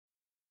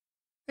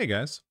Hey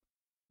guys.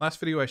 Last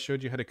video I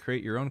showed you how to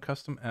create your own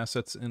custom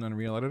assets in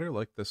Unreal Editor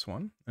like this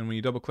one. And when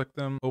you double click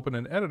them, open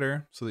an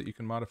editor so that you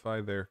can modify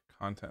their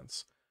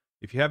contents.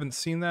 If you haven't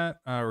seen that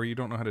or you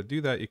don't know how to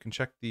do that, you can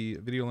check the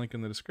video link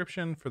in the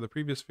description for the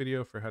previous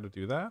video for how to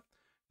do that.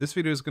 This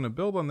video is going to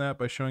build on that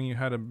by showing you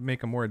how to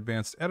make a more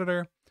advanced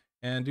editor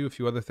and do a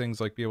few other things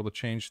like be able to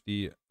change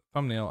the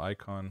thumbnail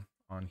icon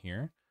on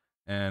here.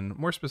 And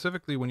more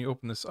specifically, when you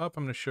open this up,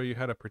 I'm going to show you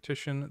how to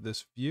partition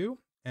this view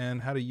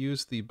and how to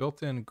use the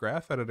built-in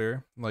graph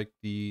editor like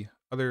the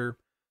other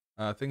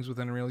things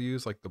within Unreal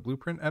use, like the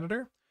blueprint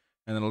editor.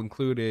 And it'll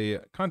include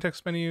a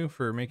context menu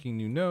for making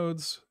new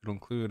nodes. It'll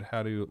include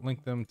how to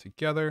link them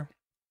together,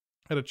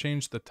 how to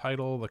change the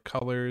title, the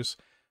colors,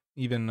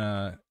 even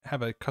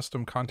have a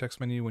custom context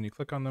menu when you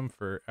click on them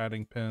for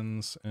adding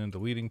pins and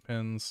deleting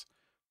pins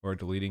or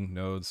deleting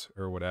nodes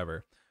or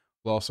whatever.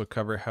 We'll also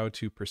cover how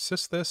to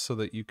persist this so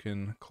that you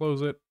can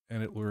close it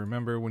and it will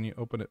remember when you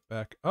open it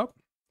back up.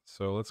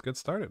 So let's get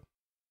started.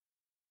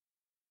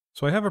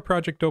 So I have a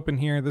project open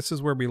here. This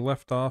is where we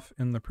left off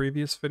in the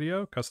previous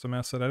video, custom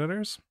asset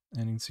editors.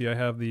 And you can see I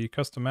have the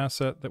custom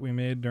asset that we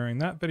made during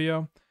that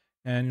video.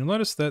 And you'll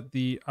notice that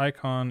the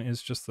icon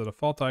is just the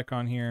default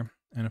icon here.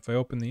 And if I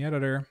open the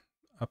editor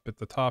up at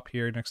the top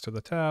here next to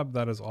the tab,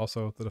 that is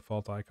also the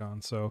default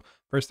icon. So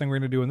first thing we're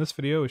going to do in this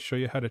video is show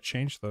you how to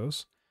change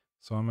those.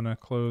 So I'm going to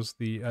close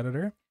the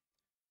editor.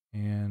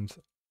 And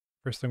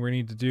first thing we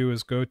need to do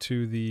is go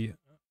to the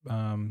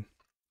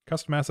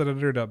custom asset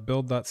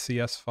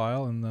editor.build.cs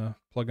file in the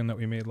plugin that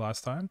we made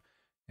last time.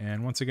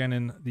 And once again,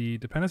 in the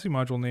dependency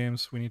module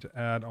names, we need to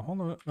add a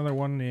whole another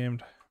one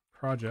named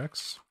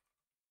projects.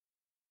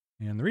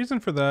 And the reason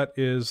for that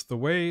is the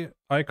way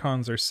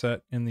icons are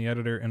set in the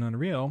editor in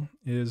Unreal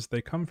is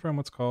they come from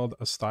what's called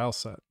a style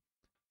set.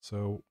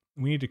 So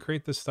we need to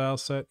create this style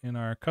set in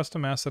our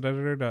custom asset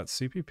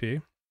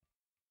editor.cpp.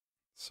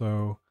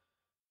 So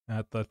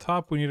at the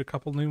top, we need a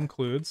couple new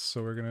includes.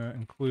 So we're going to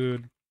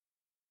include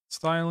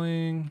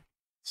styling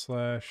 /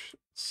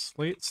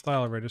 slate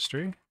style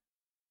registry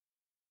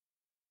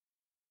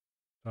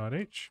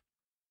 .h,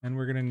 and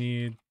we're going to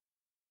need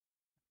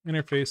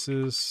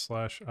interfaces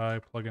 / I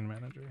plugin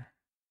manager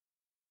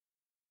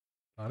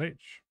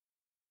 .h.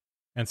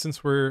 And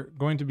since we're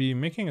going to be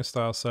making a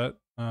style set,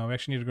 we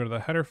actually need to go to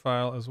the header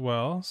file as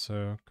well.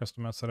 So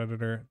custom asset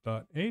editor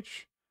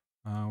 .h.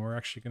 We're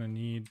actually going to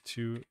need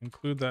to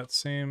include that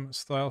same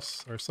style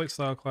or slate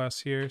style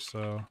class here.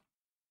 So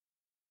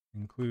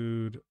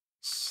include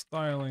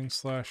styling /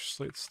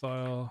 slate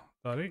style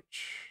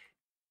 .h.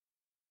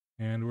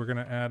 And we're going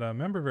to add a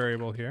member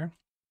variable here.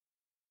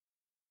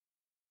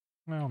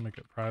 I'll make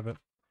it private.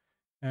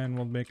 And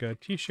we'll make a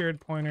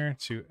t-shared pointer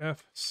to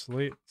f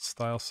slate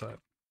style set.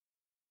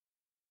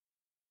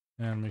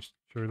 And make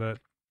sure that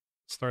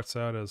starts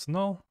out as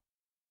null.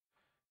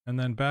 And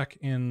then back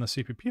in the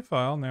CPP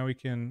file, now we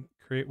can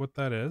create what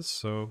that is.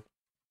 So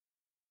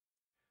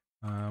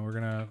we're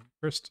going to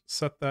first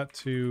set that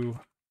to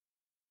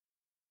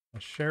a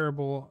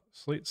shareable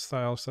slate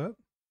style set.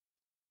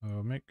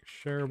 So make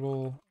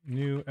shareable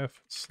new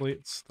f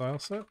slate style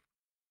set.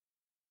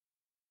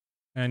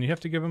 And you have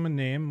to give them a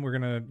name. We're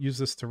going to use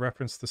this to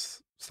reference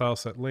this style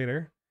set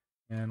later.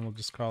 And we'll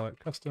just call it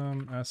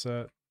custom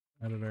asset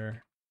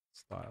editor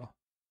style.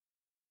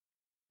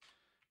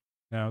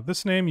 Now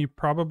this name you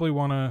probably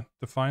want to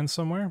define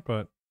somewhere,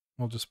 but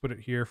we'll just put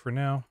it here for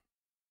now.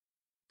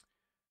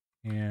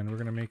 And we're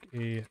going to make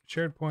a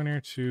shared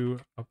pointer to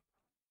a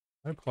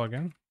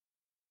plugin.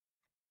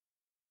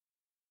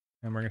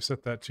 And we're going to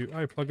set that to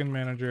iPlugin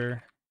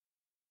manager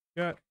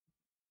get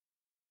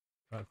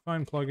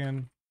find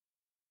plugin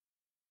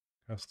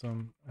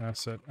custom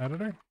asset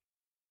editor.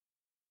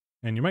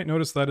 And you might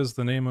notice that is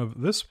the name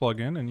of this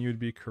plugin, and you'd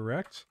be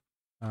correct.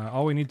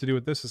 All we need to do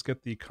with this is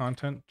get the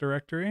content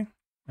directory.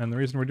 And the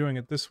reason we're doing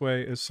it this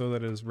way is so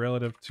that it is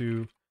relative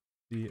to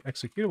the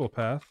executable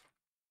path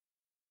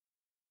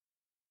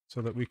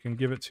so that we can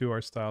give it to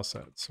our style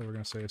set. So we're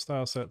going to say a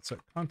style set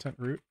content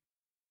root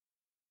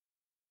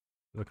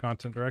to the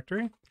content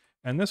directory.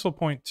 And this will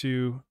point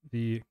to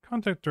the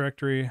content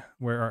directory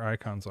where our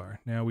icons are.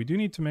 Now we do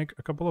need to make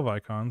a couple of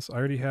icons. I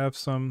already have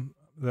some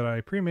that I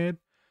pre-made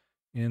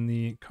in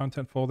the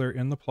content folder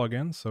in the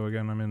plugin. So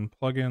again, I'm in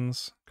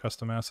plugins,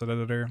 custom asset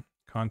editor,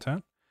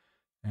 content.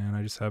 And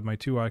I just have my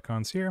two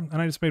icons here. And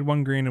I just made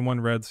one green and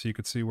one red so you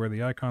could see where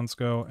the icons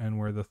go and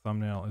where the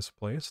thumbnail is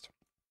placed.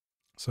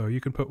 So you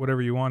can put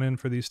whatever you want in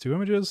for these two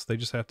images. They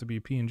just have to be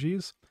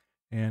PNGs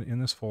and in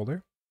this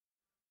folder.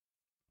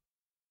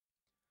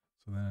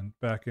 So then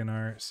back in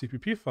our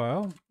CPP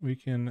file, we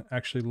can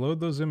actually load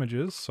those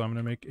images. So I'm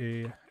going to make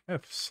a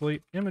F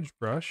slate image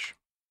brush.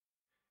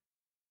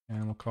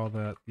 And we'll call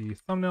that the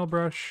thumbnail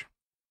brush.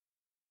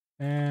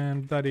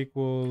 And that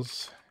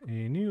equals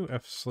a new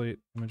F slate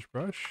image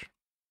brush.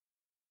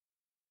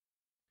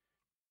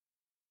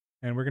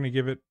 And we're going to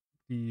give it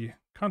the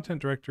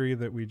content directory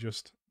that we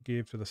just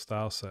gave to the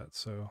style set.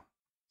 So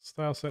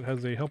style set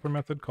has a helper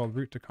method called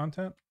root to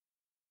content,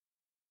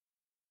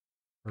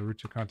 or root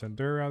to content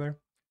dir rather.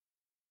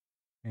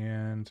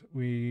 And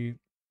we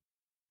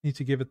Need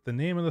to give it the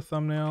name of the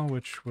thumbnail,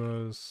 which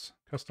was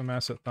custom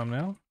asset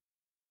thumbnail,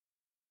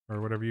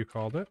 or whatever you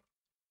called it.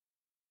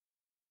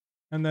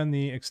 And then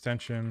the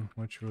extension,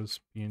 which was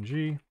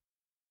PNG.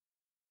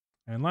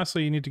 And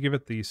lastly, you need to give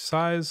it the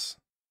size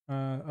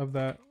of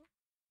that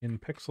in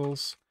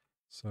pixels.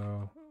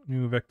 So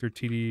new vector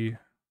TD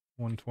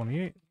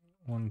 128,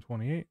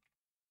 128.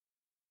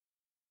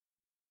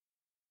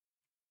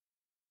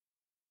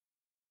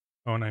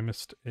 Oh, and I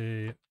missed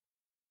a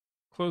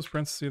close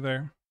parenthesis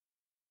there.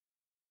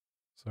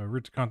 So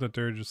root to content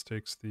dir just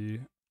takes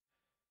the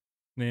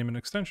name and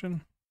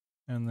extension,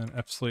 and then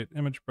fslate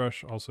image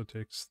brush also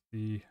takes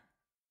the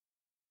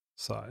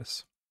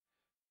size.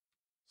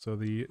 So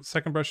the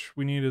second brush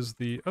we need is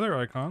the other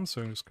icon,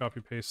 so just copy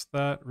paste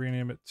that,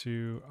 rename it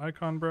to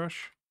icon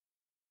brush.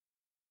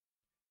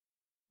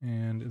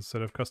 And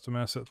instead of custom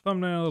asset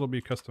thumbnail, it'll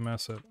be custom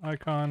asset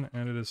icon,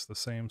 and it is the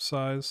same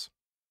size.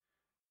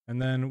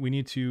 And then we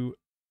need to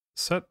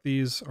set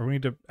these, or we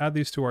need to add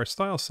these to our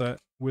style set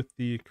with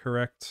the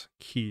correct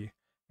key.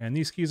 And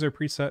these keys are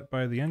preset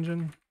by the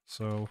engine,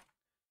 so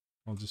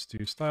we'll just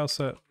do style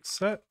set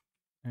set,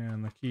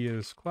 and the key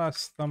is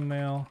class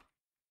thumbnail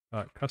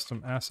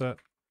custom asset.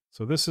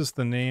 So this is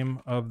the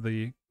name of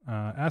the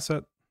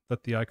asset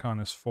that the icon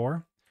is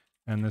for,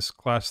 and this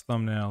class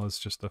thumbnail is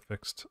just a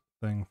fixed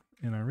thing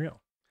in our reel.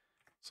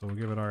 So we'll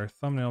give it our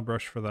thumbnail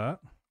brush for that.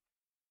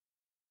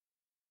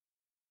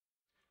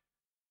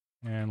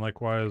 And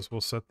likewise,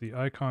 we'll set the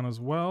icon as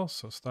well.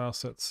 So style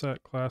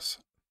set class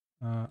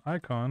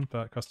icon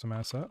custom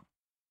asset.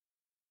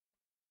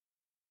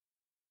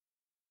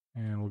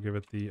 And we'll give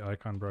it the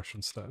icon brush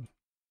instead.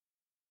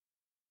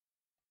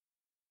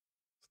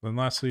 So then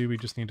lastly, we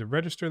just need to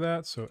register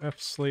that. So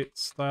fslate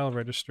style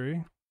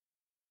registry.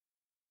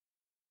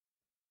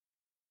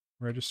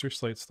 Register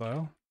slate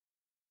style.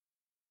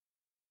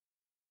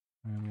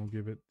 And we'll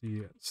give it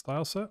the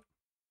style set.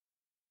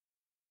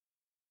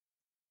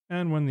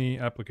 And when the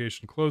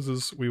application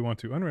closes, we want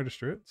to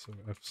unregister it. So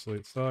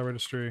fslate style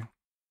registry.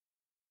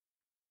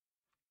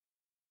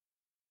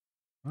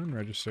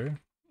 Unregister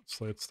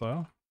slate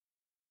style.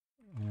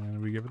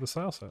 And we give it the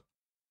style set.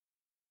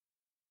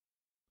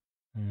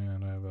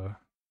 And I have a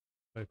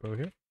typo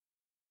here.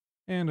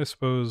 And I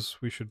suppose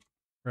we should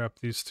wrap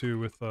these two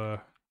with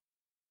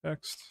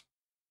text,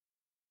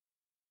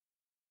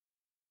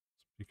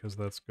 because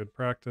that's good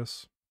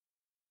practice.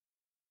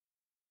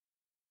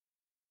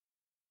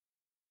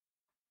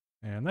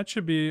 And that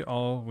should be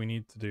all we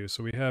need to do.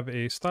 So we have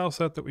a style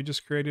set that we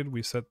just created.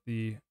 We set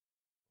the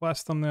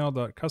class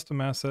thumbnail.custom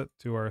asset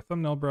to our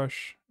thumbnail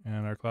brush,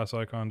 and our class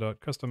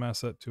icon.custom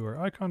asset to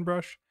our icon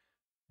brush,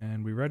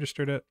 and we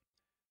registered it.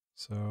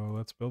 So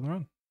let's build and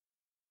run.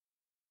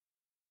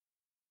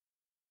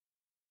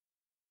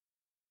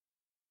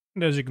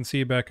 And as you can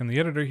see back in the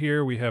editor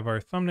here, we have our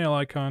thumbnail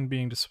icon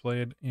being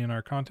displayed in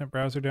our content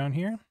browser down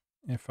here.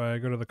 If I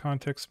go to the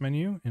context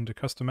menu into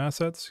custom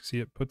assets, you see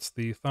it puts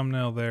the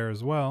thumbnail there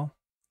as well.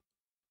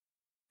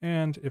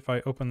 And if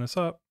I open this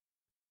up,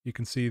 you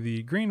can see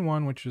the green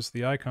one, which is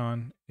the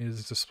icon,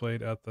 is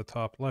displayed at the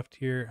top left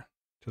here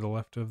to the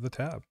left of the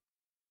tab.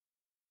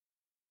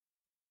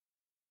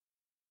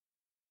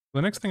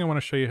 The next thing I want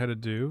to show you how to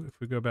do,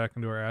 if we go back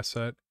into our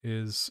asset,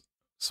 is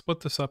split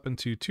this up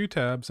into two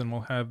tabs, and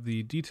we'll have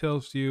the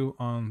details view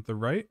on the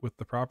right with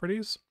the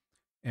properties,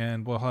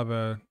 and we'll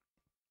have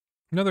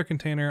another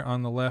container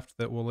on the left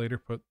that we'll later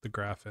put the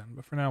graph in.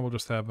 But for now, we'll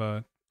just have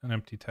an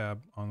empty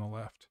tab on the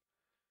left.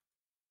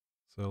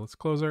 So let's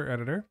close our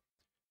editor.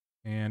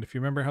 And if you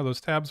remember how those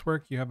tabs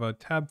work, you have a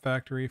tab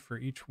factory for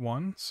each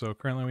one. So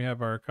currently we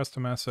have our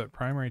custom asset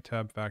primary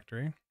tab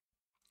factory.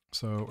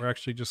 So we're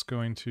actually just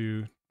going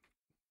to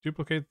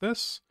duplicate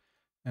this,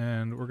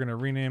 and we're going to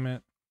rename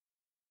it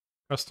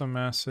custom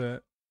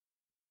asset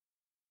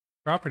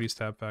properties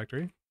tab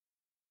factory.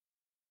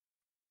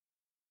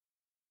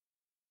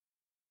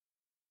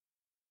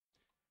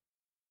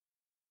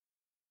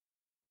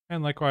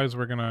 And likewise,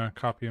 we're going to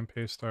copy and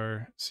paste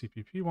our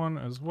CPP one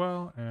as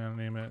well and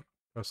name it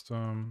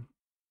custom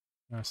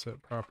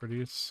asset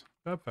properties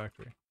tab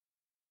factory.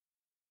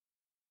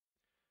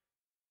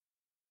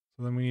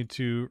 So then we need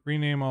to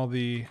rename all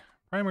the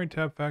primary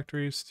tab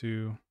factories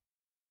to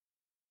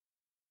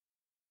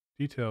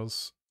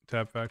details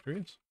tab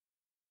factories,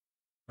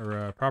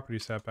 or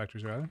properties tab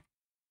factories rather.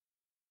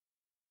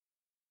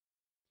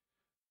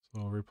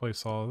 So we'll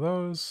replace all of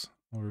those.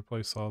 We'll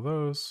replace all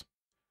those.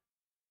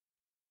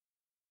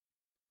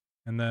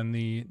 And then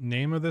the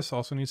name of this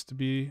also needs to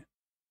be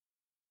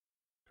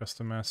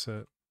custom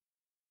asset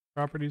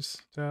properties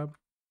tab.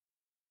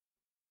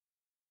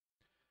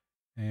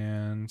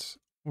 And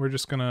we're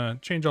just gonna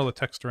change all the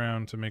text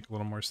around to make a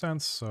little more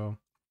sense. So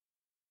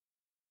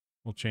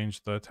we'll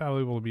change the tab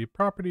label to be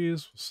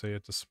properties. We'll say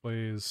it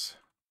displays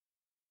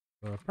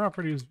the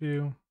properties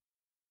view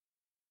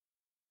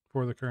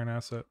for the current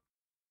asset.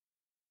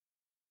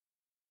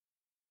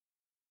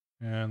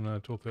 And the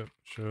tooltip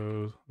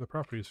shows the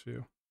properties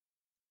view.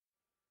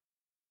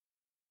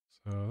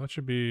 So that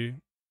should be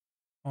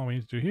all we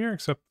need to do here,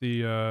 except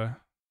the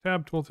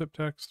tab tooltip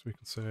text. We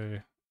can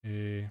say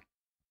a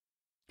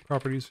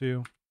properties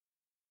view.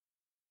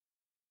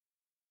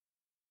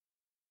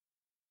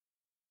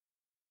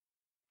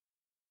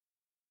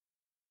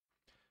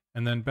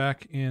 And then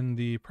back in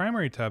the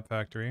primary tab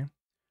factory,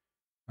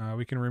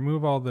 we can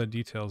remove all the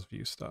details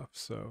view stuff.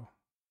 So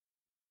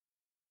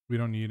we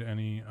don't need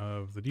any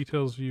of the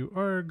details view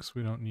args.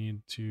 We don't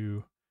need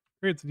to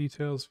create the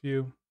details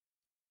view.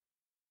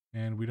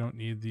 And we don't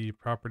need the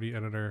property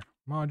editor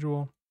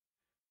module.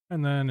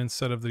 And then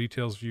instead of the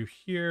details view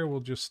here, we'll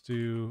just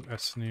do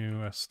snew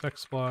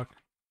stext block.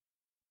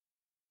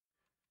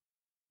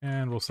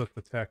 And we'll set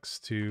the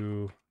text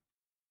to,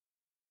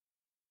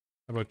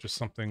 how about just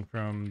something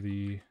from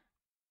the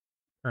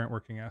current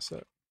working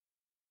asset.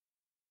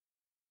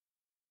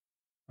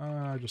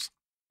 Just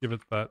give it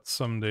that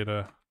sum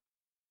data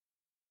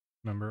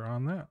number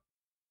on that.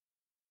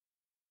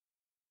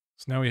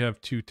 So now we have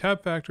two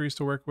tab factories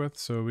to work with,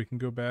 so we can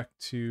go back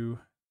to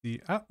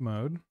the app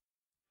mode.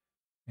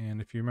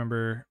 And if you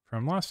remember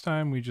from last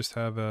time, we just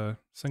have a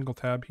single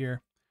tab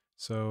here.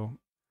 So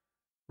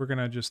we're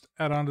gonna just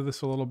add on to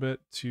this a little bit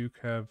to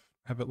have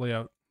it lay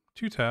out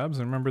two tabs.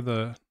 And remember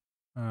the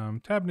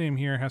tab name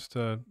here has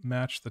to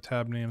match the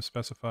tab name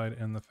specified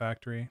in the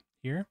factory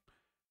here.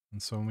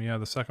 And so when we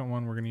add the second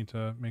one, we're gonna need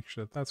to make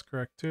sure that that's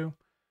correct too.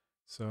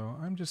 So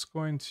I'm just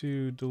going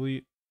to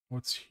delete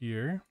what's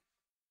here.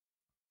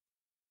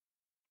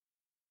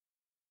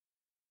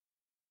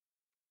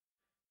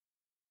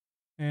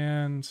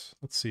 And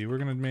let's see, we're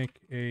gonna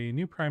make a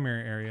new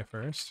primary area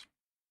first.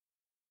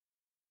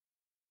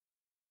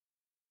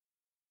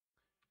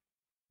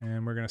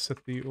 And we're gonna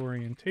set the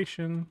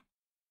orientation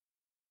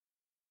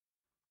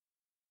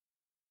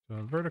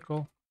to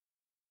vertical.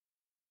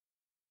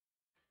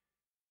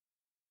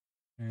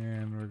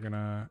 And we're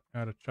gonna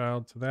add a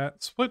child to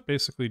that. Split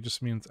basically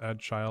just means add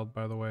child,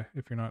 by the way,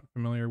 if you're not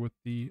familiar with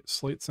the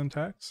Slate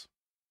syntax.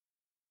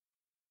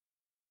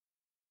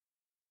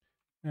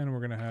 And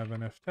we're gonna have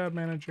an tab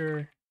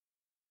manager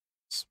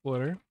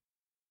splitter.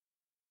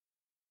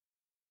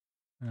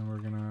 And we're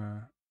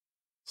gonna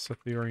set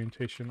the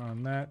orientation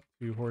on that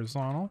to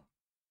horizontal.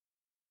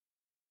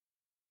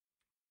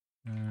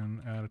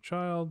 And add a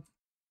child.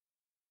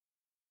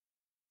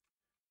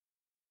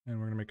 And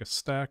we're gonna make a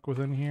stack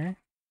within here.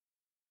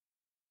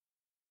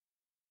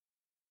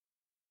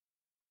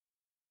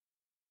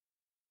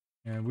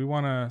 And we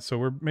wanna, so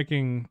we're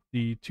making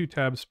the two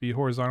tabs be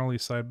horizontally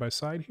side by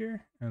side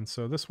here. And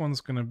so this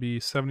one's gonna be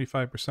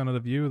 75% of the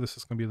view. This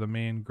is gonna be the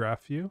main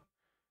graph view.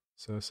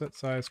 So set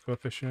size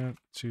coefficient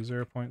to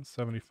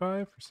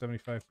 0.75 for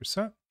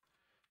 75%.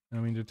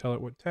 And we need to tell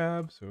it what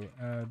tab. So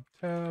add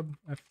tab,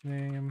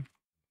 fname,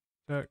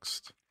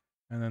 text,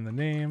 and then the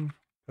name,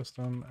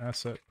 custom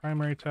asset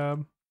primary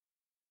tab.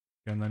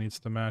 Again, that needs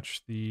to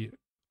match the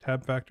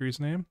tab factory's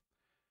name.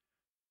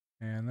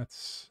 And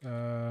that's,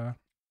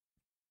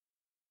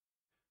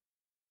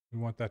 we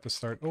want that to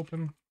start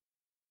open.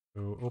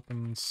 So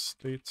open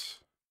state.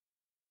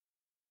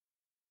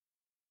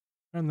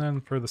 And then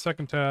for the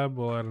second tab,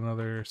 we'll add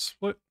another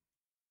split.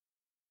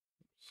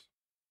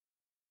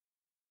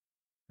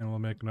 And we'll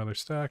make another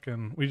stack,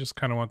 and we just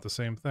kind of want the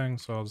same thing,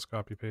 so I'll just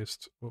copy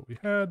paste what we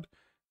had.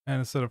 And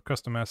instead of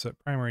custom asset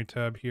primary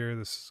tab here,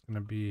 this is going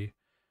to be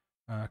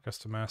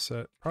custom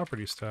asset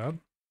properties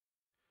tab.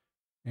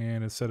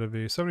 And instead of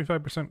a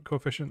 75%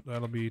 coefficient,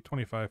 that'll be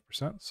 25%,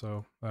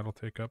 so that'll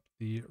take up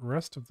the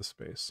rest of the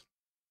space.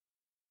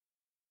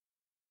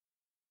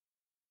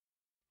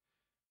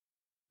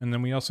 And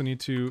then we also need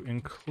to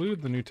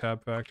include the new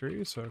tab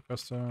factory, so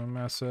custom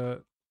asset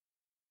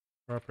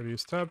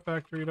properties tab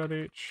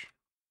factory.h.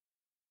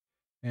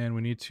 And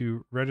we need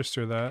to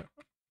register that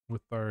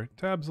with our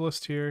tabs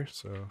list here.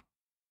 So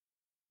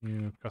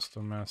new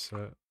custom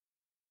asset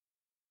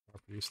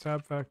properties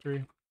tab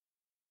factory.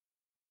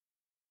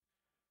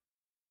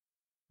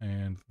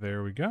 And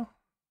there we go.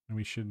 And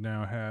we should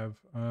now have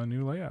a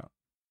new layout.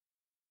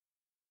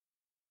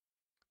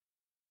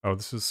 Oh,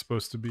 this is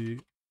supposed to be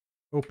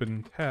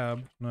open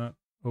tab, not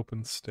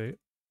open state.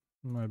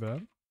 My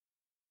bad.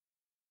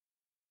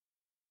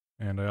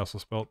 And I also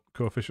spelled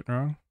coefficient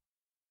wrong.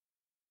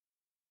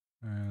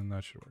 And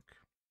that should work.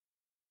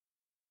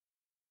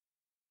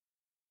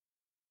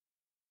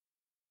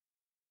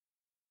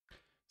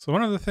 So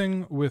one other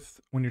thing with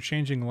when you're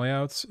changing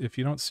layouts, if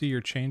you don't see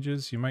your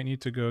changes, you might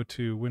need to go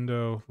to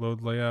Window,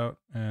 Load Layout,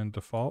 and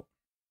Default.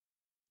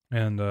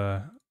 And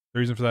the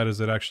reason for that is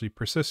it actually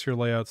persists your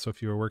layout. So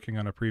if you were working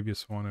on a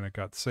previous one and it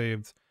got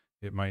saved,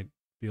 it might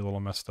be a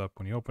little messed up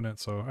when you open it.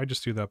 So I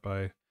just do that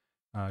by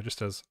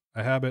just as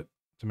a habit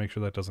to make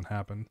sure that doesn't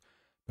happen.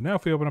 But now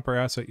if we open up our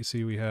asset, you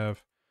see we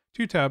have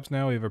two tabs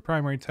now. We have a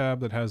primary tab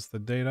that has the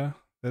data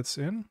that's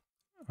in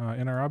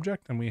our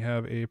object, and we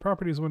have a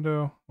properties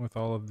window with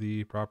all of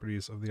the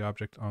properties of the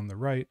object on the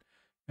right,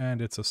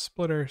 and it's a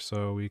splitter,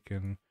 so we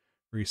can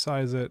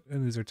resize it,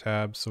 and these are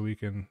tabs, so we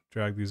can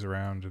drag these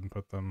around and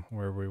put them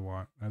wherever we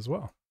want as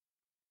well.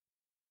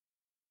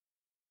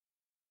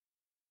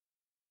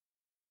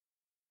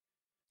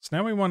 So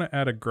now we want to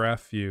add a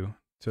graph view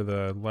to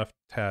the left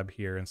tab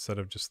here instead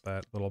of just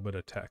that little bit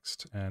of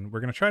text. And we're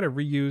going to try to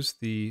reuse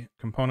the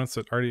components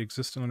that already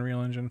exist in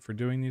Unreal Engine for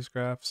doing these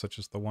graphs, such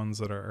as the ones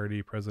that are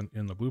already present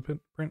in the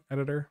blueprint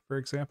editor, for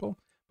example.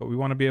 But we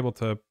want to be able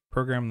to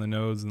program the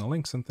nodes and the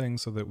links and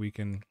things so that we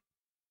can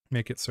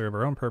make it serve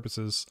our own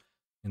purposes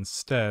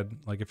instead.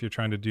 Like if you're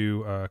trying to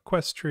do a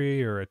quest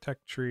tree or a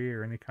tech tree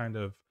or any kind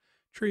of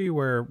tree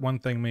where one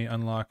thing may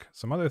unlock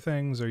some other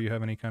things, or you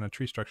have any kind of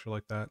tree structure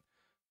like that,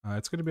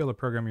 it's good to be able to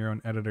program your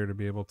own editor to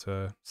be able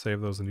to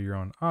save those into your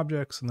own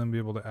objects and then be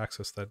able to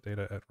access that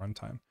data at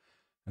runtime.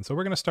 And so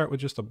we're going to start with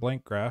just a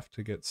blank graph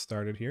to get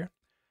started here.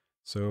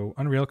 So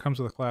Unreal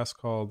comes with a class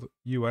called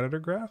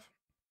UEdGraph.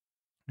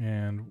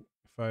 And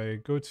if I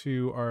go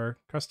to our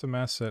custom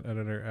asset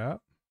editor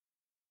app,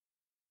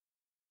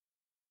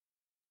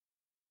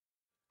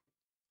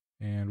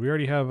 and we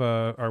already have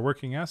our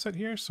working asset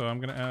here, so I'm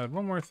going to add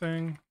one more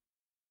thing.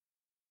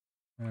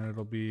 And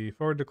it'll be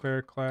forward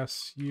declare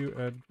class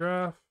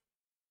UEdGraph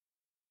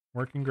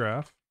working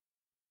graph.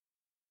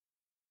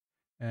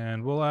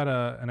 And we'll add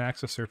an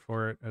accessor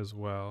for it as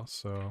well.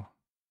 So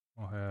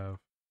we'll have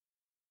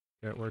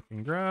get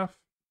working graph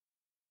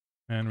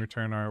and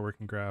return our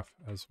working graph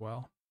as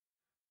well.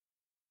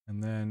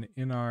 And then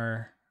in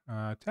our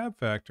tab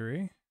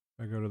factory,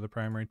 if I go to the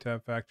primary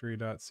tab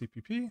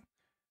factory.cpp,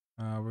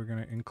 we're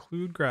going to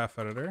include graph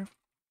editor.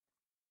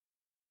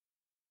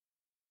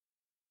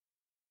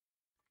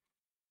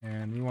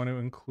 And we want to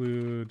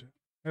include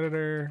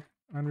editor,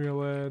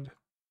 Unreal Ed,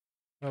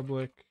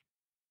 public,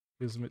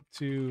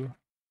 Kismet2,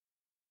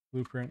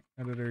 blueprint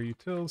editor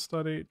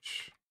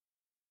utils.h.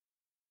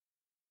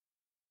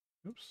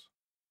 Oops.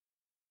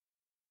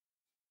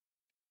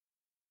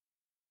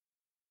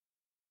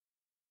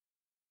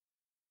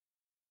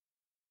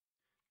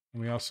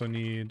 And we also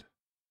need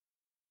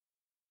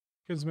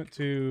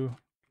Kismet2,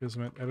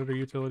 Kismet editor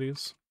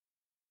utilities.h.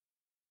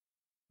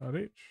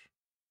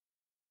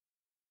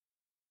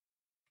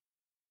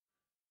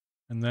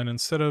 And then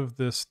instead of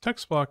this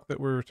text block that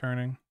we're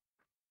returning,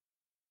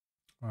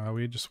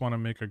 we just want to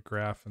make a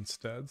graph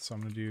instead. So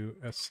I'm going to do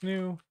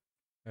snew,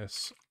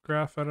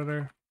 sgraph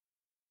editor.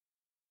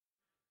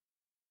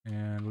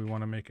 And we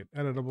want to make it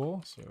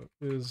editable. So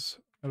is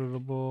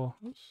editable.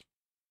 Oops.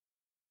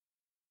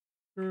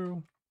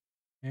 True.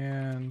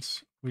 And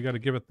we got to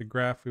give it the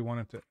graph we want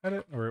it to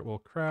edit or it will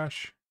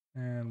crash.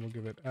 And we'll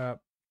give it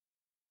app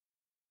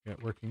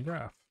get working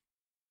graph.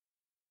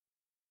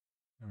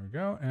 There we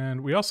go.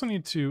 And we also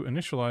need to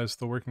initialize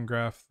the working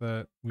graph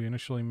that we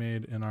initially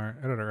made in our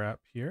editor app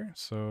here.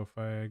 So if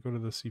I go to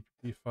the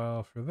CPP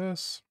file for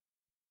this,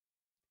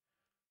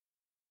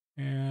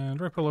 and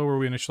right below where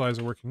we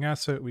initialize a working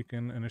asset, we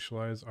can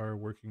initialize our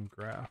working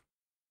graph.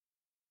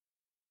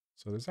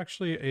 So there's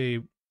actually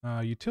a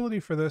utility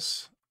for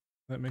this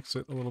that makes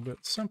it a little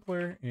bit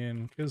simpler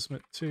in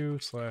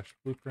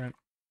Kismet2/blueprint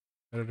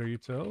editor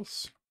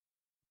utils.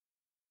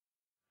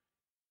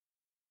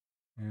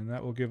 And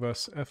that will give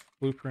us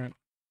blueprint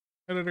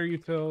editor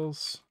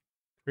utils,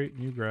 create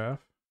new graph.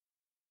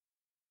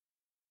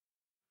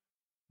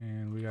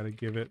 And we got to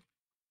give it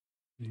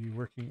the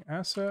working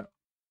asset.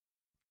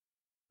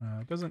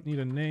 It doesn't need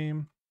a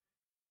name.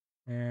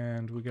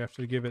 And we have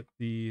to give it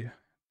the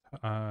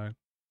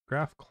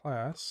graph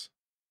class.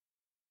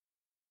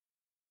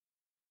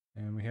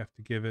 And we have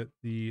to give it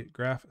the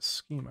graph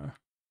schema.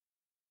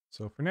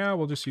 So for now,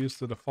 we'll just use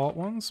the default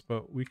ones,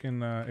 but we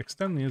can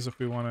extend these if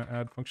we want to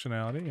add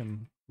functionality,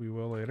 and we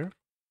will later.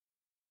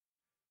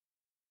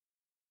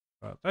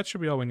 But that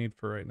should be all we need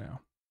for right now.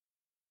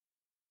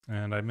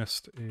 And I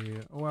missed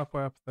a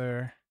wap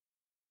there.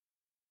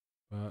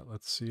 But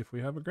let's see if we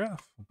have a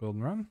graph. We'll build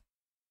and run.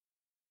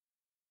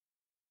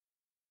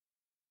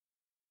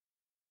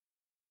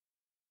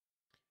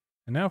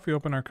 And now if we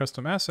open our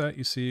custom asset,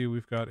 you see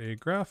we've got a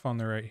graph on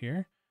the right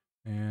here.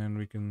 And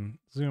we can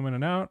zoom in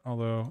and out,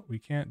 although we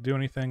can't do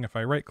anything. If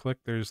I right click,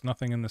 there's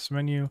nothing in this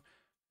menu,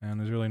 and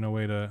there's really no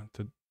way to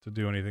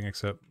do anything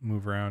except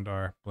move around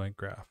our blank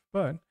graph.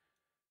 But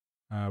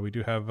we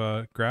do have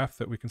a graph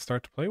that we can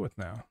start to play with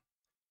now.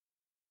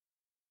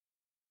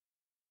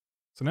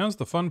 So now's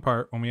the fun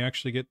part when we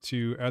actually get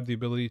to add the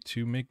ability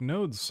to make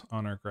nodes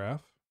on our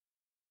graph.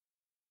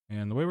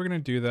 And the way we're going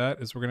to do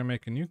that is we're going to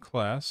make a new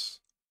class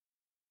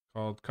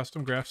called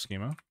custom graph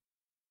schema.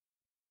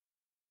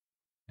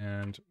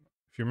 And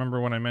if you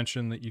remember when I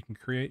mentioned that you can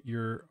create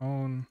your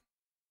own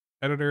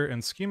editor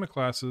and schema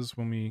classes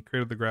when we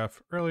created the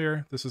graph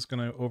earlier, this is going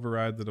to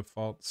override the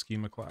default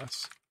schema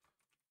class.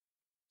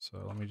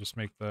 So let me just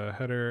make the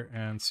header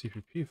and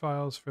CPP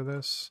files for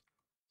this.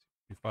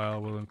 CPP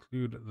file will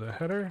include the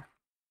header.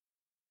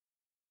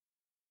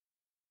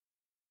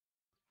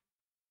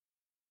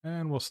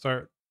 And we'll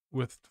start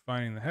with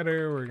defining the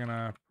header. We're going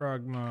to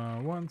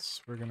pragma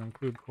once. We're going to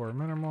include core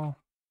minimal.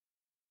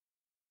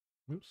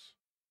 Oops.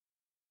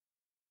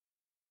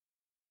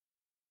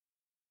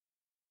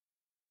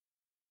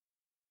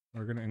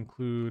 We're going to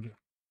include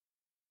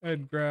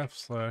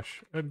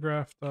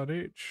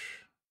edgraph/edgraph.h.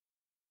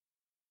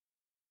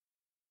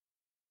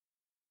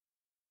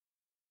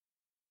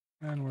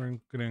 And we're going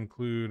to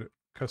include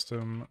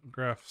custom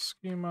graph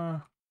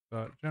schema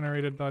dot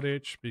generated dot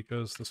h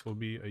because this will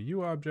be a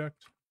U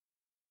object.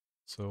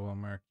 So I'll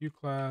mark U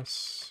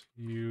class,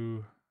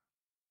 U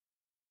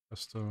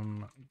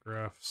custom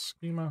graph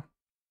schema.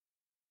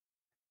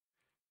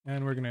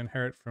 And we're going to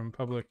inherit from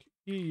public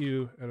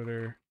EU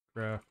editor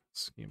graph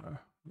schema.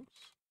 Oops.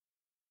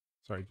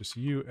 Sorry, just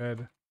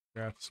UEd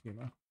graph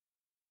schema.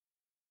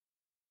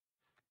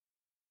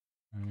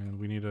 And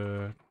we need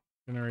a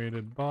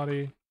generated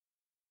body.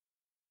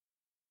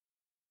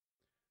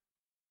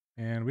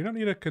 And we don't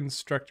need a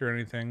constructor or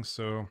anything,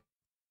 so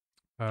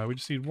we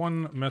just need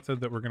one method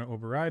that we're going to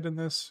override in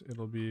this.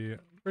 It'll be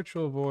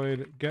virtual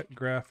void get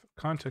graph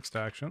context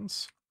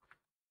actions.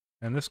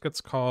 And this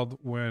gets called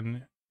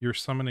when you're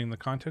summoning the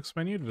context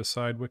menu to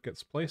decide what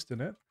gets placed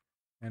in it.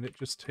 And it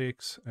just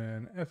takes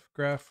an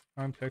fgraph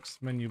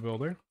context menu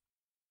builder.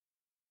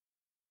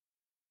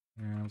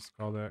 And let's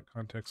call that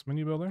context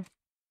menu builder.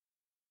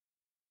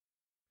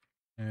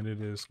 And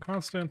it is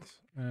constant,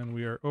 and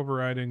we are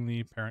overriding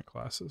the parent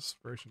class's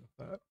version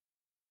of that.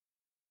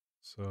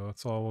 So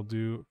that's all we'll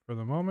do for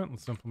the moment.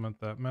 Let's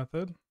implement that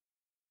method.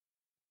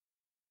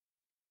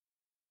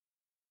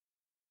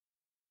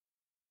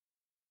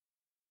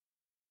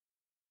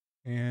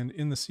 And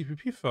in the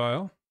CPP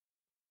file,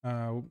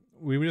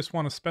 we just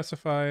want to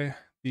specify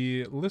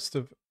the list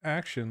of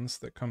actions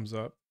that comes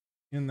up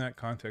in that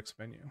context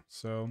menu.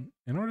 So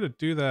in order to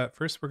do that,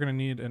 first we're going to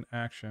need an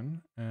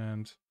action.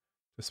 And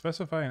to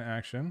specify an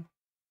action,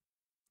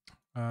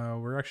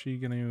 we're actually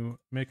going to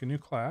make a new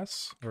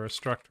class, or a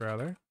struct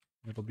rather.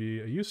 It'll be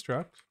a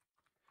uStruct,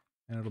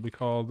 and it'll be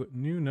called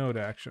new node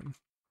action.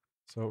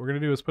 So what we're going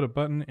to do is put a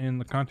button in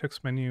the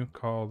context menu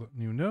called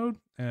new node,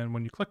 and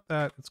when you click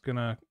that, it's going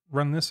to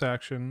run this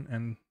action,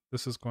 and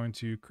this is going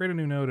to create a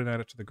new node and add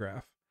it to the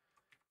graph.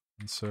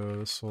 And so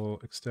this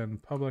will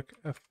extend public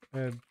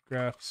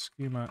UEdGraph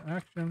schema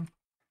action.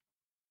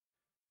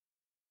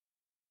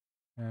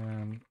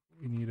 And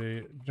we need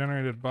a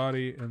generated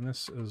body in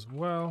this as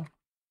well.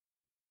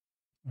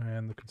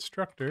 And the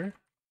constructor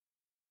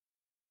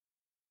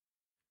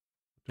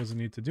doesn't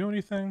need to do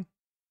anything.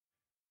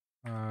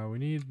 We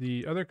need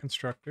the other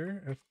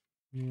constructor,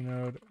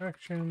 node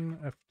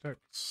action,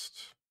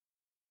 ftext,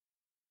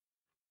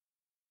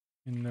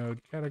 in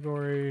node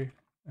category,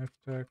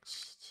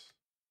 ftext,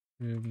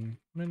 in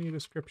menu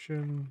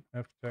description,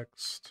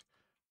 ftext,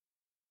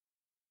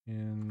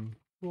 in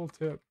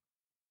tooltip,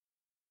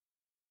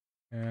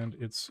 and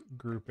its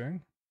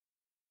grouping.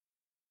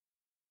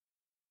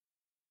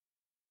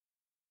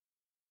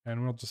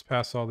 And we'll just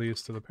pass all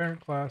these to the parent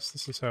class.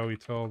 This is how we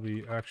tell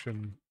the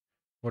action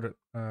what it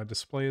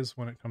displays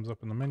when it comes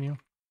up in the menu.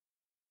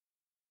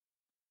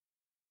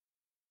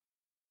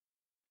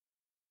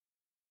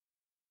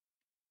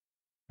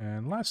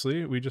 And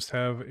lastly, we just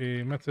have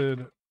a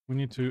method we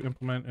need to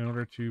implement in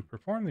order to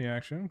perform the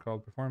action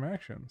called perform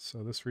action.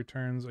 So this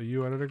returns a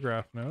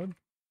UEdGraph node.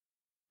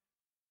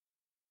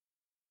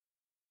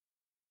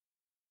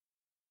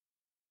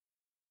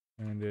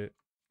 And it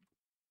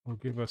will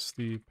give us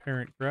the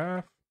parent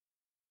graph.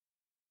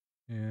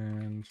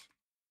 And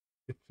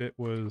if it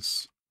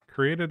was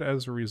created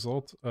as a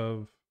result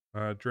of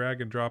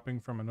drag and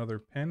dropping from another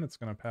pin, it's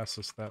going to pass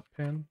us that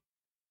pin.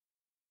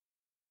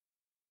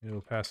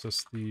 It'll pass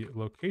us the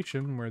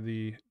location where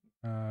the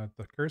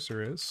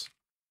cursor is,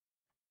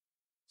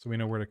 so we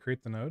know where to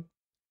create the node.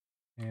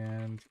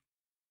 And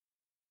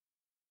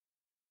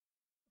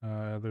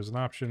there's an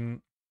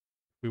option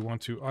we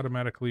want to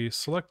automatically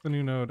select the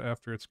new node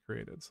after it's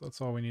created. So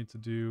that's all we need to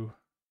do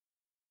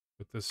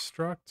with this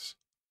struct.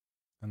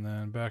 And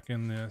then back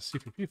in the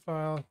CPP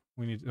file,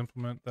 we need to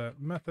implement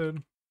that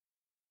method.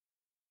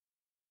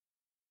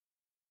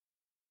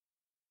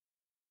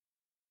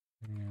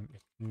 And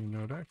new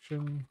node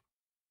action.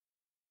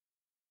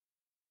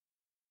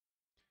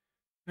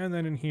 And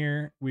then in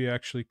here, we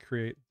actually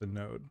create the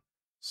node.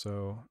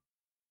 So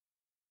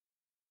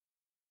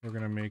we're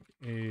going to make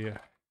a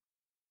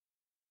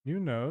new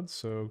node.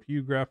 So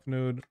UGraph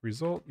node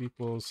result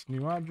equals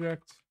new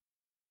object,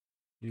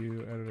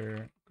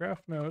 UEditor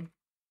graph node.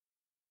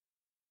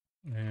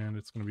 And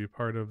it's going to be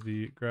part of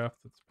the graph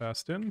that's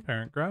passed in,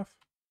 parent graph.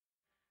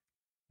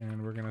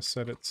 And we're going to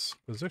set its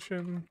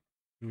position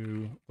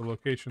to the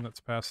location that's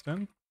passed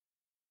in.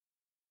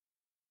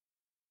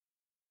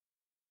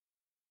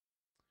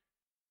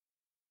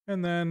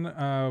 And then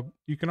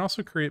you can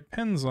also create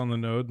pins on the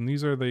node, and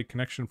these are the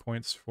connection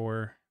points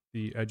for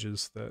the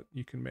edges that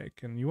you can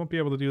make. And you won't be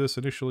able to do this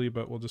initially,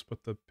 but we'll just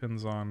put the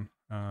pins on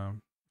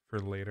for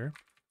later.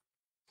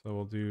 So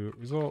we'll do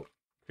result,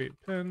 create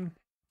pin,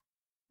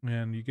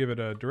 and you give it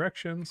a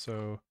direction.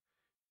 So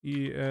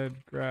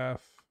UEdGraph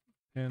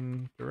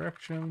pin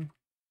direction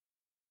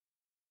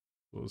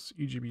equals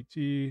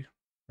EGBT,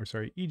 or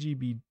sorry,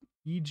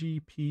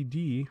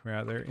 EGPD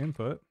rather,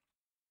 input.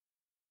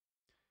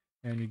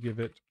 And you give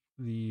it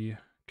the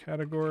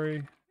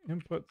category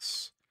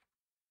inputs,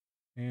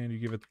 and you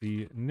give it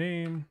the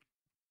name,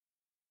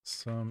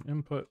 some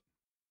input,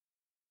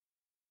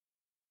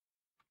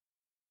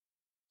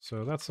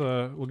 So that's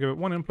we'll give it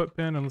one input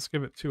pin and let's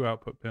give it two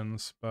output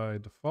pins by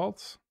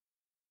default.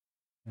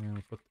 And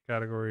we'll put the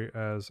category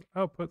as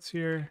outputs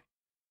here.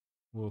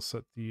 We'll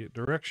set the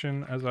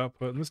direction as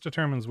output, and this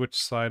determines which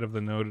side of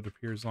the node it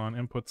appears on.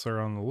 Inputs are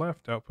on the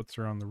left, outputs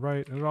are on the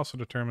right, and it also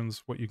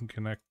determines what you can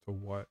connect to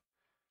what.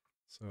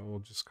 So we'll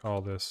just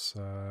call this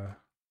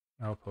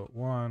output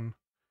 1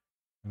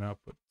 and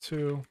output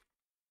 2.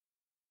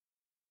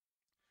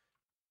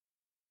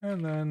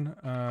 And then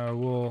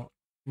we'll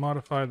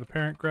modify the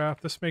parent graph.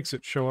 This makes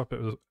it show up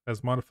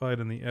as modified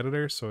in the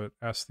editor, so it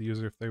asks the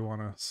user if they want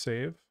to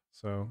save.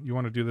 So you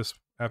want to do this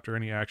after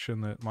any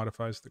action that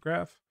modifies the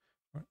graph.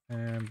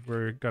 And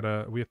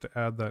we have to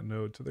add that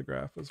node to the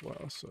graph as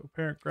well. So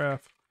parent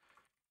graph,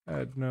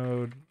 add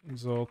node,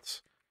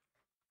 results,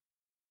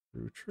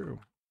 true.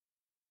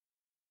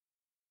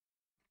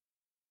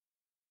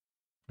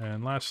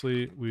 And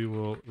lastly, we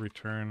will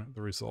return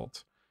the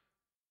result.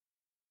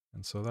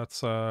 And so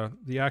that's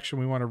the action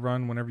we want to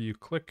run whenever you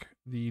click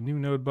the new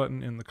node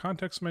button in the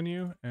context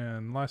menu.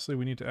 And lastly,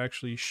 we need to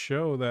actually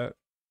show that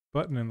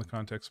button in the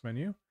context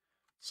menu.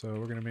 So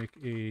we're going to make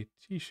a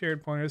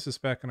t-shared pointer. This is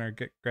back in our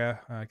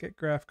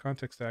getGraph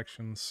context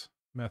actions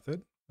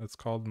method that's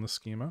called in the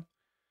schema.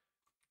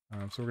 So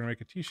we're going to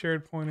make a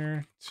t-shared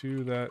pointer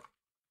to that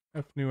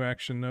fNew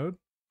action node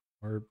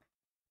or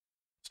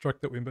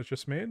struct that we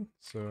just made.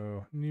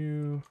 So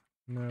new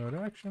node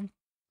action.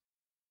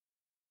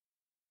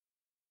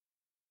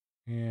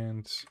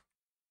 And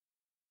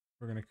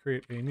we're going to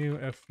create a new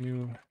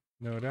fNew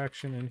node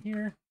action in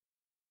here.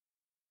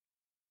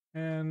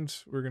 And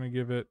we're going to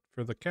give it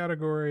for the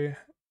category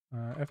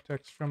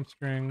ftext from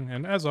string.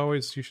 And as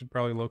always, you should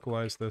probably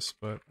localize this,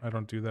 but I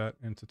don't do that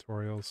in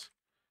tutorials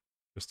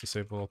just to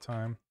save a little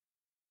time.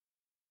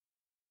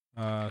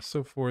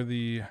 So for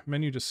the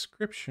menu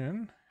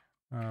description,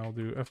 I'll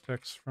do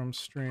ftext from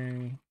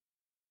string.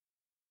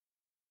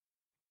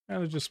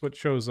 And it's just what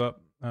shows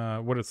up,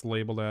 what it's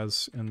labeled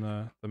as in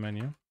the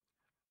menu.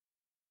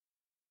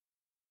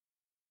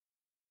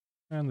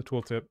 And the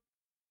tooltip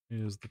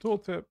is the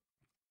tooltip.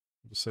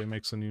 Just say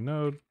makes a new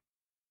node.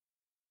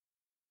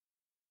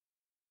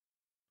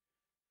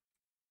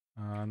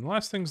 And the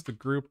last thing's the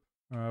group.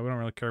 We don't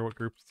really care what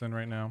group it's in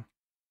right now.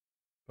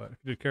 But if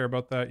you did care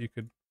about that, you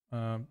could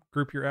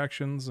group your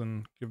actions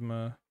and give them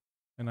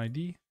an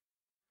ID.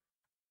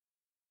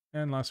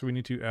 And lastly, we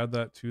need to add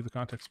that to the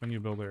context menu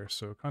builder.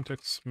 So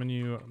context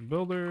menu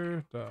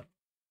builder dot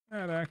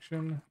add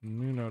action,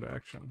 new node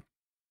action.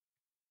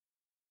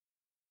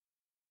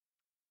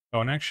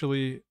 Oh, and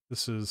actually,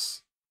 this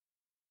is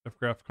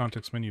UEdGraph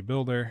context menu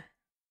builder.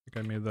 I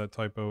think I made that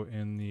typo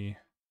in the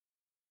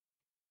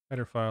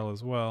header file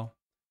as well.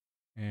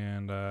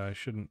 And I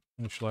shouldn't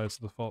initialize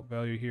the default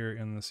value here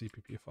in the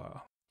CPP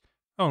file.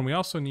 Oh, and we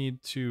also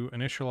need to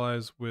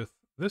initialize with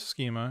this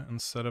schema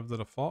instead of the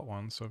default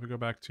one. So if we go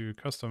back to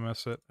custom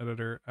asset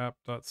editor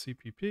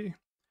app.cpp,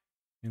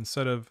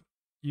 instead of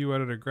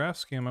UEdGraph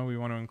schema, we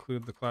want to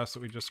include the class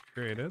that we just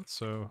created.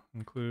 So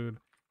include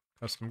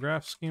custom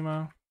graph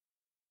schema.h.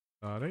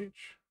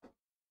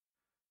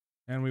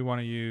 And we want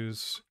to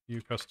use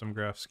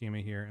uCustomGraph schema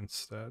here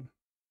instead.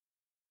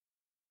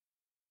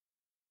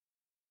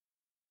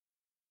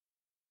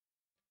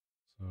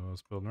 So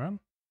let's build and run.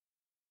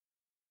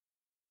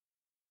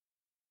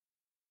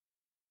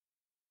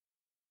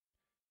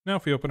 Now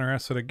if we open our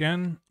asset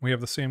again, we have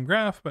the same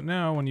graph, but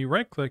now when you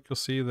right click, you'll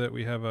see that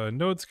we have a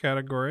nodes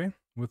category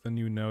with a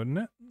new node in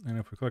it. And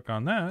if we click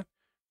on that,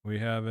 we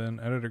have an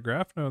editor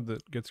graph node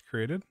that gets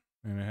created,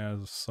 and it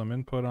has some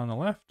input on the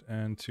left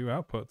and two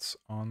outputs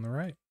on the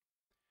right.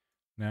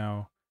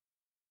 Now,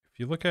 if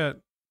you look at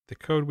the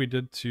code we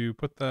did to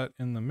put that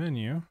in the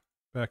menu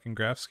back in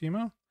graph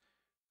schema,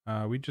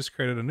 we just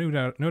created a new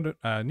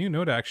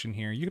node action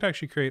here. You could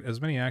actually create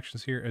as many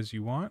actions here as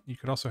you want. You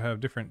could also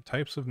have different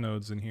types of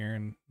nodes in here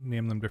and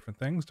name them different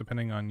things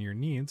depending on your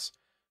needs.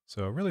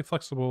 So a really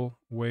flexible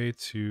way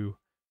to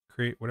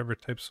create whatever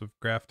types of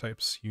graph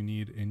types you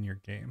need in your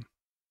game.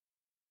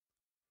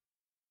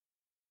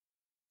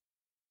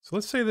 So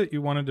let's say that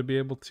you wanted to be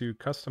able to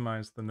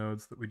customize the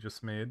nodes that we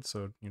just made.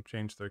 So you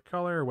change their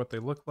color, what they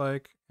look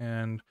like.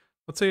 And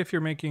let's say if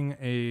you're making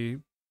a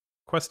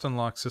quest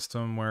unlock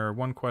system where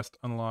one quest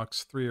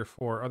unlocks 3 or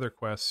 4 other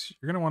quests,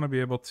 you're going to want to be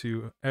able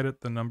to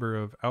edit the number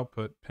of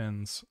output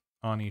pins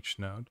on each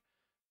node.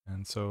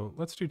 And so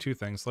let's do two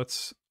things.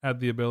 Let's add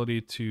the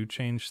ability to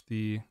change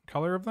the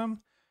color of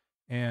them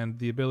and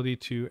the ability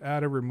to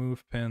add or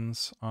remove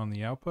pins on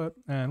the output.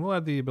 And we'll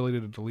add the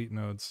ability to delete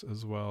nodes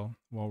as well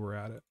while we're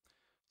at it.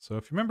 So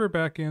if you remember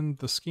back in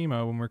the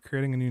schema, when we're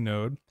creating a new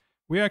node,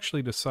 we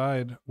actually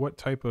decide what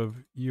type of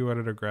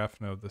UEdGraph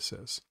node this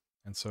is.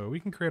 And so we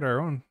can create our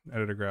own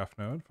editor graph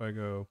node. If I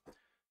go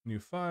new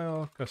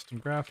file, custom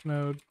graph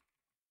node,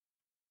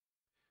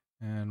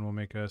 and we'll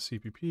make a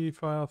CPP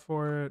file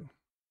for it,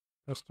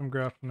 custom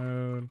graph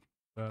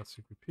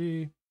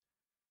node.cpp,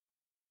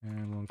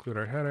 and we'll include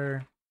our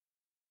header.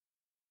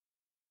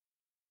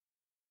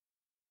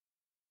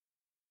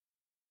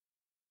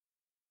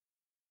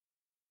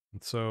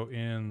 And so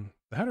in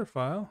the header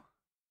file,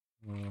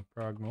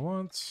 progma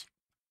once.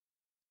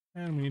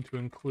 And we need to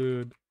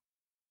include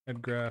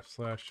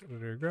UEdGraph /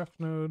 editor graph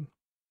node.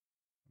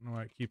 I don't know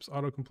why it keeps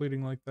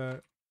auto-completing like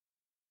that.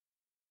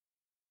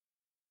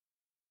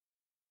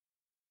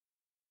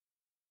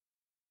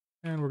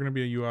 And we're going to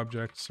be a U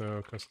object,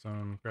 so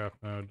custom graph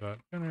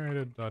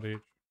node.generated.h.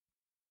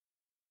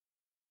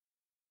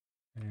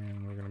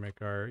 And we're going to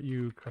make our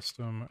U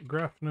custom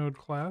graph node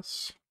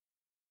class.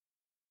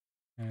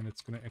 And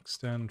it's going to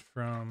extend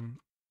from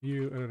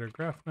U editor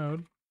graph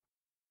node.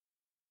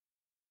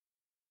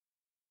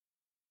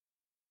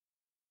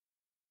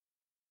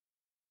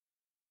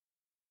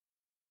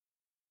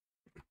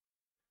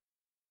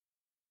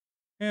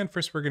 And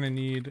first we're going to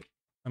need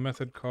a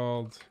method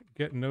called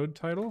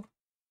getNodeTitle.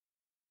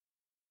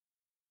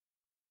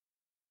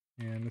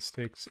 And this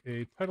takes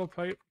a title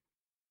type.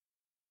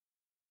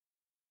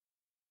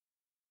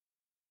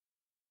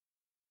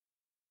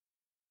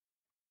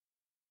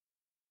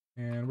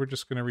 And we're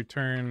just going to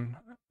return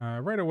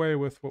right away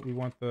with what we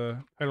want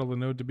the title of the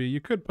node to be.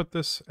 You could put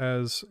this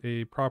as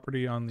a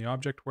property on the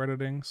object we're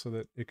editing so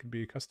that it could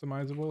be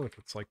customizable if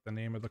it's like the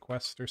name of the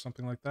quest or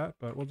something like that,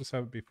 but we'll just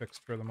have it be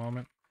fixed for the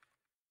moment.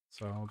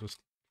 So I'll just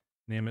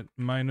name it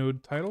my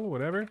node title,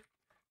 whatever.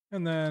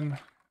 And then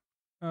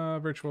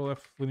virtual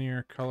f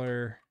linear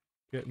color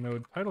get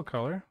node title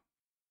color.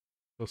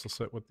 This will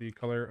set what the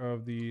color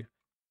of the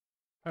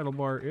title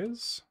bar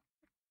is.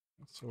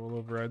 So we'll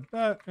override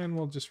that and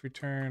we'll just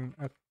return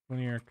f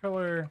linear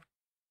color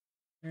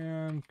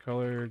and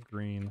color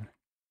green.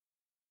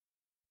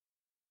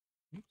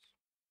 Oops.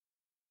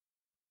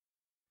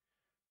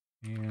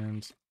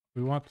 And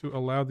we want to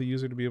allow the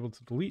user to be able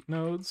to delete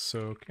nodes.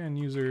 So can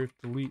user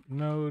delete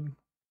node?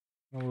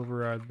 We'll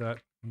override that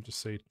and just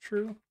say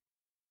true.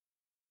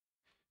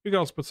 You could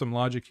also put some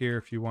logic here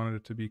if you wanted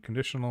it to be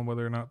conditional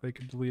whether or not they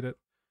could delete it.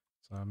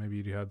 So maybe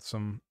you had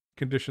some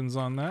conditions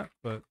on that,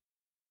 but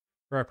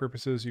for our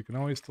purposes, you can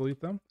always delete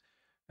them.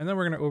 And then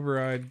we're going to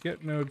override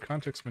get node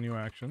context menu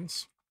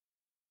actions.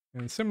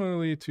 And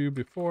similarly to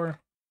before,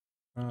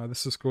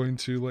 this is going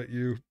to let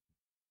you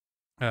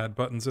add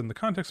buttons in the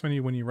context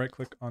menu when you right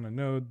click on a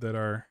node that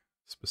are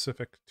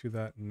specific to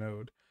that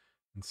node.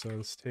 And so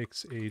this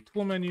takes a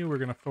tool menu, we're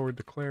going to forward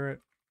declare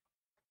it.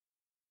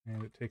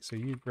 And it takes a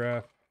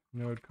UEdGraph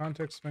node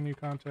context menu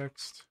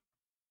context.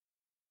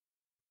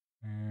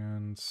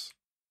 And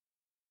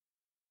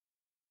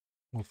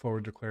we'll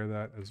forward declare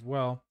that as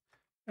well.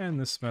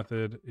 And this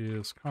method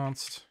is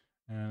const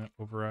and it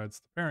overrides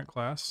the parent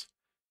class.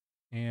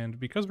 And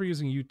because we're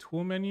using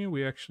uTool menu,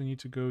 we actually need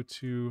to go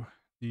to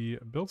the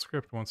build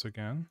script once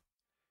again.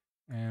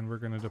 And we're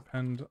going to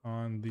depend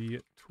on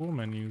the tool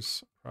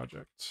menus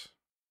project.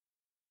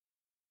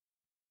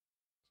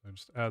 So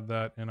just add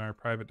that in our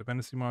private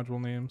dependency module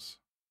names,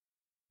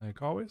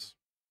 like always.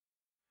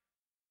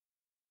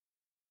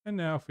 And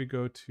now if we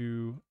go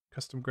to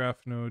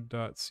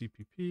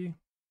customgraphnode.cpp,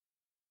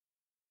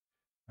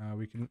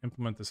 we can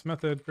implement this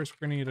method. First,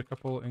 we're going to need a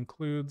couple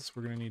includes.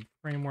 We're going to need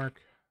framework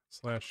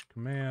 /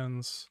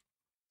 commands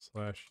 /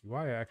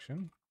 UI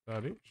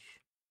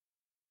action.h.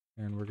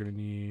 And we're going to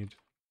need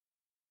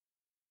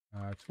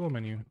tool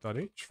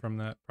menu.h from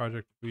that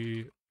project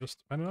we just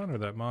depended on, or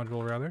that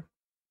module rather.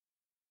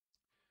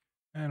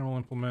 And we'll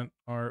implement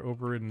our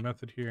overridden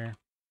method here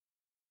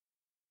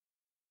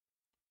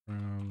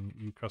from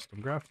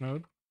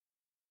uCustomGraphNode.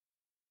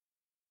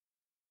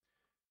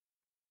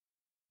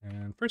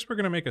 And first we're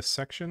going to make a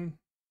section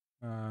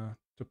to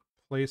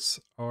place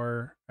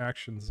our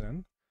actions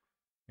in.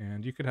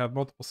 And you could have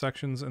multiple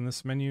sections in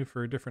this menu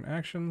for different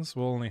actions.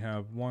 We'll only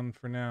have one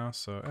for now,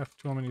 so f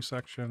tool menu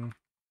section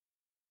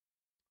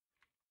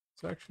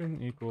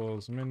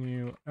equals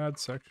menu add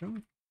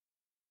section.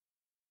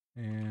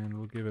 And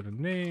we'll give it a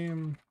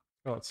name,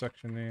 call it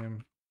section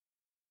name.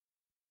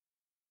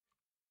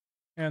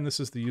 And this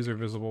is the user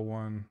visible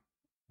one.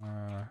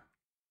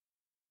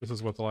 This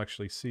is what they'll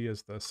actually see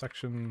as the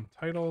section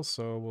title,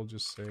 so we'll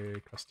just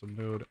say custom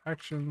node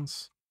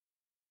actions.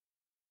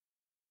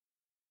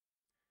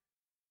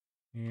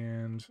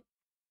 And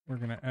we're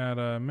going to add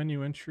a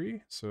menu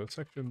entry, so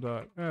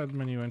section.add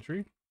menu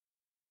entry.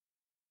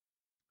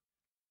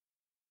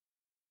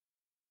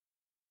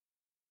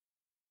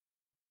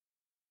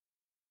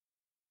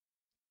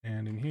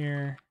 And in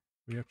here,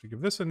 we have to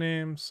give this a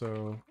name,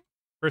 so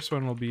first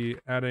one will be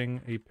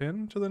adding a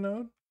pin to the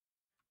node.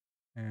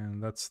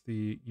 And that's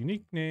the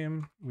unique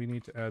name. We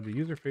need to add the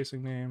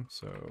user-facing name,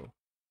 so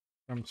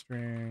from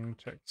string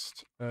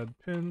text add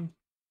pin.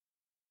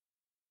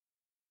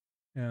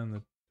 And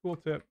the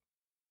tooltip,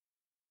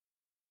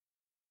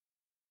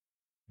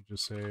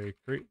 just say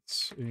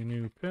creates a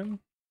new pin.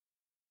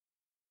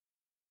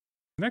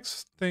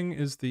 Next thing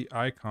is the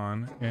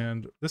icon,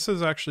 and this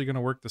is actually going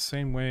to work the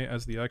same way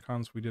as the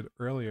icons we did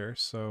earlier.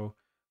 So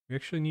we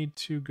actually need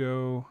to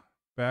go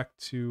back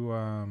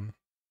to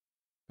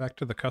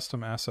the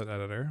custom asset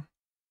editor.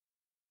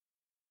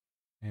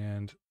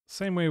 And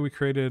same way we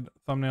created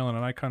thumbnail and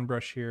an icon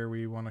brush here,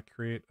 we want to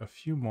create a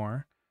few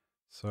more.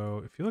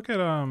 So if you look at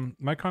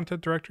my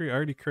content directory, I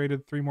already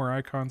created 3 more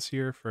icons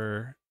here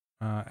for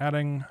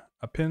adding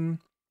a pin,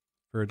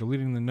 for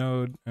deleting the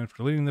node, and for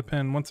deleting the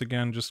pin. Once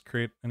again, just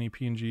create any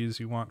PNGs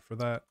you want for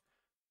that,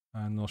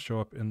 and they'll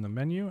show up in the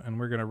menu, and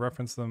we're going to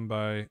reference them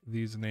by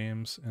these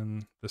names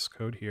in this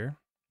code here.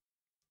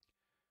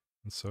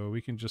 And so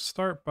we can just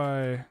start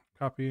by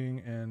copying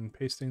and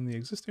pasting the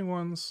existing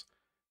ones,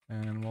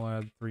 and we'll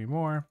add 3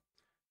 more.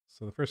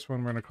 So the first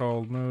one we're going to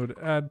call node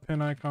add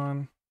pin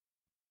icon,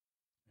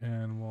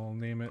 and we'll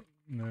name it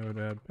node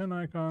add pin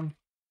icon.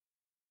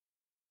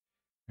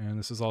 And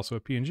this is also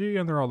a PNG,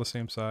 and they're all the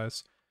same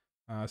size.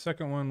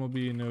 Second one will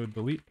be node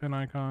delete pin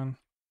icon,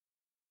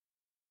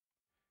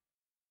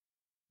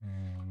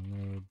 and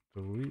node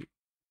delete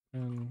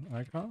pin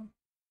icon.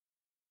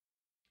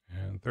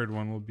 And third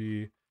one will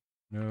be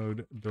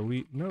node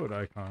delete node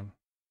icon,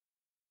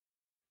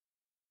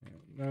 and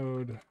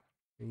node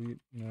delete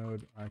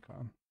node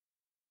icon.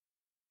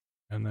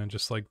 And then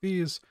just like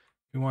these,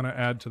 we want to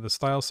add to the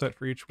style set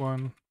for each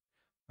one,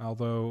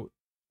 although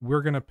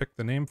we're going to pick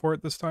the name for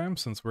it this time,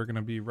 since we're going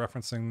to be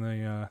referencing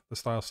the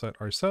style set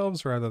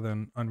ourselves rather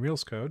than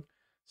Unreal's code.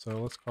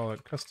 So let's call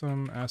it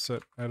custom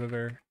asset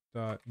editor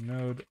dot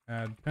node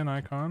add pin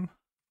icon.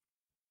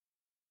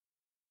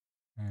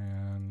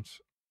 And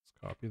let's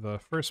copy the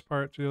first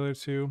part to the other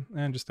two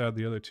and just add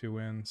the other two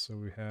in. So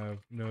we have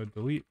node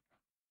delete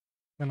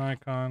pin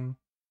icon,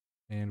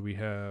 and we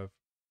have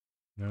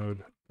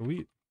node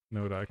delete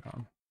node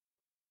icon.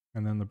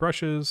 And then the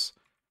brushes,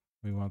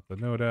 we want the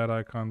node add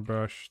icon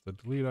brush, the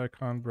delete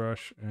icon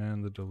brush,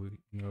 and the delete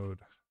node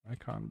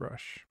icon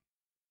brush.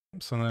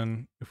 So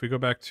then if we go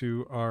back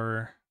to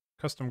our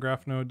custom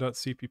graph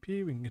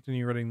node.cpp, we can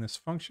continue writing this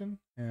function,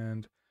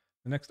 and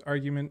the next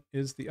argument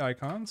is the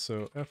icon.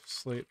 So f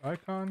slate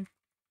icon,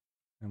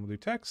 and we'll do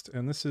text,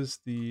 and this is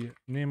the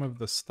name of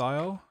the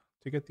style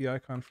to get the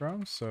icon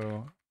from.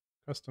 So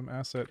custom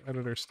asset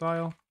editor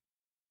style,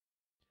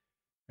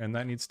 and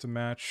that needs to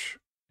match,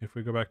 if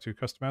we go back to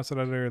custom asset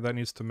editor, that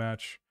needs to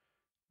match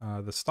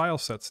the style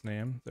set's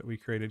name that we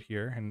created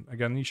here. And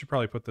again, you should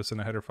probably put this in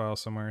a header file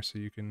somewhere so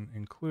you can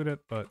include it,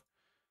 but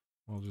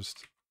we'll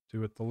just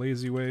do it the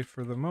lazy way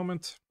for the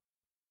moment.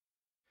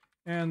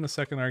 And the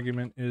second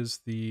argument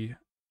is the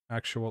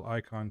actual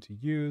icon to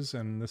use,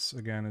 and this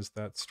again is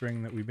that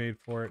string that we made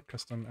for it,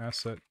 custom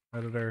asset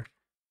editor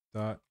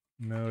dot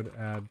node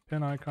add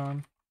pin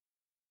icon.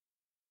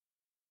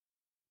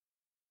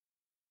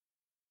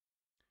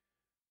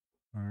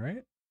 All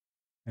right,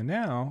 and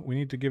now we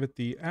need to give it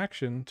the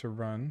action to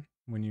run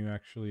when you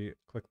actually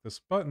click this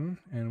button,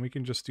 and we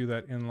can just do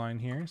that inline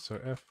here. So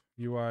f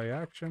UI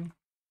action,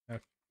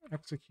 f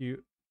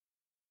execute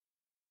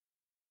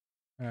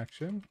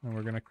action, and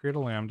we're going to create a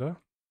lambda.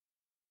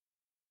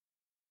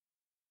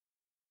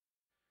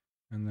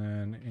 And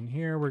then in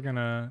here, we're going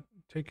to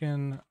take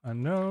in a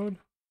node.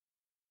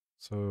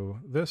 So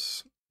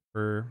this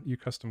for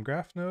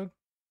UCustomGraph node.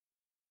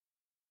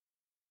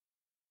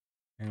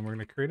 And we're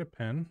going to create a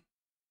pin.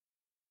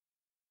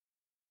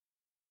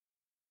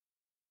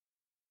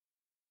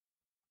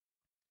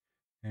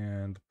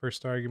 And the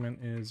first argument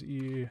is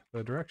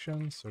the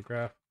direction. So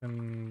graph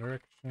pin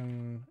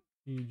direction,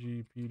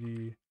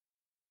 EGPD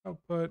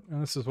output.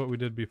 And this is what we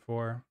did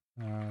before.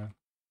 Let's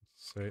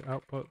say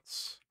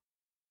outputs.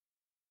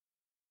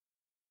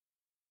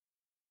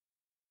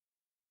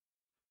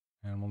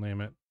 And we'll name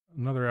it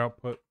another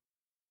output.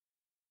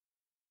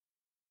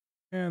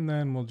 And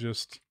then we'll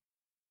just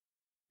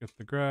get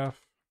the graph.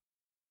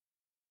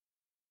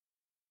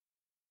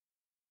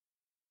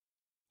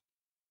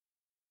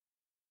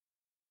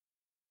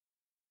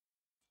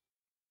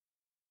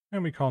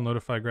 And we call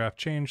notify graph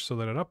change so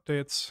that it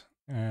updates,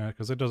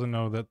 because it doesn't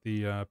know that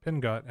the pin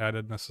got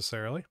added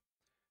necessarily.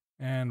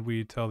 And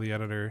we tell the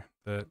editor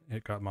that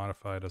it got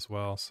modified as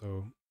well,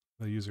 so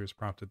the user is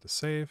prompted to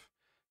save.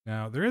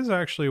 Now, there is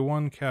actually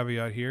one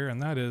caveat here, and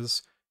that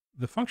is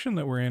the function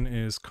that we're in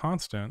is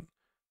constant,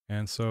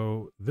 and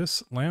so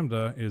this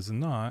lambda is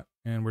not,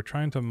 and we're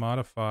trying to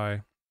modify,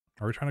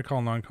 or we're trying to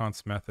call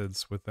non-const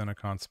methods within a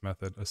const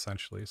method,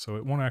 essentially. So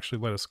it won't actually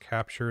let us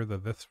capture the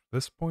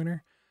this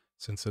pointer,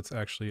 since it's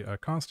actually a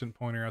constant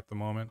pointer at the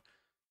moment.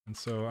 And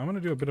so I'm going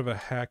to do a bit of a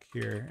hack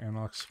here, and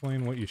I'll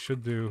explain what you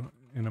should do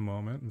in a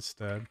moment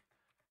instead.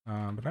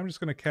 But I'm just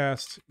going to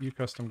cast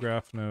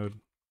UCustomGraph node.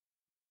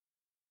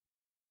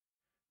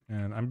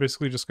 And I'm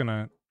basically just going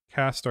to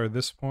cast our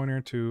this pointer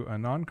to a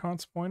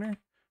non-const pointer.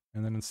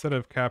 And then instead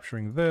of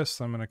capturing this,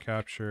 I'm going to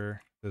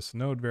capture this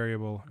node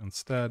variable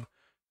instead.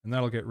 And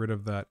that'll get rid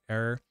of that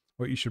error.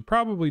 What you should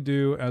probably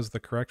do as the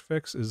correct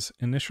fix is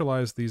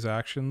initialize these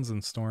actions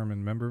and store them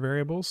in member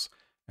variables,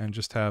 and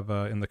just have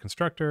in the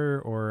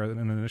constructor or an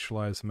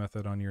initialize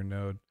method on your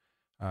node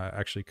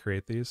actually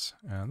create these.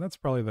 And that's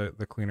probably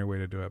the cleaner way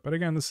to do it. But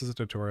again, this is a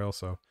tutorial,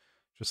 so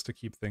just to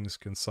keep things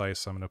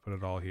concise, I'm going to put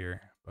it all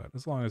here. But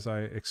as long as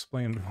I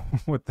explained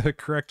what the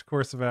correct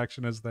course of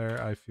action is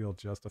there, I feel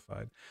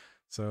justified.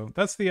 So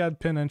that's the add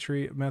pin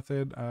entry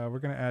method. We're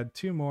going to add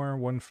 2 more,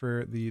 one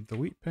for the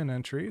delete pin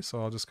entry. So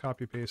I'll just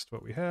copy paste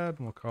what we had,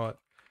 and we'll call it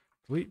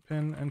delete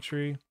pin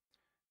entry.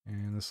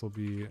 And this will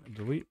be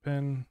delete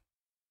pin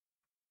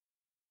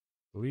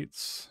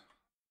deletes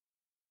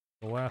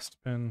the last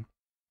pin.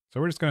 So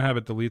we're just going to have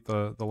it delete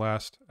the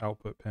last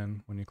output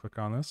pin when you click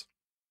on this.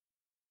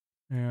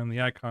 And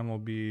the icon will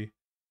be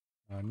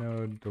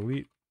node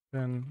delete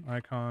pin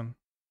icon.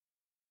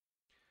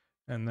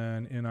 And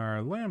then in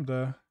our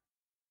Lambda,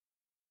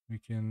 we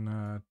can,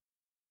 I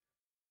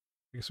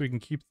guess we can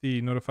keep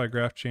the notify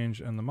graph change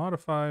and the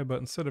modify, but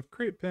instead of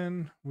create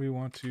pin, we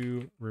want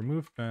to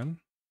remove pin.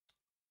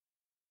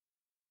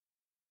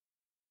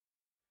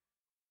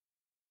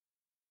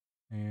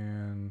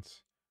 And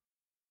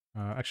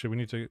actually, we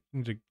need to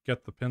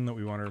get the pin that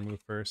we want to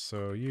remove first.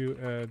 So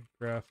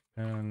UEdGraph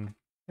pin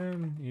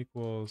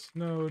equals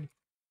node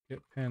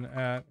get pin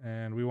at,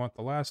 and we want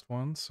the last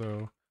one.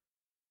 So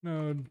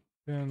node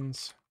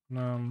pins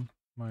num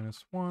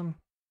 -1,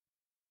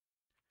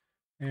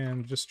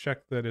 and just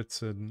check that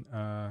it's an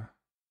that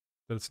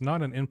it's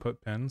not an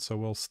input pin. So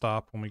we'll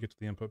stop when we get to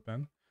the input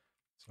pin.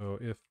 So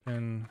if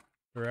pin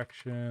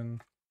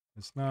direction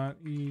is not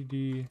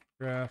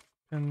UEdGraph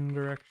pin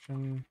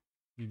direction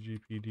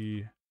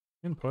EGPD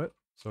input.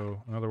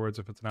 So in other words,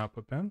 if it's an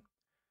output pin,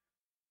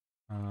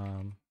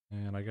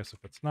 and I guess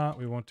if it's not,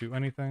 we won't do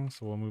anything.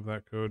 So we'll move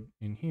that code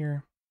in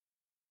here.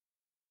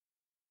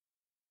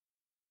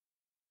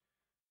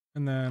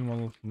 And then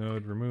we'll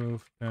node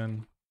remove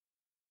pin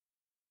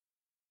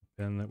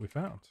that we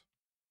found.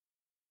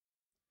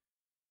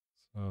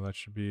 So that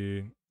should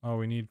be all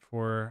we need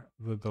for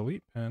the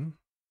delete pin.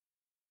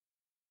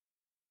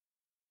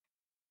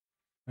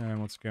 And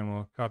once again,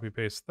 we'll copy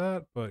paste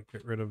that, but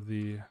get rid of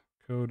the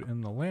code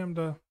in the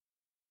Lambda.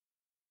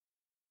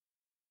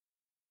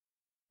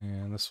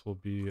 And this will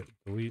be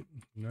delete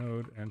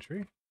node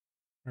entry,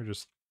 or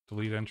just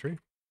delete entry.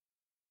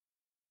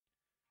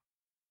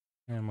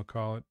 And we'll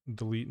call it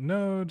delete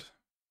node.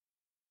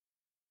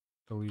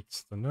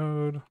 Deletes the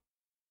node.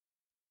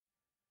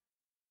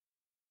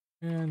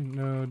 And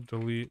node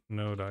delete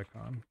node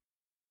icon.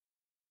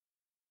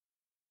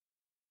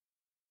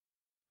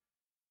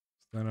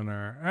 So then in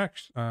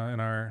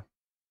our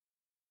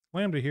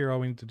Lambda here, all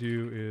we need to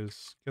do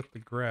is get the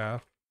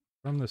graph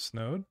from this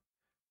node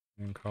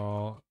and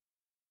call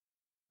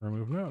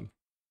remove node.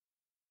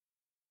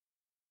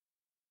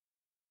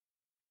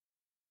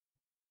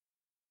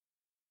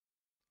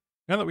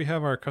 Now that we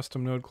have our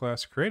custom node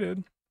class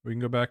created, we can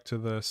go back to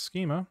the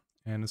schema,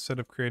 and instead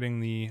of creating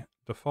the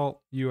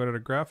default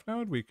UEdGraph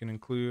node, we can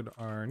include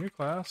our new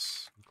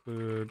class,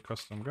 include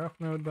custom graph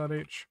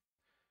node.h,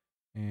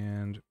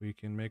 and we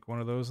can make one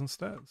of those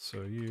instead.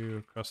 So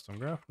custom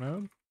graph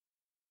node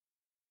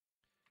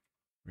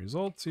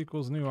results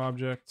equals new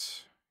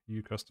object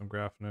custom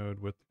graph node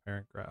with the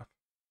parent graph.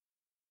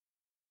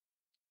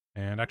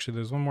 And actually,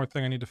 there's one more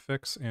thing I need to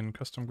fix in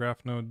custom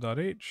graph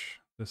node.h.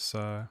 This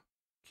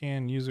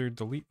can user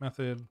delete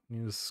method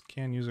use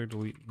can user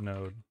delete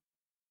node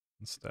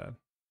instead.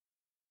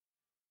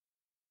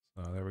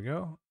 So there we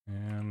go,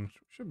 and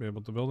we should be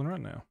able to build and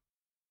run now.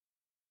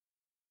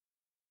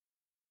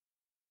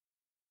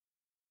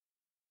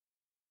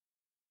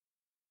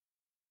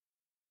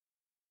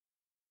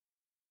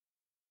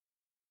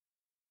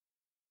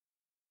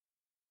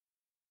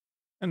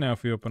 And now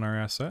if we open our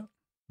asset,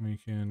 we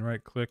can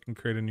right click and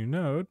create a new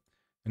node.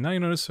 And now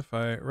you notice if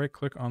I right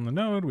click on the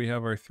node, we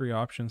have our three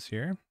options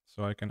here.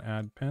 So I can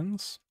add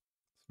pins,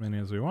 as many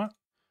as we want.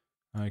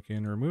 I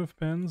can remove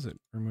pins. It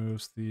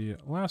removes the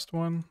last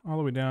one all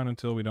the way down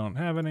until we don't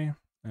have any,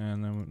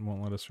 and then it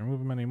won't let us remove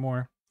them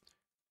anymore.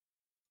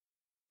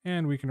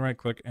 And we can right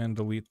click and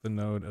delete the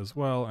node as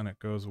well, and it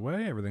goes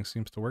away. Everything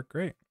seems to work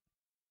great.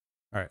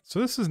 All right, so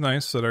this is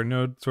nice that our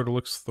node sort of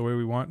looks the way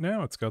we want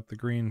now. It's got the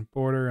green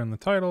border and the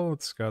title.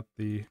 It's got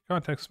the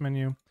context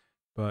menu.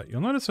 But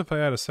you'll notice if I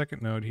add a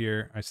second node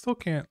here, I still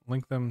can't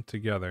link them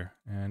together.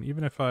 And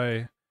even if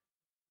I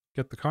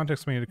get the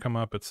context menu to come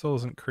up, it still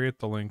doesn't create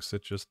the links.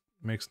 It just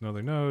makes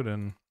another node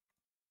and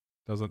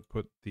doesn't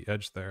put the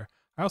edge there.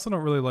 I also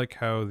don't really like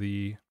how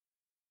the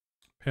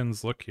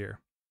pins look here.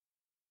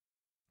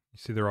 You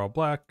see they're all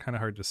black, kind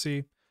of hard to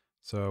see.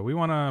 So we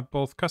want to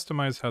both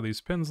customize how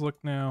these pins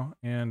look now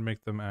and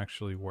make them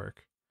actually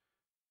work.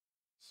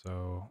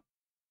 So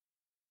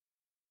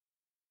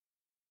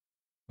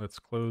let's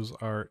close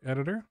our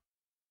editor.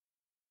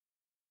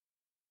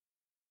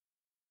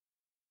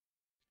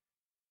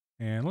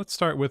 And let's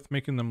start with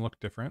making them look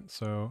different.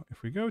 So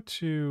if we go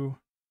to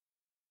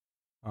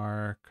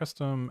our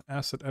custom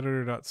asset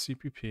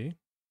editor.cpp,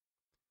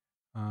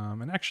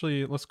 and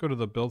actually let's go to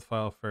the build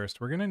file first.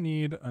 We're going to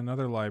need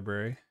another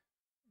library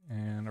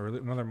or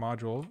another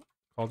module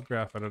called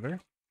graph editor.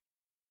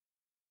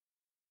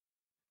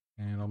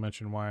 And I'll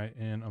mention why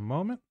in a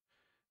moment.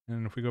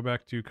 And if we go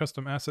back to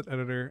custom asset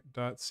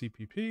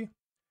editor.cpp,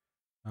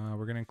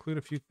 we're going to include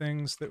a few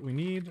things that we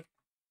need,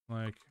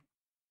 like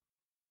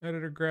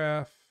editor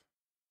graph,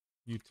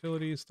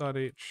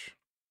 utilities.h,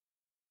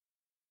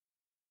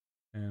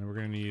 and we're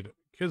going to need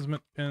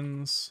kismet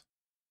pins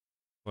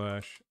 /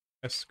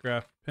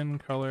 sgraph pin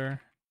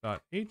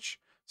color.h.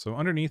 So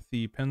underneath,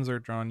 the pins are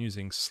drawn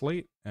using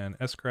slate, and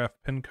sgraph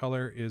pin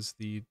color is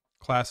the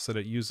class that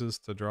it uses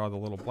to draw the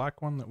little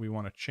black one that we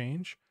want to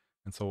change.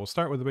 And so we'll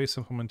start with the base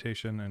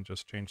implementation and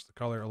just change the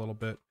color a little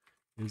bit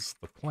is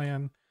the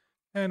plan.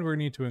 And we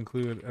need to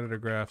include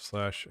editorgraph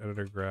slash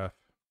editorgraph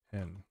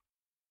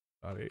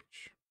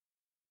pin.h.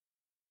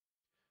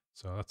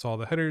 So that's all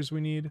the headers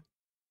we need.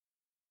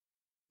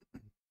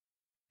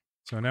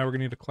 So now we're going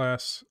to need a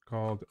class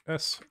called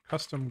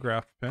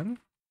sCustomGraphPin.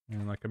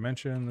 And like I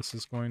mentioned, this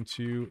is going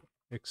to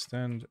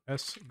extend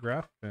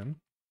sGraphPin.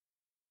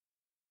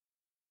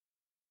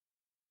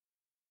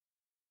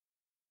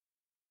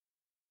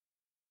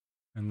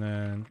 And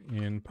then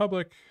in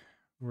public,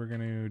 we're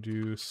going to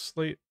do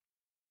slate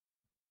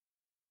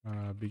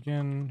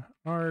begin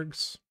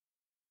args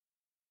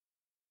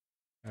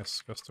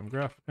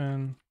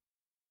sCustomGraphPin.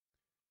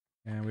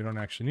 And we don't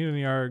actually need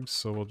any args,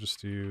 so we'll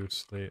just do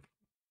slate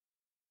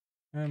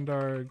end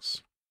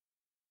args.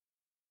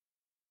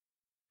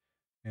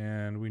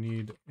 And we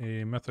need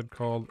a method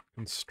called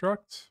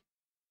construct.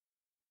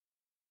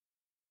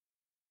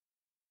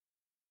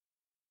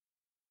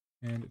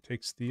 And it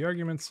takes the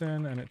arguments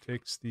in and it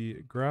takes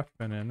the graph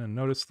pin in. And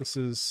notice this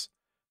is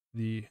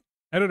the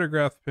editor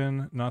graph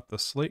pin, not the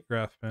slate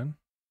graph pin.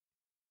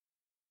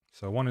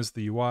 So one is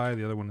the UI,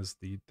 the other one is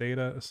the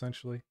data,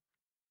 essentially.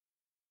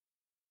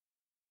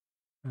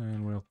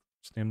 And we'll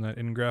just name that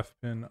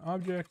inGraphPin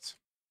object.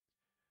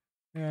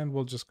 And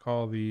we'll just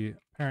call the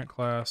parent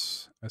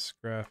class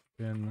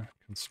sGraphPin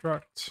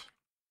construct.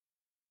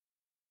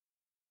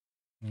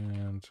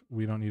 And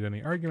we don't need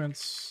any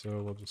arguments,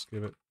 so we'll just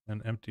give it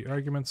an empty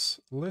arguments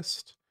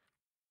list.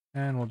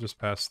 And we'll just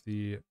pass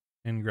the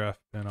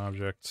inGraphPin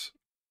object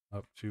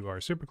up to our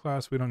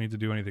superclass. We don't need to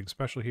do anything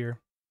special here.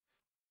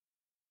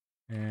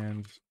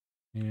 And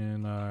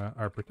in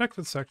our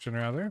protected section,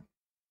 rather,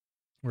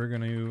 we're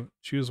going to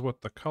choose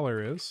what the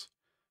color is.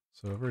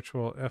 So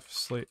virtual f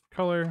slate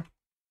color,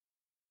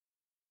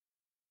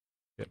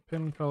 get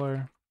pin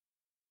color,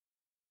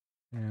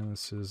 and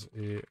this is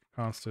a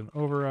constant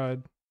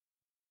override.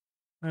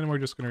 And we're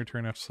just going to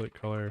return f slate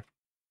color,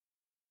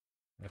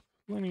 f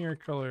linear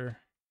color,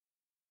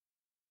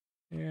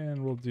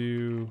 and we'll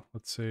do,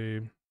 let's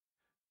say,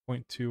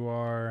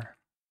 0.2r,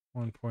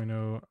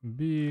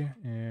 1.0b,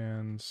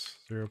 and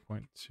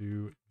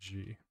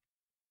 0.2g.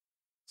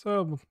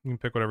 So you can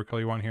pick whatever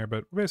color you want here,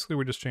 but basically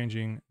we're just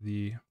changing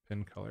the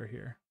pin color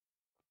here.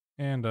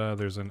 And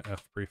there's an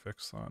F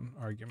prefix on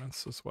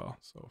arguments as well,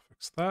 so we'll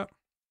fix that.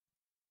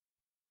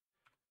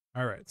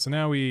 All right, so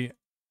now we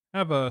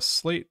have a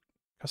slate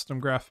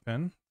custom graph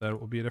pin that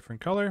will be a different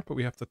color, but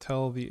we have to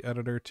tell the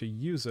editor to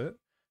use it.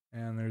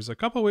 And there's a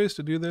couple ways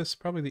to do this.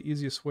 Probably the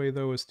easiest way,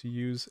 though, is to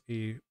use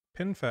a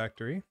pin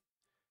factory.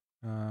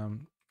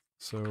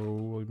 So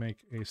we'll make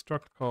a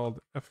struct called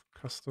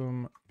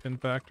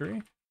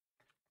fCustomPinFactory.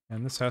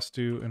 And this has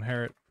to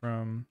inherit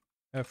from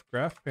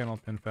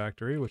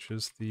fGraphPanelPinFactory, which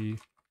is the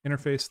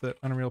interface that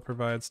Unreal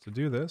provides to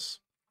do this.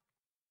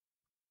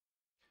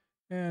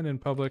 And in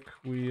public,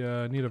 we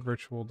need a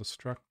virtual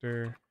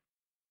destructor.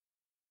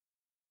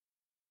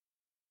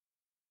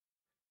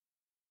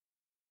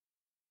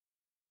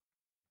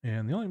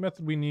 And the only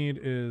method we need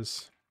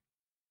is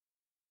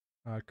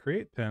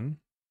createPin,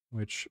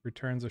 which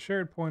returns a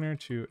shared pointer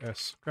to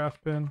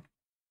sGraphPin.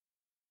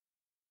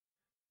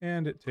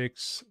 And it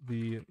takes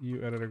the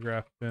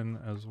UEdGraph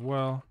as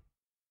well.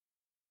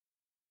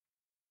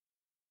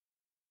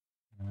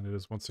 And it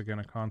is once again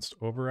a const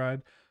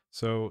override.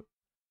 So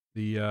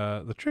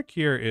the trick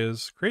here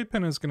is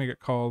createPin is going to get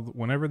called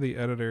whenever the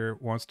editor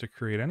wants to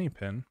create any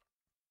pin.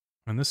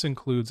 And this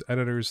includes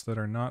editors that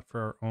are not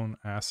for our own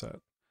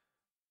asset.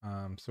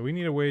 So we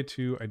need a way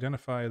to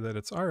identify that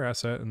it's our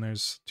asset, and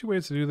there's two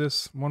ways to do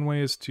this. One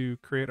way is to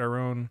create our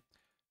own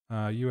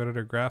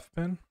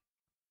UEdGraph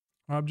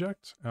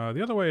object.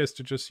 The other way is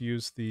to just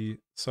use the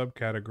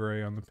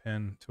subcategory on the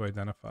pin to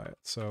identify it.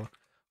 So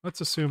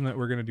let's assume that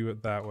we're going to do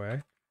it that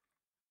way.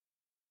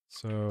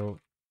 So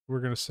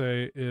we're going to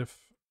say if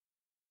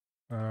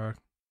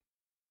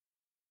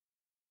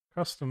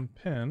custom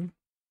pin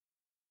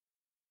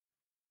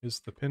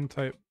is the pin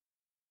type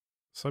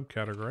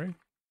subcategory.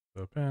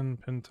 So pin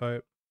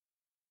type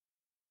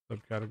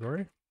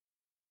subcategory.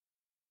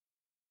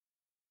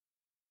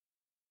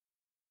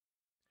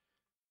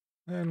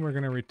 Then we're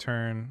going to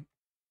return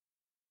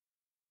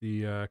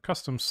the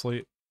custom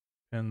slate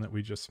pin that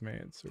we just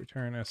made. So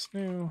return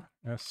snew,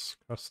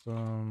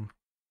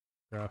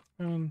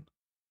 sCustomGraphPin.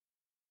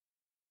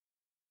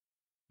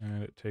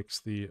 And it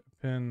takes the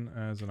pin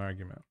as an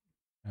argument.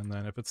 And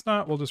then if it's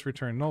not, we'll just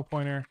return null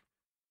pointer.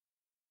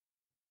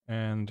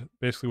 And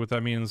basically what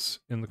that means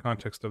in the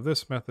context of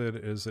this method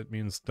is it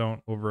means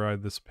don't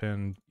override this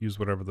pin, use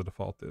whatever the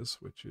default is,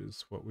 which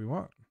is what we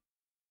want.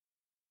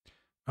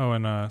 Oh,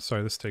 and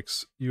sorry, this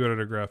takes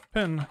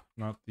UEdGraph,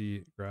 not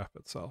the graph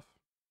itself.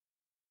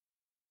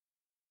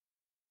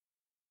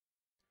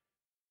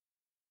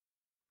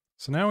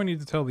 So now we need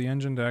to tell the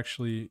engine to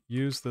actually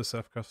use this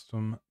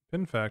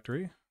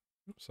fCustomPinFactory.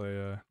 Oops,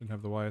 I didn't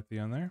have the Y at the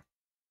end there.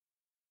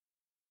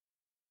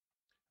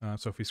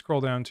 So if we scroll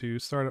down to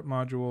Startup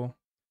Module,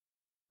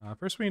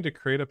 first we need to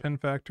create a pin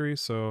factory.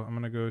 So I'm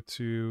going to go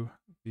to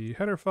the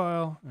header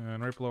file,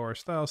 and right below our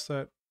style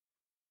set,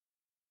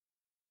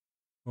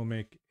 we'll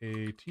make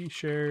a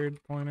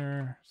t-shared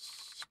pointer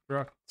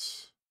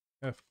struct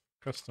f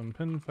custom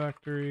pin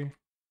factory.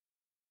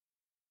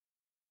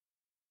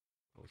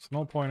 It's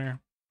null pointer,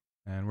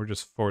 and we're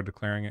just forward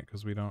declaring it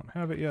because we don't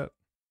have it yet.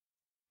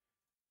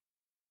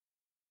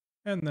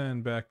 And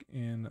then back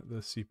in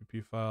the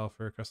CPP file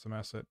for custom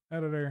asset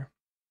editor,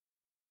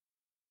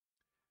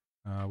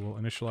 we'll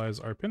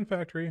initialize our pin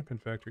factory. Pin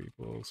factory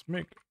equals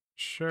make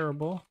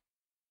shareable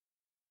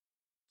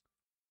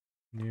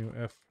new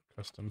f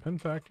custom pin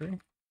factory,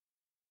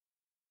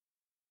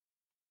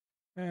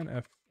 and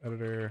f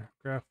editor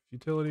graph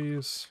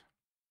utilities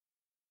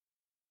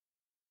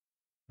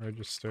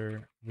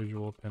register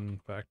visual pin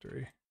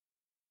factory,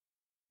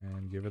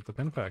 and give it the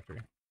pin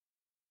factory.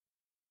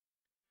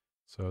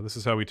 So this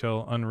is how we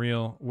tell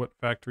Unreal what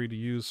factory to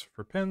use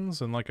for pins.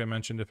 And like I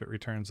mentioned, if it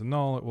returns a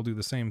null, it will do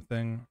the same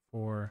thing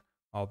for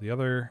all the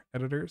other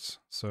editors.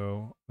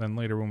 So then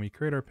later when we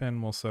create our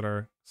pin, we'll set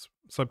our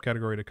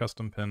subcategory to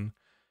custom pin,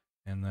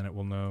 and then it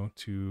will know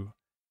to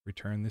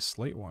return this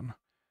slate one.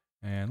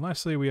 And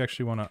lastly, we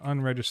actually want to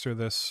unregister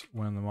this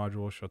when the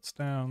module shuts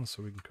down.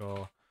 So we can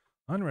call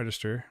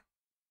unregister,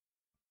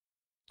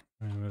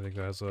 and I think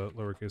that has a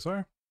lowercase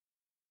r,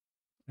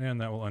 and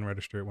that will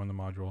unregister it when the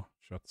module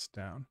shuts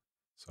down.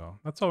 So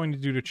that's all we need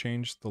to do to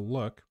change the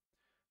look.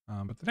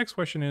 But the next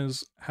question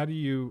is, how do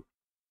you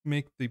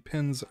make the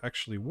pins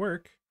actually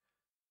work?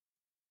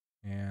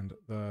 And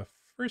the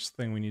first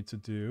thing we need to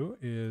do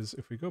is,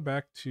 if we go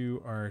back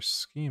to our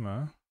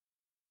schema,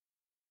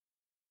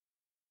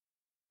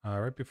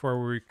 right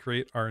before we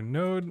create our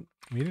node,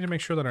 we need to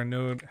make sure that our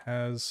node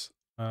has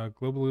a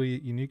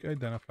globally unique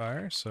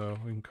identifier. So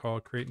we can call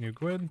create new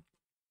GUID,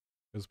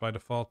 because by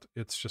default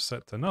it's just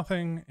set to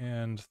nothing,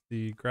 and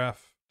the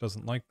graph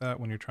doesn't like that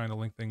when you're trying to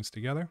link things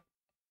together.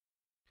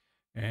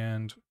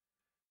 And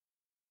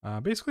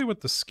basically what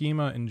the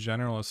schema in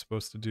general is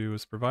supposed to do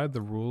is provide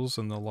the rules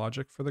and the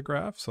logic for the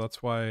graph. So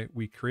that's why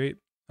we create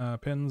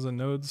pins and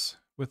nodes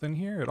within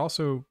here. It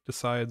also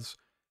decides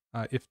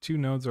if two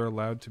nodes are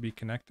allowed to be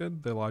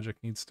connected, the logic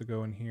needs to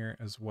go in here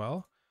as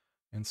well.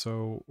 And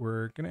so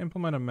we're going to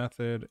implement a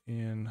method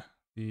in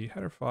the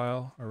header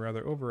file, or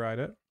rather override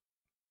it.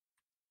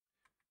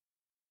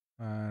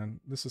 And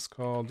this is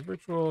called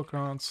virtual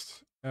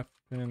const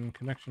fpin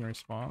connection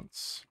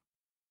response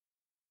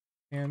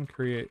and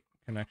create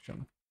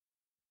connection.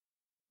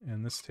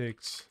 And this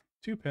takes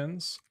two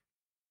pins,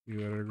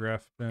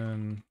 UEdGraph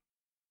pin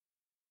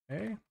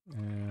A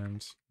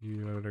and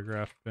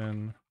UEdGraph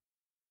pin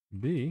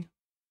B,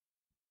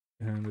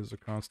 and is a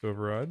const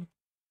override.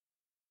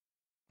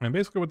 And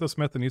basically what this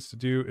method needs to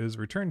do is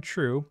return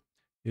true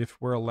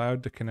if we're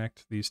allowed to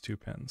connect these two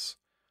pins.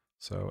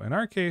 So in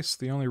our case,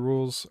 the only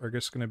rules are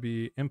just going to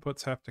be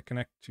inputs have to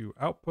connect to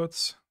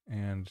outputs,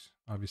 and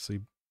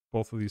obviously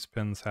both of these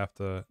pins have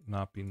to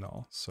not be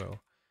null. So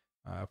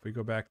if we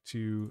go back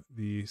to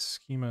the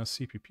schema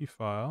CPP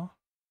file,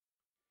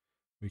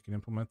 we can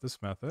implement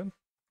this method.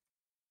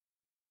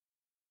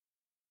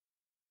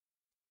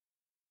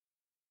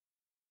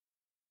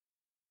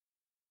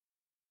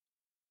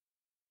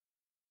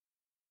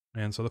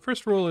 And so the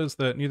first rule is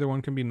that neither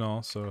one can be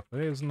null. So if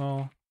A is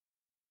null,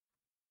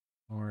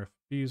 or if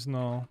B is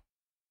null,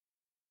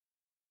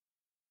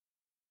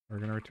 we're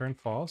going to return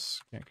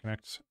false. Can't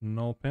connect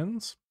null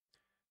pins.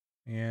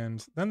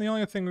 And then the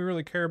only thing we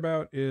really care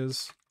about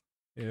is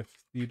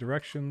if the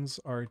directions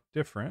are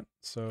different.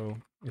 So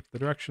if the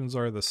directions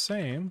are the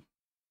same,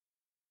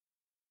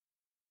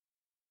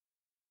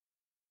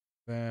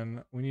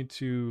 then we need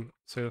to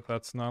say that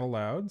that's not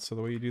allowed. So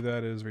the way you do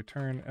that is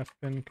return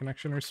fpin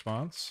connection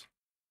response.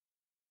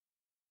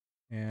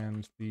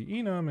 And the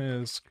enum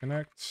is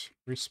connect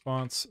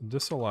response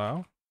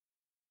disallow,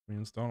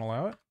 means don't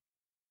allow it.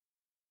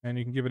 And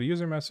you can give it a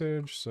user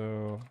message.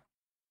 So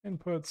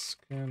inputs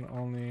can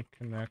only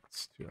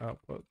connect to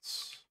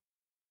outputs.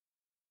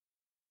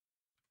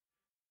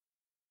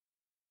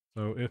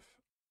 So if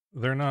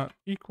they're not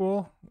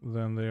equal,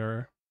 then they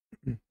are,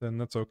 then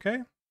that's okay.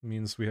 It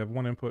means we have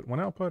one input, one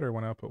output, or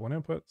one output, one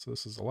input. So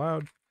this is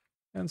allowed.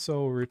 And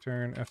so we'll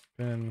return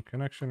fpin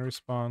connection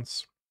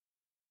response,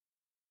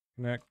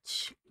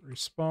 connect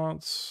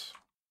response,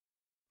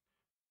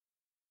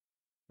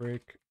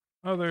 break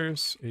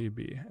others,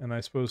 AB. And I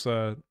suppose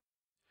the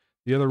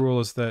other rule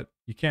is that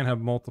you can't have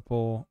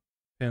multiple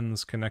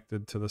pins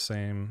connected to the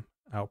same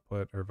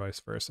output or vice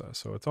versa.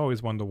 So it's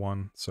always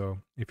one-to-one. So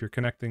if you're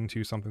connecting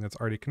to something that's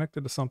already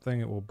connected to something,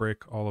 it will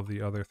break all of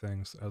the other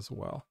things as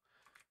well.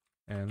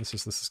 And this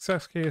is the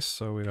success case,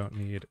 so we don't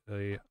need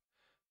a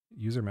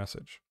user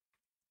message.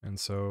 And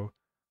so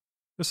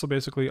this will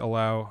basically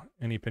allow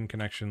any pin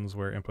connections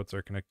where inputs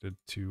are connected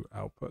to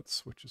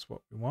outputs, which is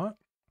what we want.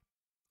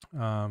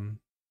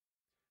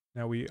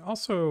 Now we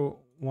also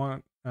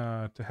want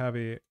to have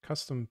a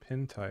custom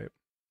pin type,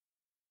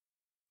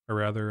 or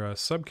rather a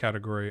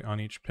subcategory on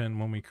each pin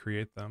when we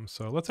create them.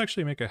 So let's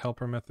actually make a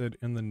helper method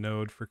in the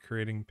node for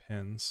creating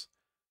pins.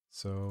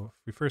 So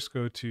if we first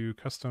go to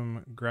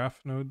custom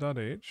graph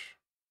node.h,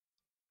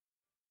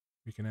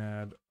 we can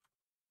add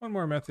one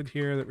more method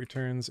here that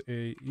returns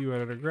a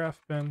UEdGraph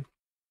pin.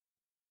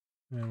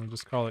 And we'll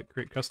just call it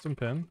create custom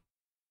pin.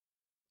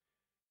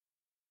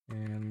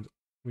 And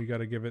we got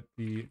to give it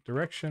the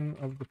direction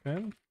of the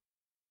pin.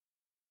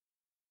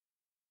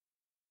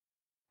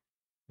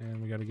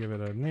 And we got to give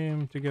it a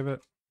name to give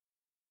it.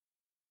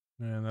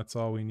 And that's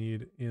all we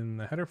need in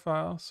the header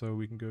file. So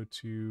we can go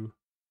to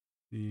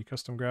the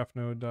custom graph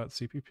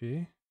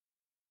node.cpp.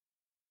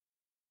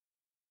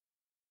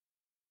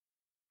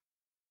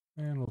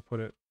 And we'll put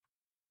it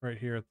right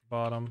here at the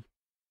bottom.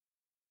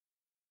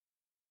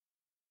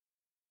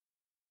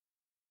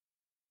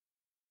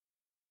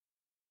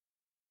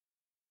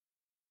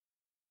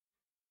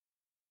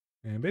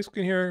 And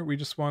basically here, we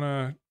just want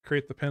to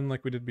create the pin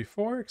like we did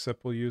before,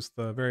 except we'll use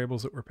the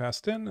variables that were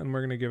passed in, and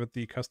we're going to give it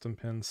the custom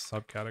pin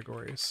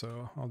subcategory.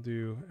 So I'll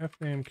do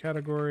fname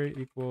category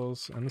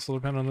equals, and this will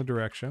depend on the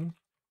direction.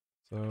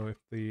 So if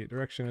the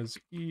direction is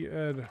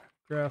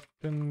UEdGraph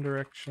pin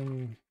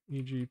direction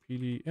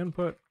EGPD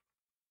input,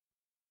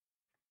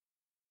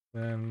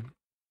 then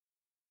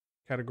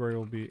category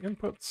will be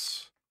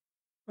inputs.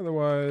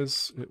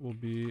 Otherwise, it will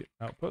be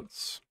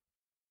outputs.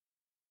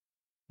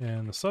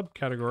 And the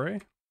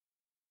subcategory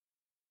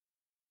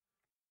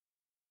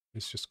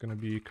is just going to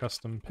be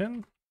custom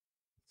pin.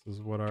 This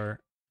is what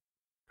our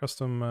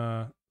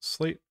custom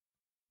slate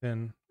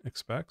pin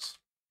expects,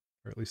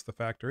 or at least the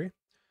factory. And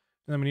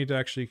then we need to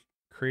actually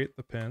create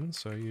the pin.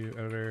 So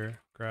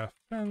UEdGraph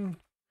pin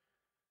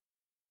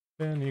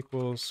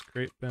equals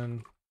create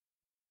pin.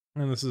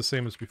 And this is the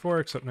same as before,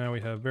 except now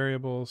we have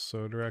variables.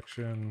 So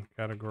direction,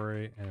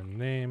 category, and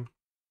name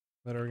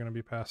that are going to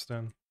be passed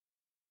in.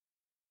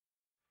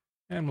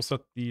 And we'll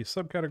set the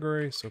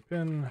subcategory. So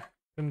pin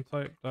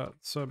type dot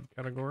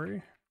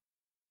subcategory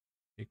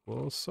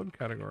equals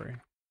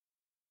subcategory,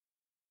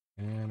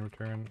 and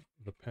return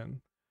the pin.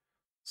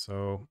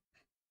 So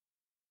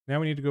now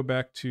we need to go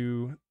back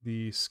to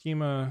the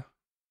schema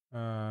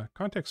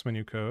context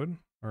menu code,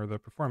 or the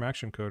perform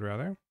action code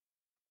rather.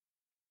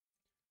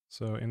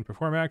 So in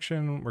perform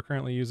action, we're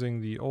currently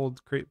using the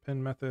old create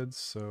pin methods,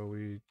 so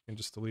we can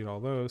just delete all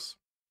those.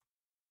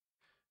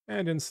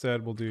 And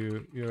instead we'll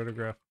do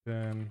UEdGraph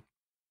pin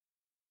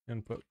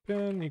input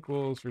pin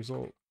equals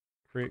result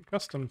create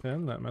custom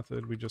pin, that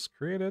method we just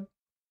created,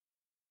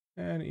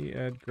 and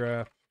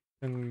UEdGraph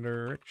pin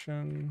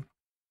direction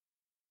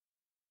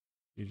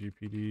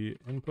EGPD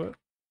input,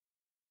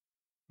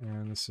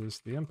 and this is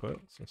the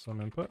input, so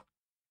some input.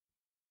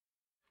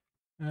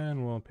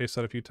 And we'll paste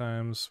that a few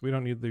times. We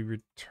don't need the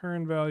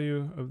return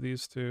value of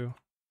these two.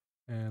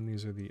 And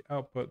these are the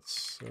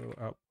outputs. So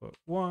output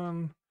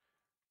 1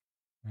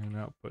 and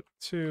output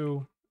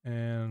 2.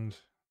 And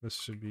this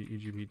should be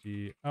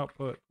EGPD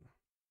output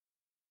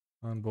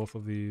on both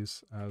of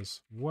these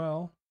as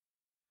well.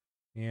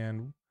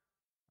 And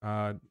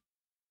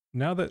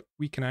now that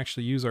we can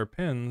actually use our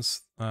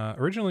pins,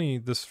 originally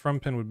this from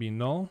pin would be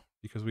null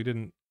because we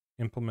didn't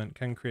implement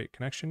can create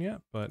connection yet.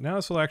 But now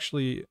this will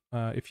actually,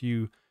 if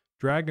you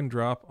drag and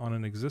drop on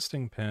an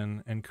existing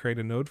pin and create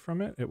a node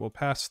from it, it will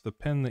pass the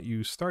pin that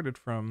you started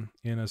from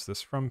in as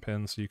this from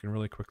pin, so you can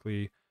really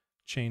quickly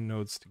chain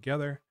nodes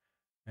together.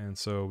 And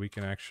so we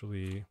can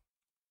actually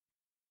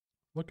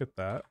look at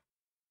that.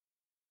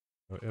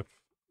 So if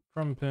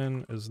from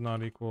pin is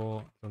not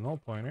equal to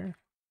null pointer,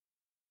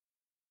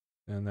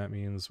 then that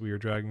means we are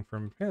dragging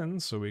from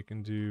pins, so we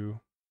can do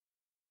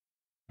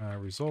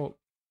result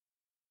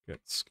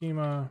get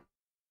schema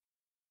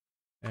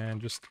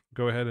and just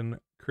go ahead and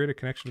create a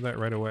connection to that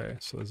right away.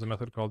 So there's a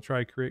method called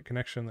try create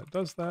connection that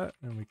does that,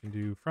 and we can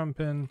do from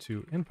pin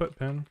to input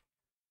pin,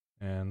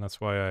 and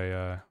that's why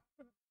I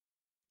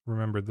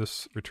remembered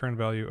this return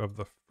value of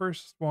the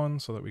first one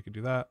so that we could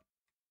do that.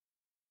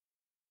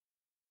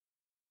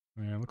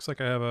 And it looks like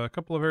I have a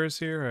couple of errors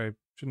here. I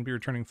shouldn't be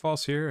returning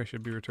false here. I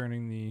should be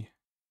returning the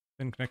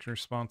pin connection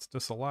response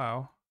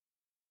disallow.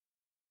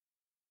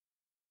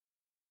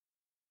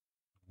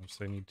 I'll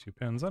say need 2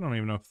 pins. I don't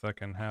even know if that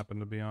can happen,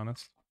 to be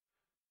honest.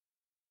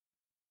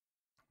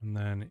 And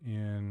then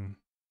in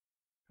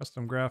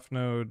custom graph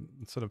node,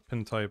 instead of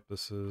pin type,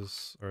 this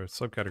is, or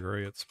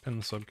subcategory, it's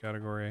pin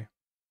subcategory.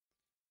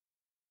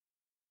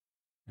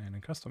 And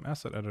in custom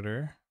asset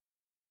editor,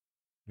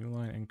 new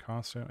line in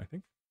constant, I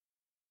think,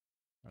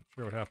 not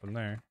sure what happened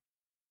there.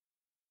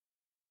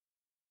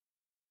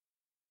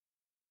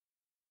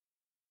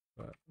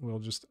 But we'll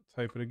just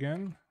type it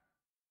again.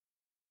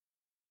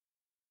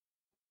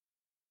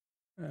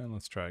 And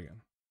let's try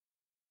again.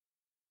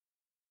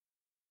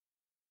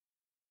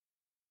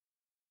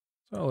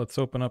 So let's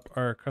open up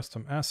our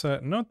custom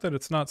asset. Note that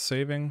it's not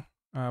saving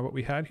what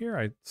we had here.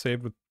 I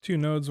saved with 2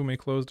 nodes when we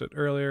closed it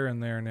earlier,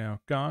 and they're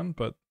now gone,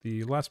 but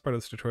the last part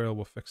of this tutorial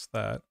will fix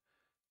that.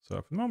 So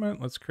for the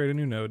moment, let's create a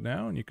new node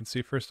now, and you can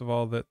see first of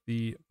all that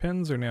the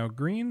pins are now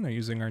green. They're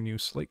using our new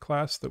slate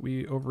class that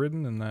we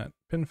overridden in that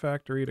pin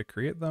factory to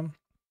create them.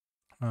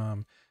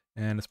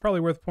 And it's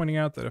probably worth pointing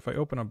out that if I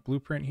open a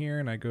blueprint here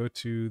and I go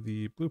to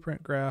the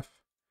blueprint graph,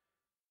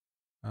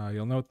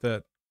 you'll note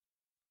that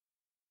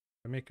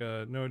if I make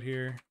a node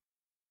here,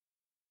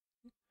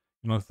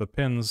 you'll note the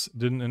pins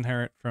didn't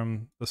inherit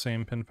from the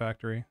same pin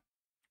factory.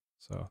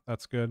 So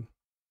that's good.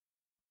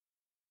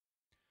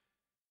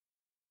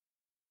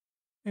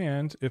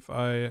 And if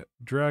I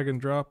drag and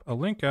drop a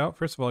link out,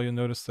 first of all, you'll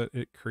notice that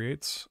it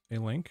creates a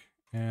link,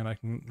 and I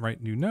can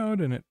write new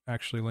node and it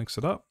actually links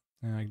it up.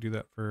 And I can do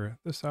that for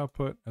this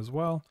output as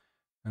well.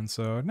 And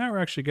so now we're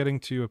actually getting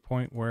to a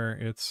point where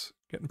it's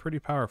getting pretty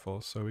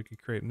powerful. So we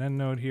could create an end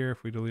node here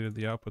if we deleted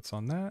the outputs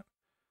on that.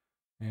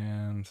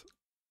 And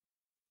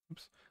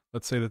oops,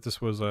 let's say that this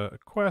was a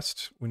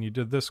quest. When you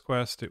did this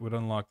quest, it would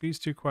unlock these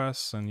two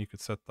quests, and you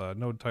could set the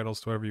node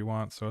titles to whatever you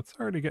want. So it's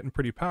already getting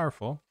pretty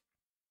powerful.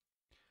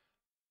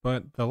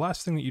 But the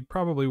last thing that you'd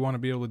probably want to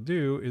be able to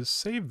do is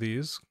save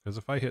these, because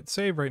if I hit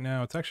save right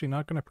now, it's actually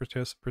not going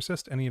to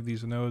persist any of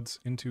these nodes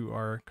into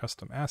our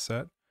custom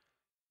asset.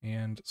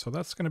 And so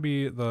that's going to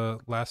be the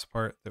last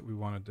part that we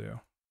want to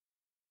do.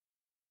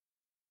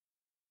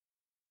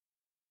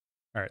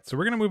 All right, so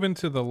we're going to move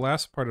into the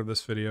last part of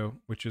this video,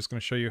 which is going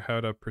to show you how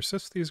to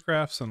persist these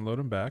graphs and load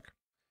them back.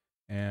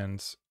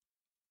 And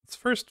it's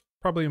first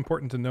probably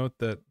important to note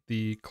that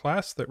the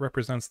class that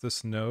represents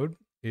this node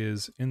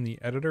is in the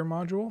editor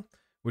module,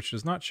 which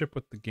does not ship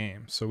with the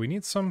game. So we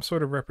need some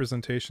sort of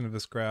representation of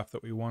this graph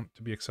that we want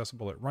to be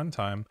accessible at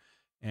runtime.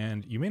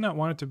 And you may not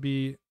want it to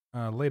be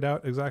laid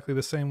out exactly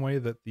the same way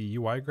that the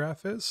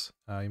UEdGraph is.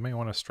 You may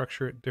want to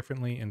structure it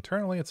differently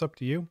internally. It's up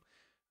to you.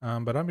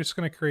 But I'm just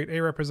going to create a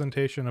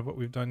representation of what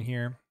we've done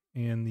here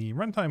in the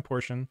runtime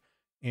portion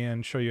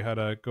and show you how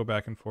to go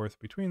back and forth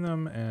between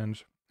them and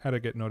how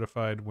to get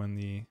notified when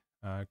the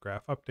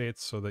graph updates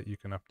so that you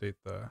can update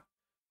the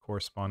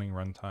corresponding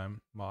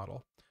runtime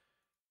model.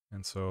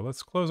 And so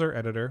let's close our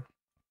editor.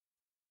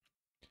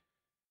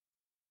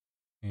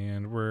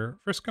 And we're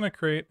first going to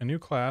create a new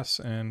class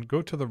and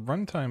go to the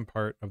runtime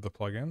part of the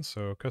plugin.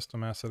 So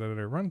custom asset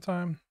editor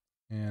runtime.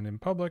 And in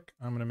public,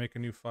 I'm going to make a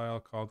new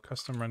file called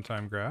custom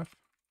runtime graph.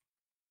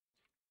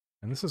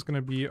 And this is going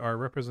to be our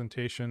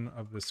representation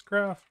of this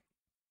graph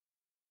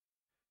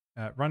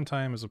at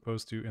runtime as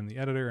opposed to in the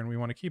editor. And we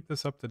want to keep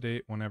this up to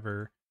date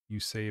whenever you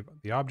save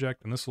the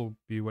object. And this will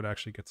be what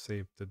actually gets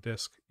saved to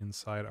disk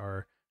inside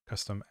our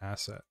custom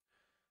asset.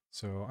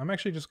 So I'm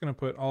actually just going to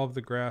put all of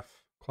the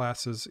graph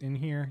classes in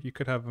here. You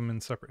could have them in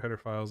separate header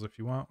files if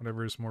you want,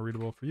 whatever is more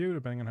readable for you,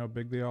 depending on how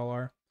big they all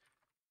are.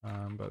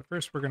 But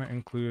first we're going to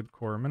include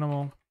core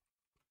minimal.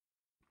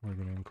 We're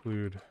going to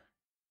include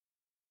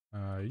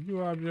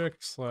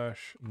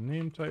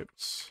uObject/name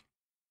types.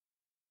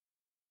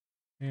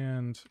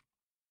 And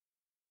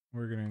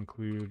we're going to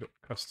include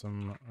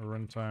custom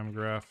runtime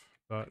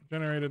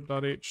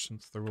graph.generated.h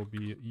since there will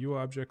be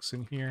uObjects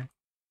in here.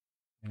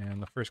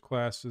 And the first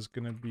class is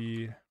going to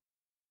be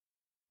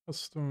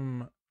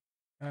custom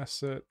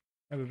asset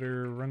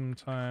editor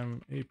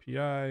runtime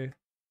API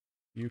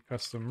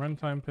uCustom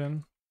runtime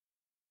pin.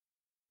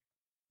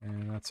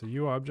 And that's a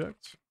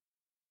uObject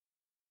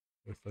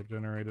with a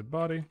generated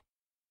body.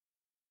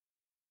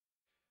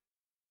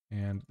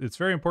 And it's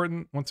very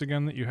important, once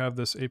again, that you have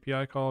this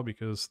API call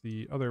because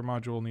the other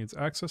module needs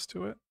access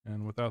to it.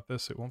 And without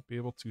this, it won't be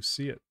able to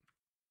see it.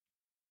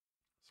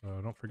 So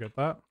don't forget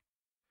that.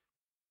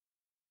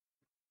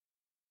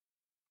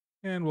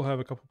 And we'll have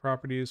a couple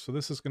properties. So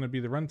this is going to be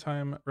the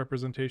runtime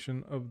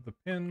representation of the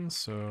pin.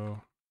 So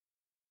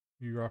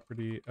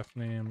uproperty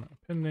fname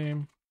pin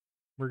name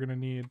we're going to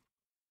need.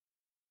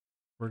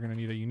 We're going to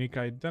need a unique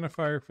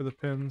identifier for the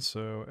pin.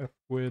 So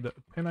fwid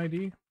pin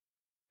ID.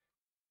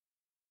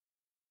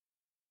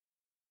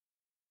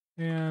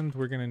 And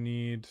we're going to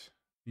need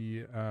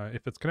the,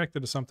 if it's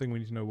connected to something, we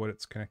need to know what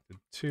it's connected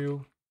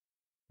to.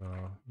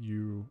 So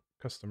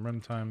uCustom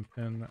runtime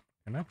pin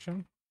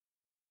connection.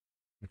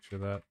 Make sure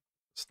that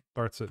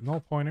starts at null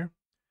pointer.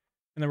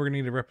 And then we're going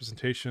to need a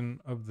representation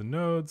of the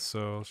nodes.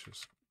 So let's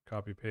just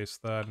copy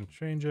paste that and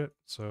change it.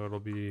 So it'll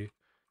be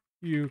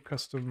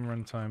uCustom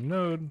runtime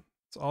node.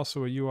 It's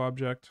also a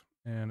uObject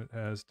and it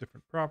has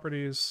different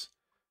properties.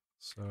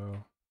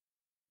 So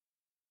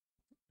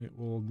it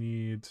will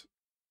need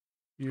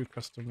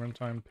uCustom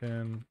runtime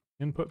pin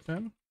input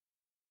pin.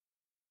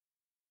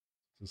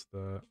 This is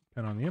the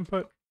pin on the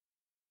input.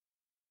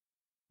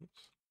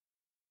 Oops.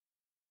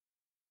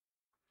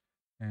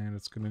 And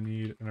it's going to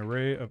need an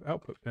array of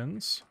output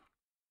pins.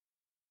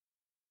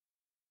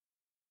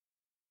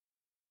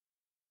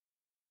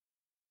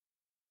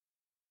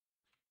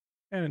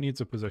 And it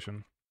needs a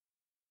position.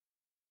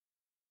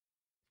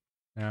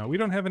 Now, we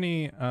don't have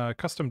any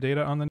custom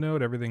data on the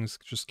node. Everything's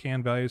just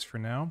canned values for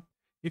now.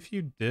 If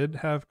you did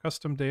have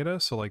custom data,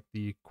 so like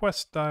the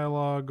quest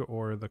dialog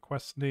or the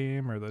quest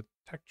name or the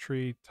tech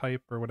tree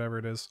type or whatever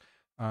it is,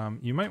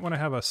 you might want to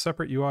have a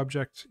separate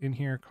uObject in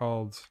here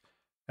called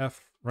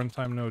f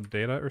runtime node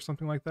data or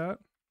something like that.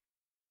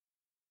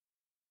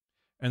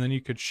 And then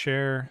you could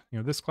share,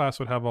 this class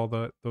would have all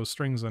those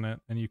strings in it,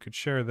 and you could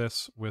share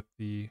this with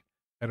the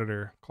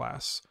editor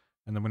class.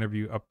 And then whenever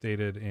you update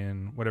it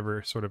in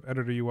whatever sort of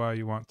editor UI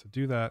you want to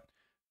do that,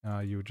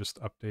 you would just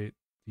update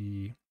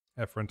the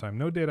f runtime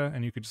node data,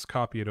 and you could just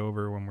copy it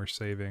over when we're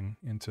saving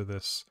into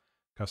this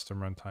custom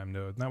runtime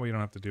node. And that way you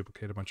don't have to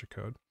duplicate a bunch of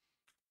code.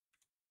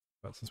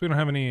 But since we don't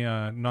have any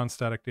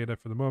non-static data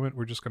for the moment,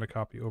 we're just going to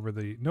copy over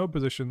the node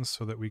positions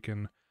so that we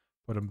can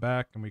put them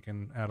back, and we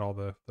can add all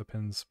the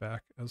pins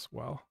back as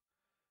well.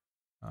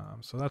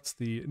 So that's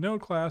the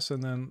node class.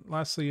 And then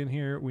lastly in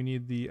here, we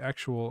need the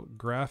actual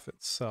graph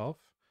itself.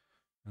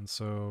 And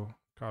so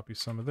copy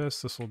some of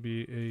this. This will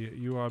be a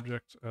U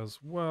object as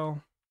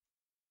well.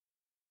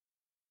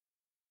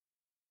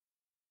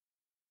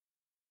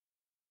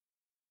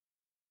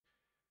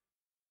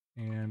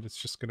 And it's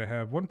just going to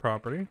have one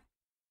property,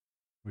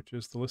 which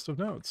is the list of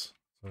nodes.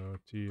 So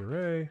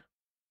tarray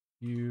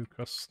U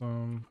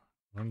custom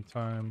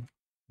runtime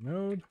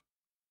node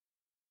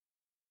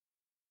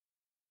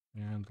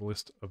and the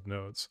list of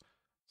nodes.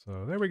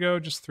 So there we go,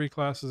 just 3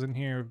 classes in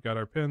here. We've got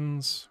our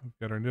pins, we've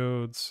got our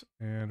nodes,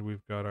 and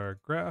we've got our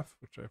graph,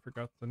 which I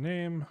forgot the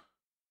name.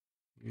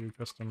 U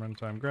custom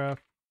runtime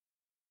graph.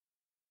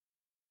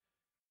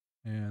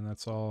 And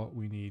that's all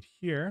we need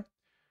here.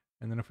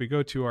 And then if we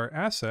go to our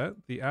asset,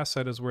 the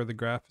asset is where the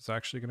graph is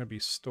actually going to be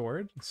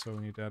stored. So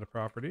we need to add a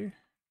property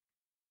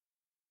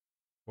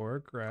for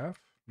graph,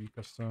 U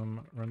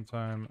custom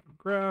runtime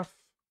graph.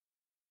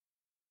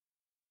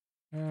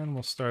 And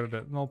we'll start it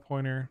at null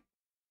pointer.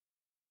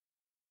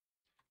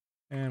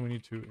 And we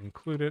need to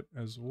include it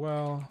as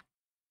well.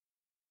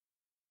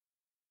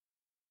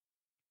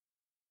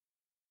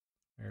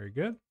 Very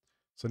good.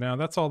 So now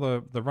that's all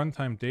the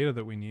runtime data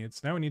that we need.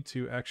 So now we need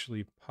to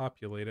actually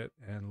populate it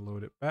and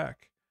load it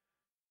back.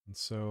 And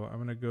so I'm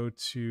going to go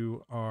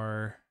to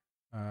our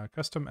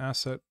custom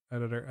asset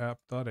editor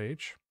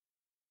app.h.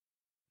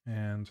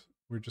 And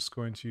we're just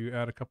going to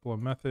add a couple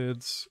of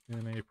methods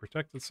in a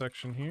protected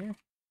section here.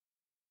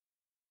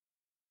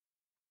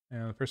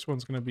 And the first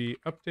one's going to be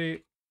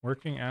update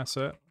working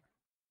asset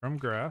from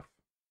graph.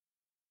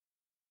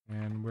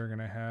 And we're going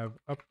to have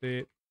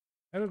update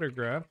editor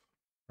graph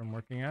from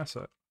working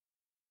asset.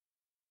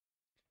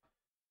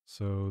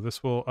 So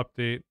this will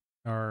update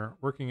our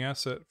working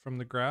asset from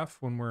the graph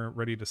when we're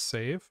ready to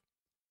save.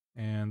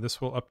 And this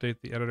will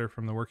update the editor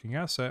from the working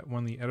asset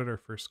when the editor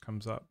first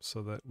comes up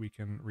so that we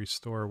can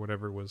restore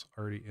whatever was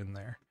already in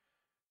there.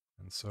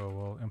 And so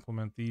we'll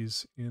implement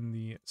these in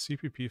the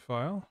CPP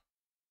file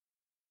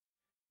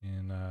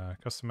in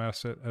custom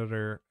asset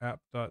editor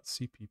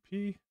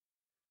app.cpp.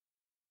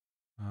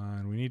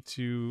 And we need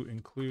to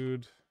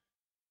include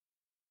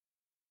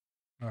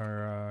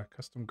our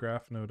custom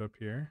graph node up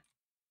here.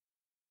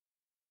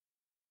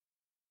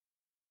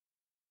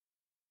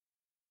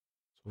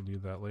 So we'll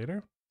need that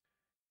later.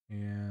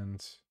 And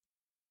let's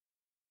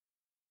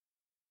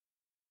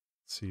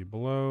see,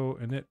 below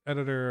init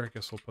editor, I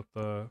guess we'll put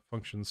the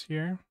functions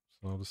here.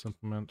 So I'll just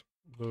implement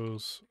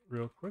those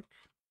real quick.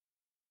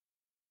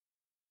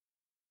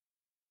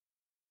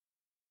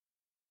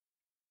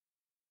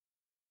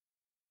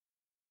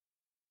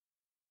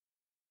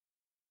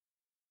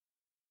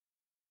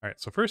 All right,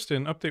 so first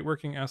in update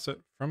working asset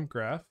from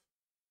graph,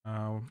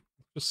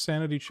 just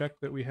sanity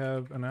check that we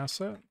have an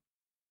asset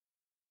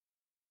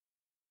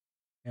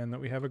and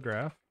that we have a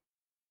graph.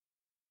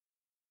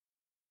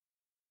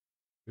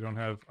 If we don't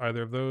have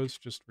either of those,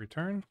 just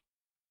return.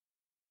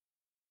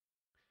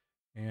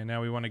 And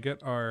now we want to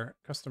get our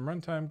custom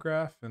runtime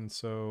graph, and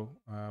so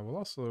we'll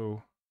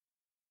also,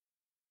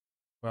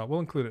 well, we'll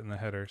include it in the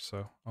header,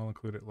 so I'll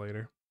include it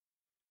later.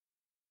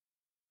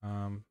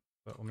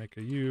 But we'll make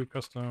a U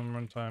custom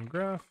runtime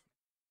graph.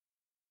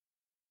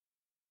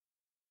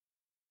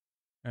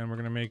 And we're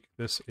going to make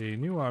this a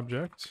new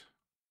object.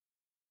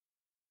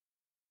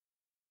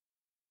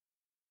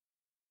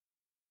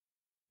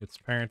 It's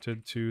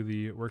parented to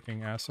the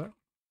working asset.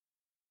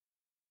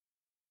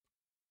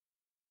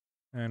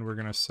 And we're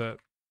going to set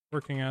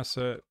working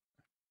asset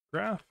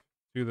graph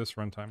to this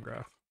runtime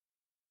graph.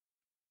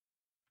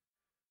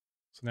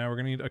 So now we're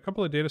going to need a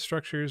couple of data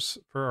structures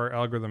for our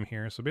algorithm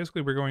here. So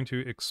basically we're going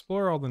to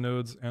explore all the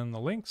nodes and the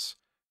links,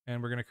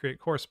 and we're going to create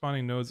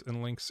corresponding nodes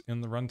and links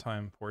in the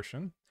runtime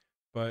portion.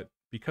 But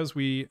because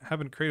we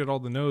haven't created all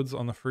the nodes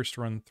on the first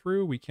run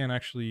through, we can't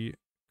actually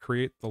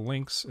create the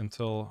links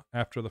until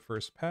after the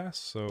first pass.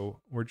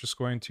 So we're just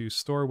going to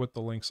store what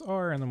the links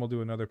are, and then we'll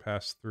do another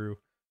pass through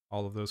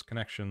all of those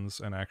connections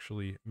and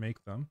actually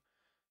make them.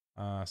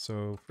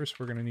 So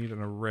first we're going to need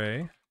an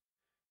array.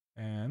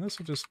 And this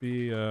will just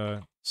be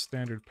a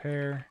standard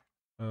pair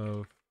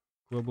of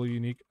global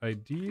unique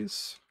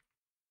IDs.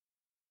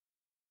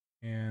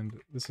 And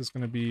this is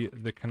going to be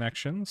the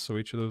connection. So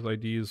each of those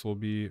IDs will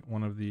be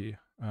one of the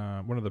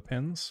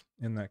pins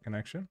in that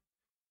connection.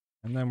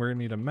 And then we're going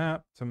to need a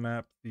map to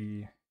map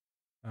the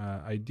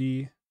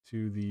ID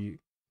to the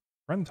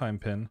runtime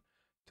pin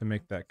to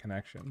make that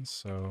connection.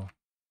 So,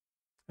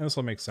 and this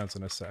will make sense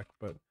in a sec,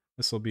 but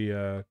this will be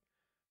a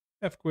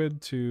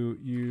fgwid to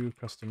U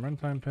custom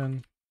runtime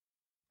pin.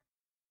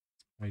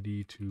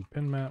 ID to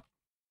pin map.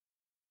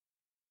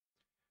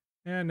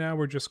 And now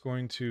we're just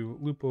going to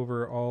loop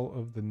over all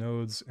of the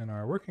nodes in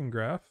our working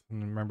graph.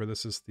 And remember,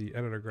 this is the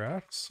editor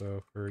graph.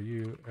 So for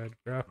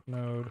UEdGraph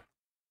node,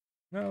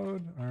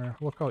 or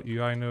we'll call it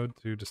UI node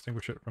to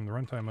distinguish it from the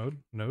runtime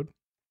node.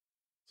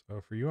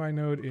 So for UI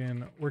node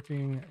in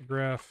working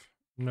graph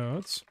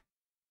nodes,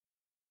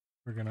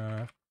 we're going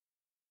to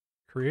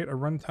create a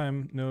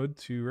runtime node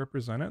to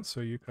represent it.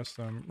 So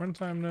custom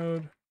runtime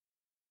node.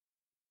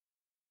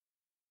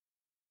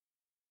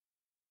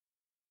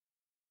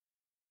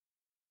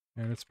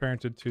 And it's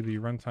parented to the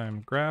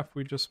runtime graph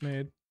we just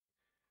made.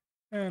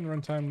 And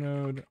runtime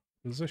node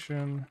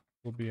position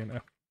will be an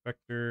f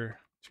vector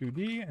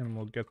 2D, and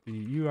we'll get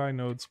the UI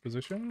node's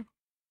position.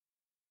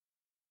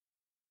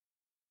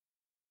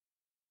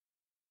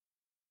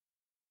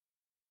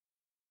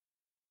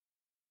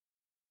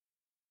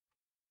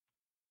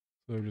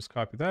 So just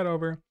copy that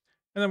over.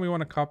 And then we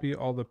want to copy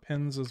all the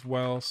pins as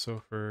well.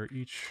 So for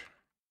each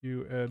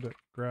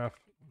UEdGraph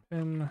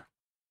pin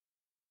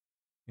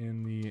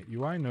in the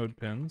UI node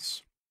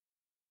pins,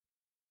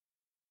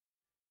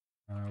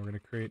 we're going to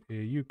create a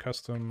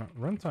uCustom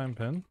runtime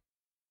pin.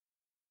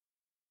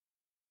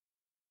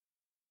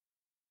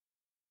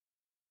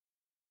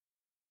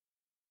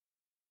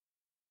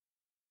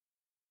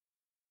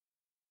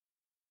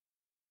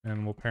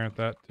 And we'll parent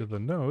that to the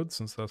node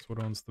since that's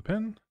what owns the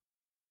pin.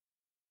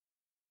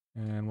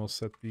 And we'll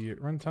set the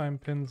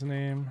runtime pin's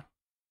name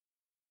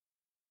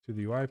to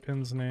the UI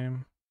pin's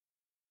name.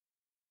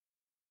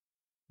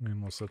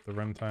 And we'll set the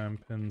runtime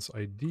pin's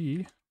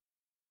ID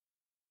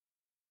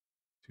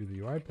to the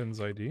UI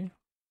pin's ID.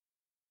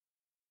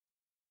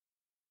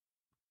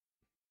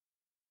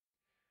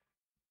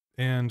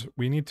 And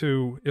we need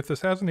to, if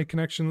this has any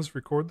connections,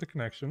 record the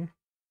connection.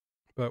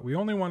 But we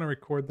only want to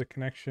record the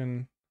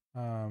connection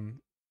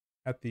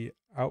at the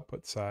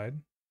output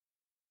side,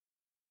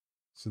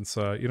 since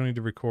you don't need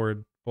to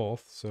record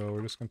both. So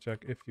we're just going to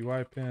check if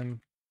UI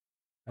pin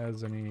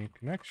has any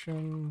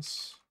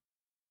connections,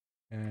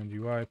 and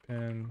UI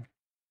pin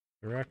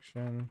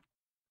direction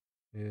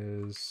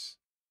is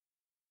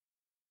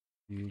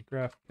the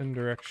graph pin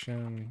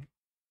direction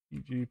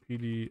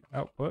EGPD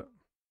output.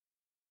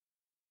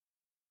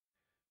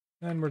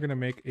 And we're going to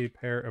make a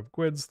pair of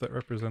GUIDs that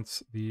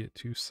represents the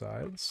two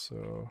sides.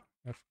 So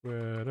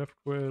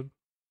fGUID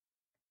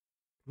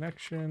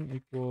connection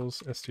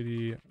equals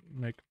std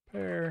make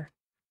pair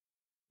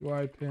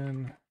UI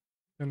pin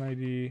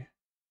ID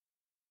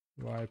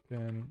UI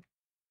pin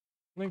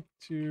link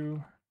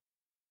to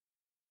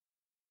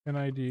pin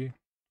ID.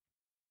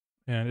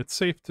 And it's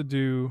safe to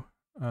do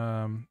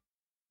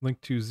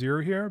link to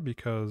 0 here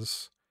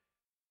because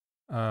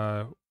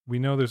we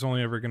know there's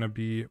only ever going to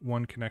be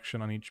one connection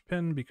on each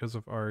pin because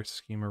of our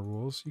schema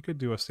rules. You could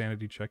do a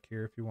sanity check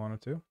here if you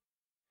wanted to.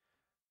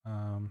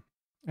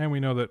 And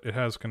we know that it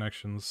has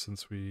connections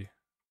since we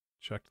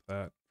checked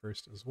that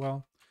first as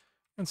well.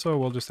 And so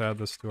we'll just add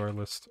this to our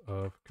list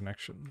of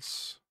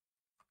connections.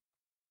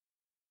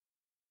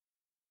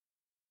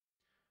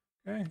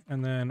 Okay,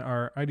 and then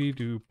our ID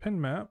to pin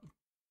map,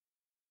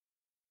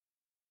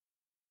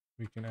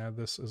 we can add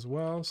this as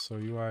well. So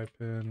UI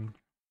pin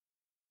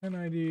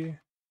ID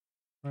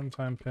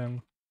runtime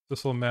pin.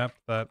 This will map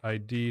that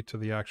ID to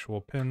the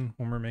actual pin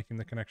when we're making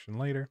the connection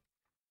later.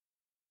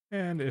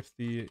 And if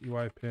the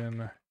UI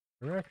pin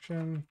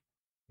direction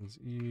is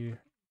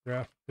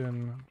graph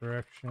pin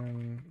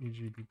direction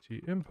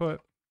EGBT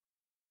input,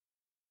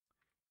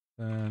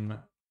 then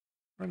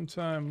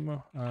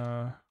runtime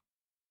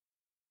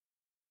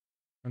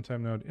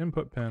node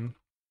input pin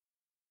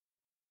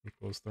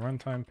equals the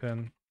runtime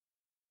pin.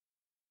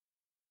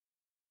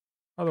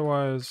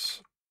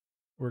 Otherwise,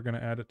 we're going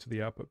to add it to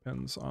the output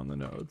pins on the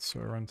node. So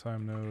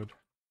runtime node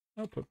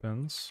output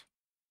pins,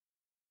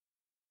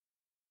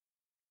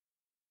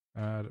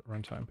 add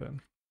runtime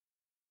pin.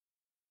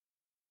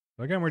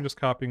 So again, we're just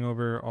copying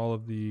over all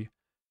of the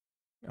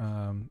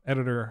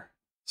editor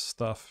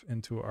stuff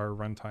into our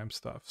runtime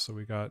stuff. So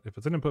we got, if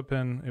it's an input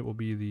pin, it will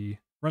be the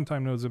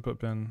runtime node's input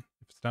pin.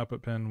 If it's an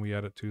output pin, we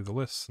add it to the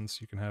list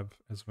since you can have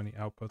as many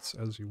outputs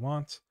as you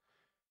want.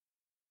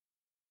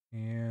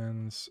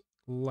 And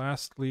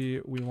lastly,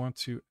 we want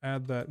to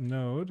add that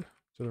node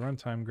to the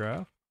runtime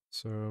graph.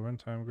 So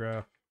runtime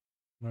graph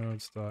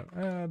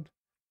nodes.add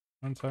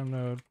runtime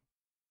node.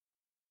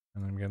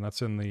 And then again,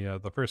 that's in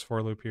the first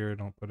for loop here.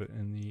 Don't put it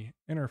in the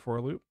inner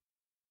for loop.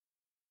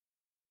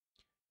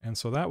 And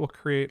so that will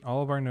create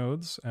all of our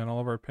nodes and all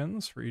of our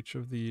pins for each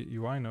of the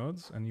UI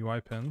nodes and UI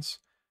pins.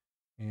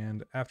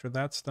 And after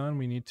that's done,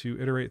 we need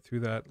to iterate through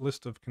that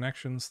list of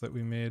connections that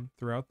we made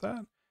throughout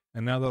that.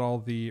 And now that all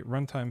the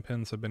runtime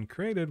pins have been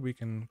created, we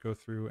can go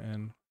through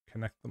and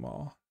connect them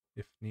all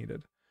if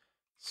needed.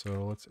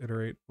 So let's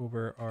iterate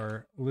over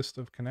our list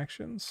of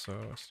connections. So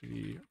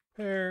std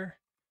pair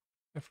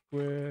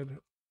fGUID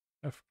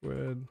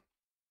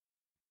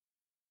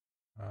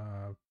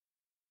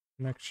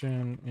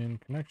connection in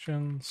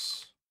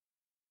connections.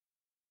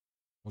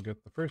 We'll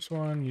get the first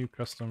one,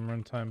 uCustom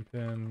runtime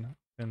pin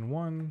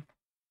 1.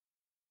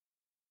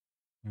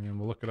 And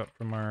we'll look it up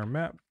from our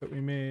map that we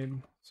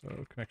made.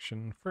 So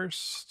connection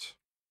first.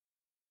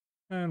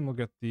 And we'll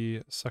get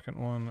the second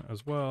one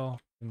as well.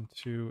 Pin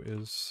 2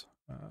 is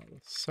the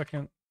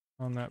second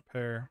on that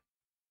pair.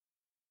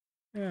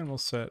 And we'll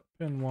set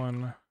pin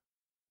 1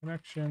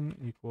 connection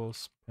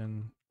equals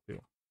pin 2.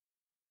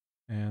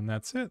 And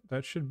that's it.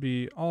 That should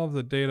be all of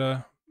the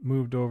data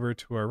moved over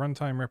to our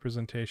runtime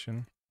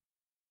representation.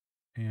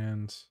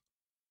 And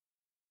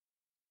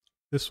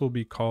This will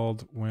be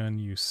called when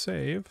you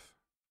save.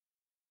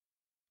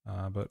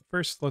 But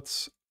first,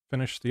 let's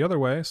finish the other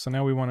way. So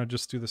now we want to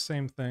just do the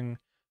same thing,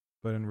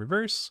 but in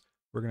reverse.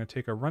 We're going to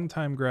take a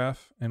runtime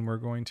graph and we're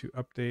going to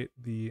update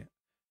the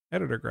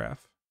editor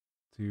graph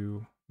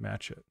to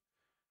match it.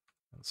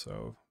 And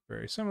so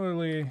very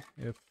similarly,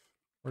 if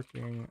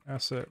working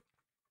asset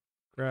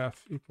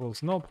graph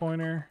equals null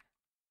pointer,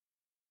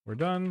 we're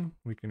done.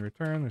 We can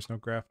return. There's no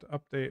graph to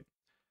update.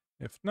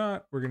 If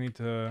not, we're going to need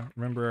to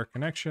remember our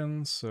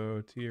connections.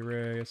 So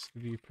tarray,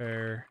 std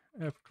pair,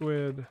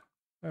 fquid,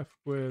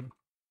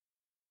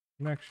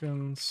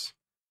 connections.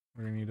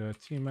 We're going to need a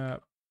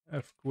tmap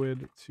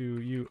fquid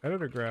to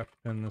UEdGraph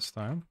pin this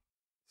time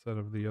instead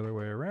of the other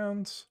way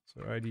around.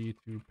 So id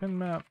to pin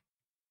map.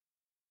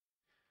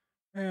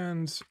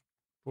 And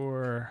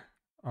for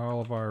all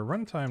of our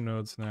runtime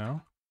nodes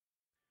now,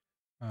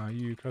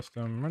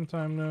 custom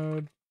runtime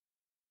node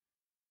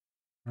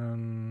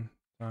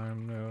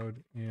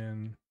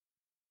in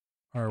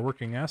our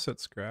working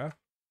assets graph,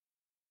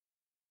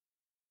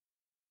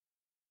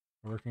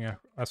 working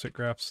asset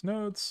graphs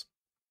nodes.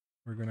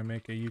 We're going to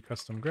make a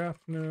custom graph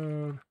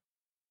node.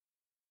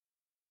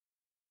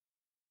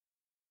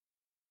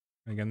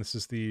 And again, this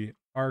is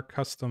our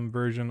custom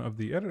version of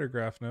the editor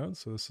graph node,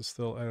 so this is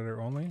still editor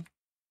only.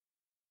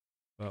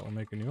 But we'll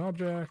make a new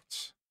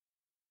object,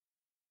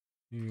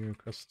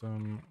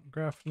 custom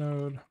graph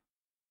node.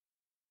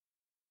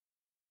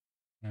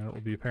 And it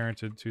will be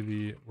parented to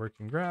the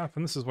working graph.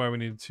 And this is why we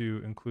needed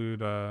to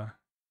include a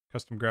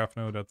custom graph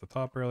node at the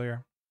top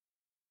earlier.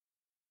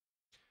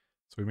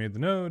 So we made the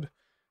node.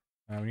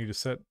 We need to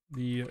set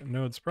the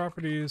node's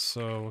properties.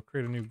 So we'll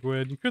create a new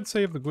GUID. You could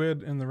save the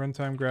GUID in the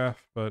runtime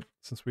graph, but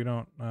since we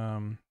don't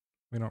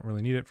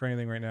really need it for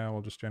anything right now,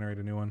 we'll just generate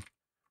a new one.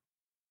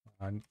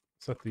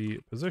 Set the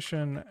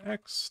position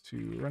X to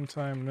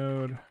runtime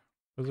node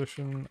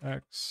position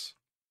X,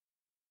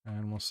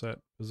 and we'll set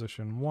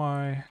position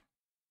Y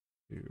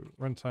to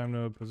runtime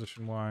node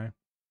position Y.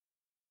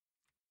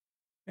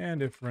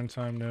 And if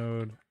runtime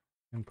node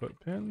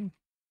input pin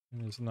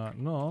is not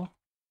null,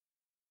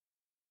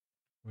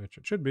 which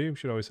it should be, we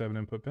should always have an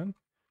input pin,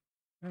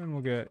 and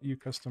we'll get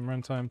custom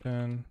runtime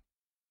pin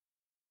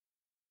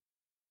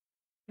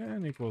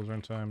and equals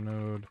runtime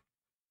node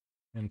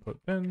input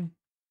pin,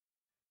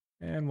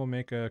 and we'll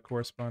make a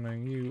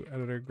corresponding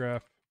editor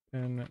graph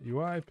pin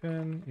UI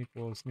pin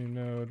equals new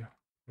node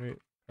create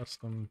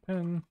custom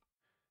pin,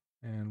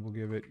 and we'll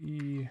give it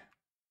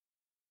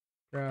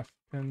graph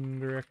pin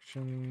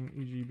direction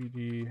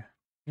egbd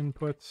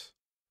input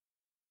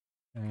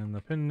and the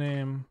pin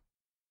name.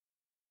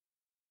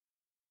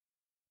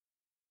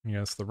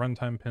 Yes, the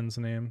runtime pin's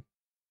name.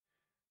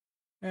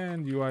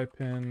 And UI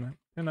pin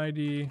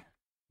ID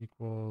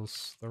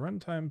equals the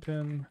runtime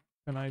pin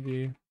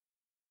ID.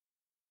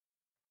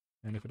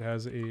 And if it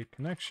has a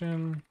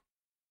connection,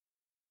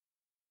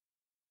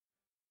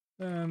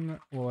 then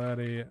we'll add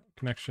a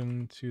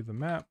connection to the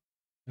map.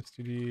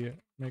 std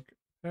make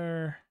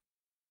pair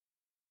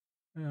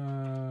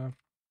pin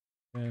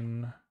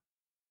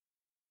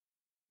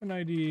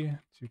ID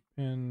to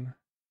pin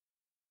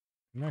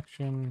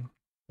connection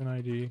pin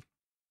ID.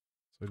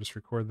 So just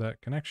record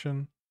that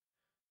connection.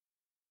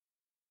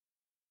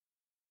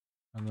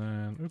 And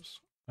then, oops,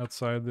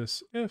 outside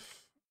this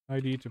if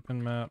ID to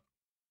pin map,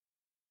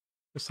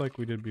 just like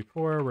we did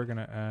before, we're going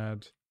to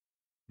add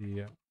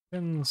the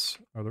pins,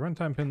 or the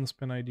runtime pins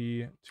pin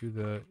ID to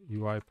the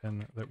UI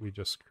pin that we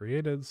just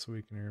created, so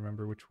we can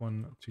remember which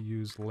one to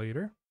use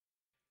later.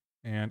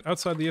 And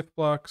outside the if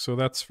block, so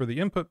that's for the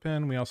input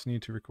pin, we also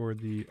need to record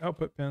the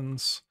output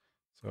pins.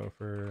 So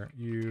for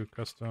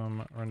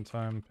custom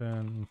runtime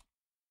pin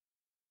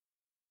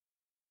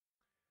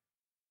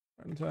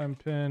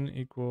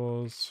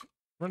equals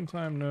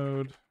runtime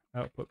node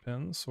output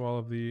pins. So all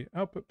of the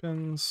output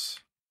pins,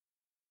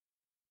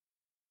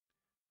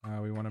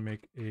 we want to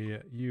make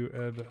a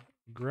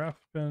UEdGraph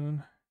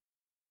pin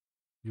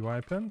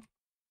UI pin,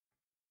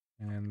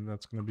 and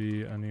that's going to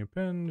be a new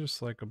pin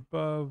just like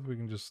above. We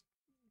can just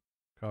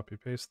copy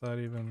paste that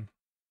even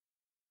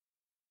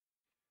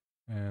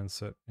and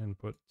set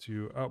input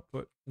to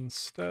output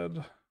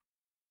instead.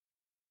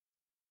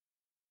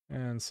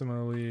 And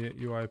similarly,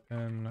 UI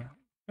pin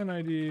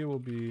ID will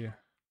be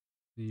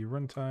the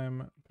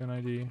runtime pin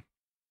ID.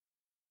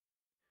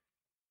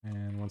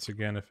 And once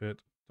again, if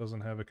it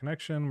doesn't have a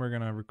connection, we're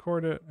going to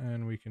record it,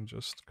 and we can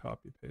just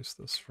copy paste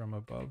this from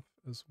above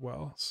as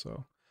well. So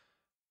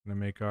I'm going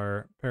to make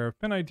our pair of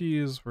pin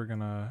IDs. We're going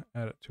to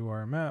add it to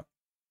our map.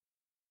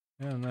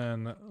 And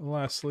then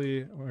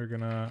lastly, we're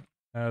going to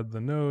add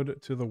the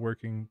node to the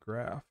working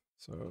graph.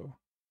 So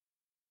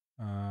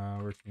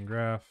working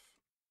graph,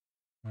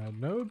 add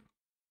node,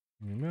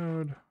 new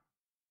node.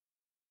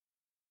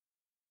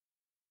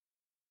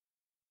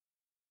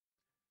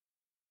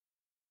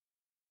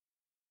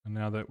 And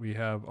now that we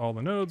have all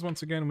the nodes,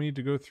 once again, we need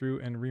to go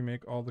through and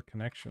remake all the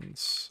connections.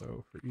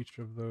 So for each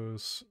of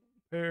those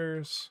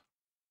pairs,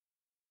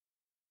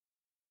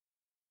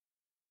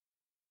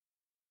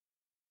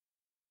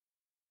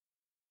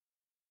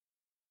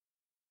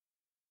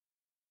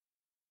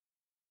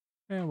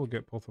 And we'll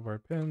get both of our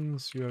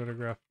pins,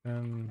 UEdGraph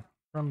pin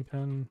from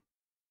pin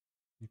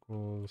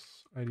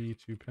equals ID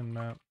to pin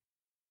map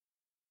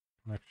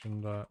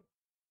connection dot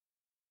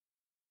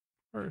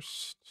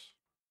first.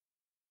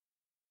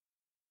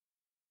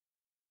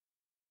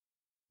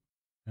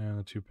 And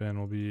the 2 pin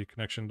will be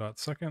connection dot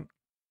second.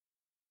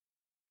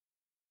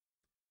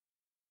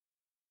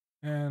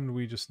 And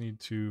we just need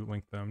to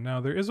link them. Now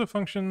there is a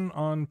function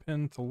on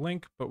pin to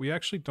link, but we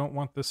actually don't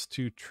want this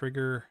to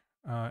trigger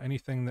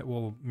anything that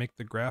will make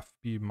the graph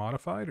be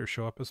modified or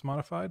show up as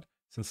modified,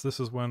 since this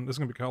is going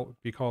to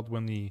be called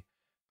when the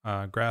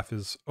graph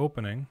is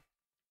opening.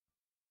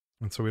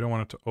 And so we don't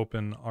want it to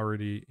open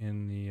already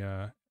in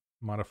the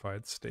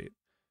modified state.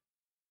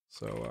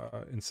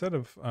 So instead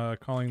of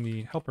calling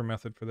the helper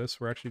method for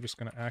this, we're actually just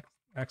going to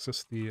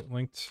access the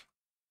linked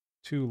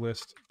to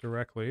list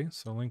directly.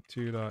 So link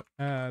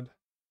to.add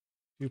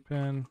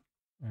 2pin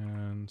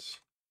and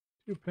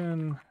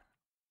 2pin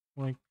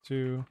link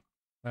to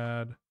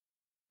add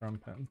from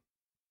pin.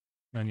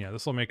 And yeah,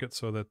 this will make it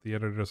so that the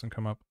editor doesn't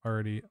come up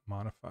already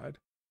modified.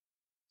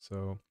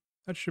 So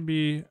that should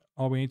be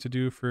all we need to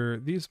do for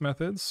these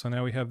methods. So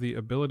now we have the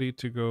ability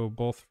to go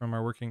both from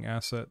our working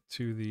asset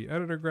to the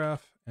editor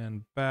graph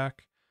and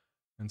back.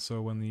 And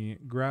so when the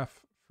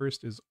graph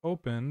first is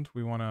opened,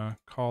 we want to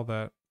call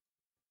that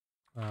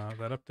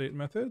that update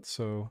method.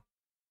 So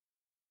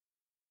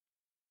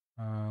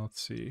let's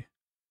see.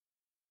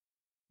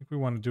 I think we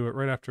want to do it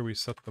right after we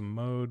set the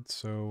mode.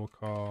 So we'll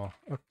call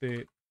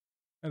update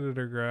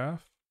editor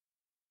graph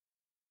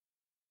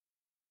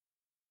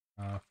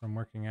from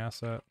working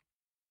asset.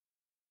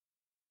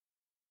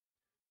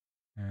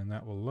 And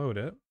that will load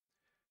it.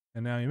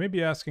 And now you may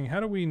be asking, how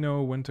do we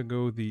know when to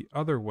go the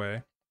other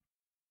way?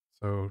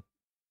 So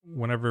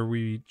whenever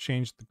we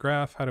change the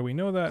graph, how do we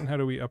know that? And how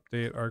do we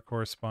update our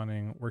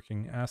corresponding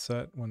working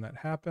asset when that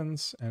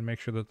happens and make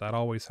sure that that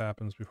always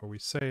happens before we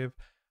save?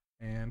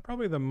 And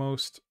probably the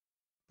most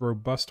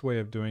robust way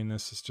of doing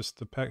this is just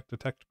to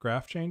detect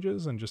graph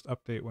changes and just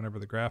update whenever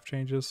the graph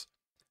changes.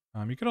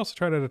 You could also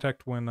try to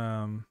detect when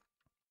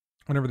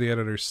whenever the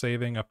editor's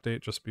saving,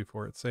 update just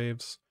before it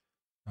saves,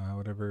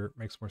 whatever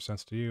makes more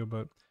sense to you.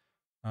 But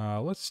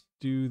let's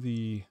do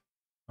the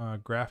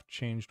graph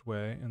changed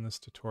way in this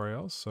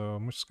tutorial. So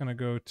I'm just going to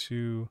go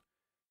to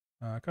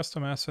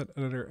custom asset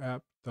editor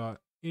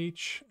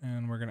app.h,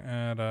 and we're going to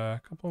add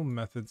a couple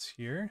methods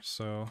here.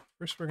 So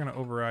first we're going to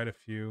override a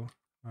few.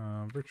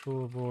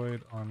 Virtual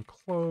void on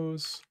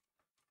close,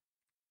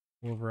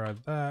 we'll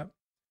override that,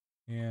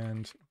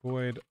 and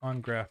void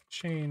on graph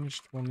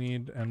changed we'll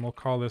need, and we'll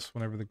call this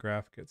whenever the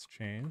graph gets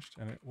changed,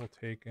 and it will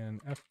take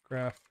an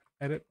fgraph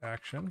edit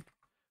action.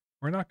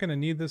 We're not going to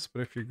need this,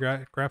 but if your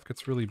graph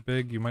gets really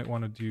big, you might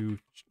want to do,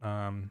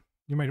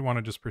 you might want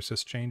to just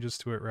persist changes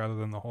to it rather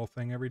than the whole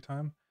thing every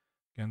time.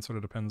 Again, sort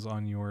of depends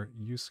on your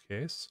use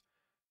case.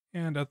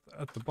 And at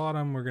the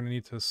bottom, we're going to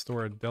need to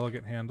store a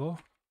delegate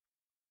handle.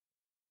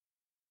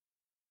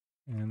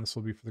 And this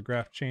will be for the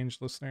graph change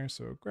listener.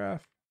 So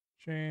graph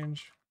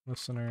change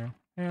listener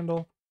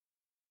handle.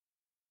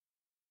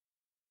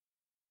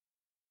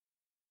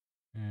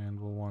 And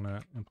we'll want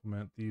to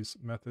implement these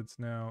methods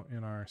now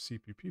in our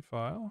CPP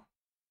file.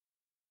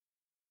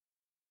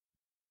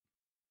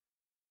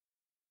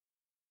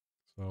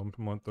 So I'll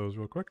implement those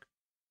real quick.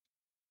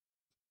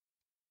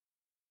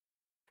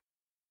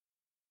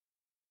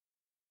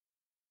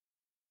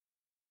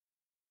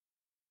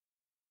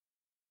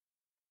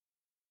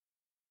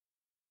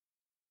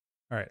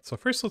 All right, so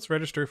first let's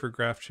register for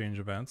graph change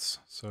events.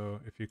 So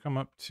if you come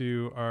up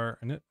to our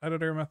init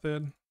editor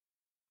method,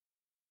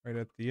 right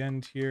at the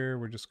end here,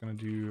 we're just going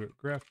to do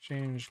graph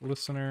change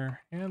listener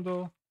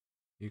handle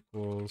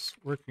equals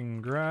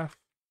working graph,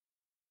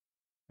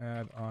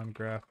 add on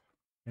graph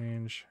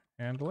change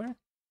handler,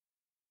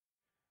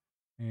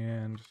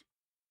 and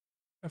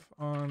f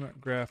on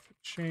graph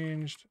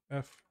changed,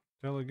 f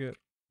delegate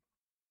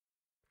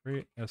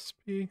create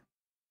sp,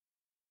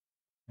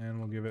 and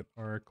we'll give it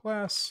our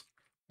class,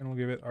 and we'll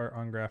give it our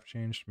on graph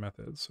changed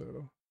method.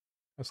 So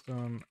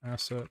custom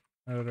asset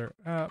editor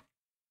app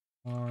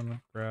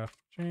on graph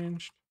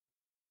changed.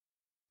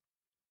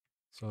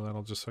 So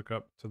that'll just hook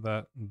up to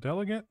that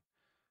delegate.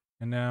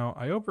 And now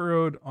I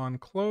overrode on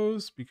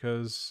close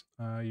because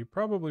you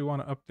probably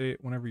want to update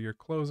whenever you're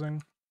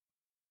closing,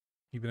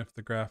 even if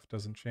the graph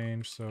doesn't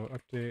change. So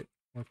update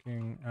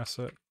working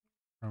asset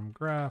from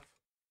graph.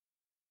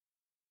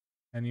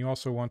 And you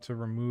also want to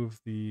remove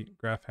the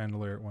graph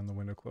handler when the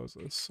window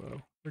closes.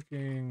 So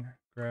working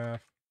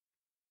graph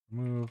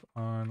remove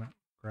on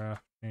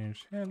graph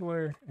change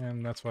handler,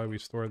 and that's why we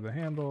stored the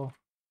handle.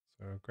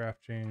 So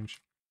graph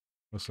change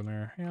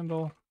listener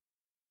handle.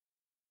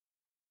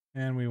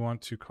 And we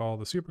want to call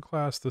the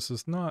superclass. This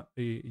is not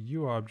a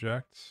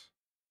UObject.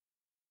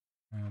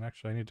 And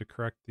actually I need to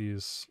correct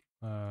these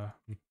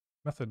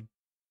method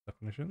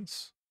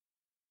definitions.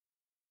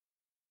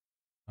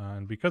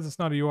 And because it's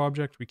not a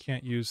UObject, we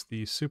can't use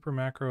the super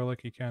macro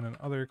like you can in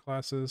other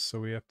classes. So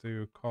we have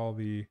to call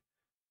the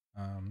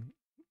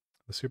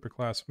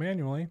superclass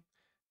manually.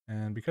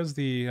 And because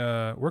the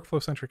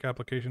workflow-centric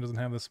application doesn't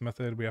have this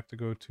method, we have to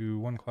go to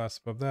one class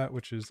above that,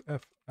 which is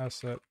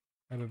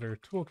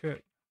fAssetEditorToolkit.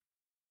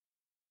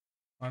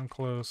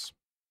 Unclose.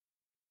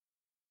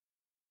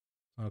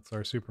 That's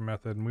our super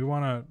method. And we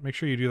want to make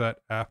sure you do that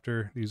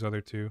after these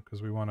other two,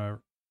 because we want to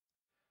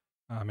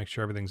make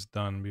sure everything's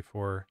done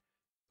before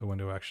the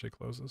window actually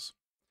closes.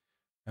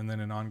 And then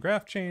in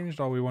onGraph changed,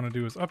 all we want to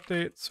do is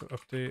update. So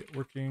update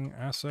working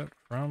asset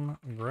from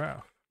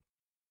graph.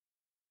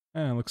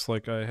 And it looks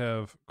like I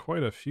have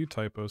quite a few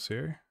typos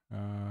here.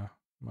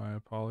 My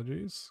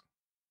apologies.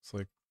 It's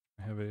like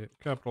I have a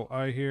capital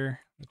I here.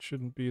 It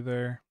shouldn't be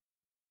there.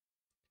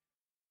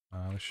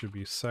 This should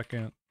be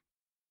second.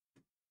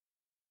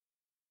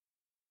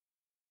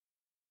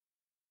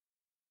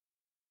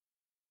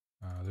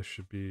 This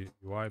should be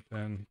UI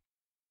pin.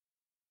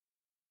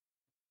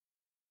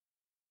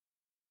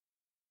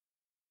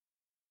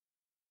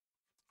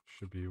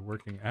 Should be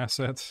working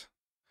assets.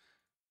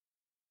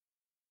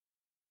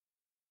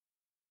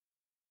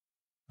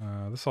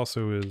 This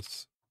also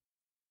is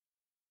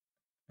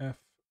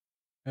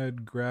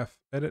UEdGraph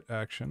edit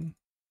action.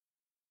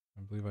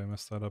 I believe I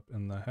messed that up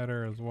in the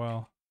header as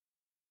well.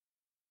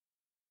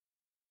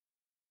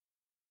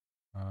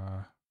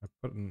 I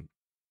put in,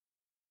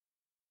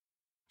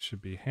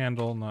 should be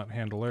handle, not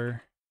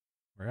handler.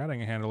 We're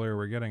adding a handler,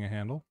 we're getting a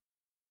handle.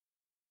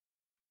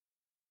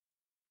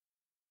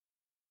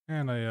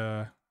 And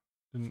I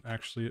didn't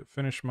actually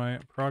finish my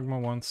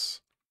pragma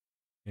once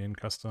in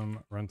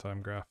custom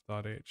runtime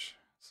graph.h.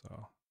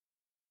 So,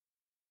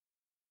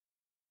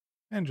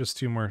 and just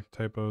two more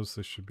typos.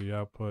 This should be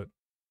output.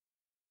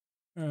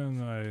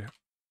 And I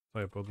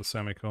typoed the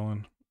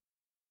semicolon.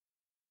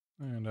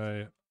 And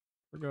I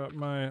forgot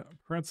my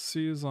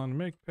parentheses on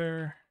make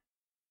pair.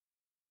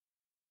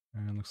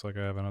 And looks like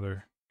I have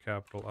another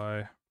capital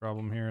I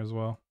problem here as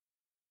well.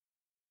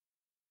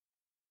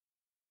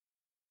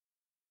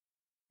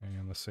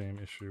 And the same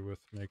issue with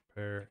make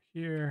pair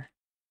here.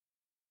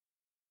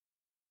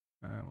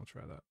 And we'll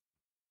try that.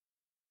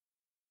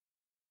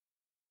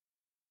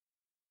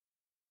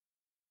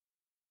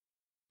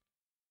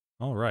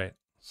 All right,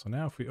 so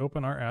now if we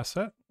open our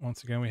asset,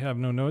 once again, we have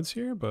no nodes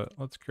here, but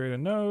let's create a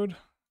node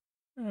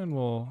and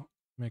we'll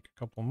make a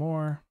couple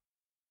more.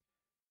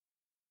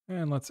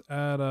 And let's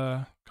add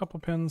a couple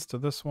pins to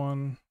this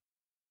one.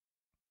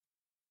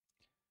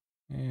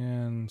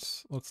 And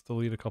let's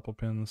delete a couple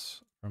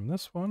pins from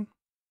this one.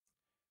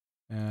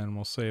 And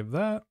we'll save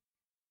that.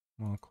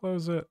 We'll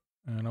close it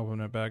and open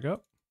it back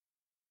up.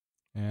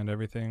 And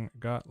everything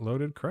got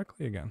loaded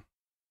correctly again.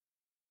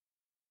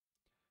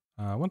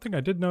 One thing I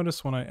did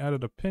notice when I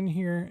added a pin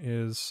here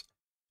is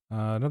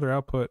another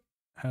output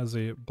has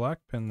a black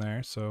pin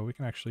there, so we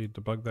can actually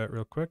debug that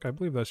real quick. I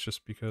believe that's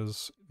just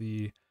because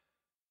the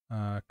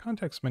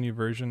context menu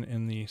version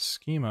in the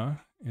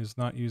schema is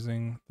not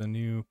using the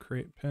new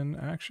create pin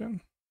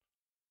action,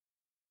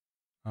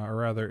 or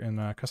rather in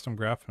custom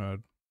graph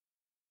node.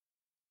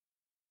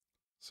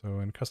 So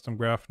in custom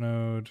graph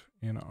node,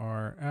 in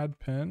our add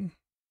pin,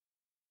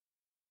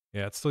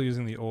 yeah, it's still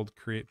using the old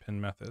create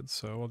pin method.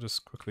 So we'll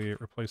just quickly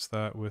replace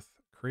that with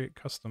create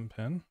custom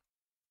pin.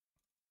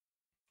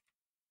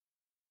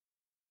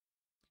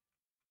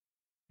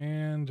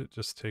 And it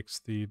just takes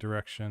the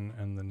direction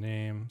and the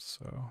name.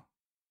 So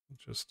we'll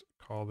just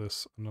call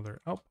this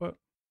another output.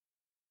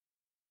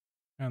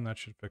 And that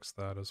should fix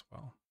that as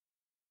well.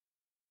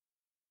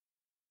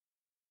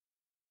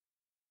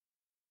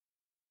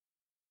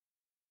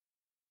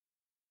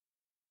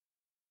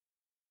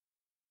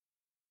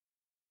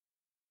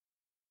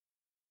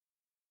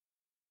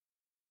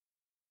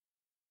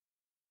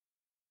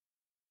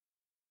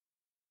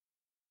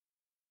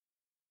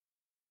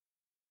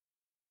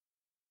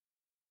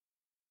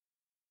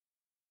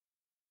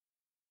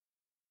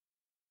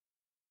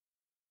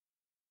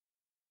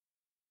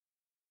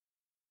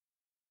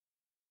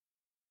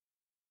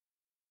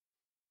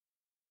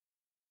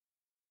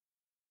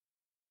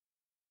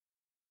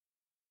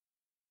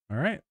 All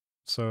right,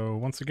 so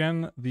once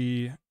again,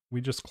 we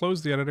just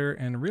closed the editor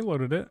and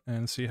reloaded it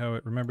and see how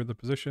it remembered the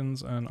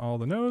positions on all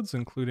the nodes,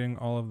 including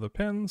all of the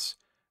pins.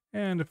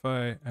 And if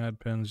I add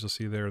pins, you'll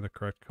see they're the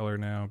correct color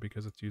now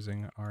because it's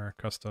using our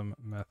custom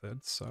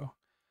methods. So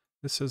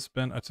this has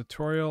been a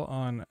tutorial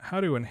on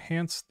how to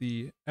enhance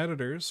the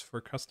editors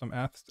for custom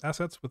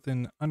assets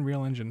within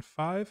Unreal Engine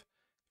 5.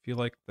 If you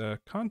like the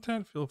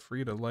content, feel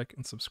free to like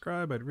and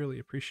subscribe. I'd really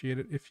appreciate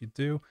it if you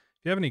do.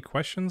 If you have any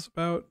questions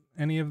about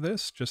any of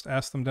this, just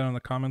ask them down in the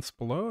comments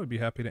below. I'd be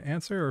happy to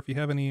answer. Or if you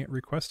have any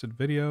requested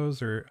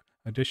videos or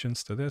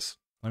additions to this,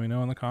 let me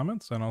know in the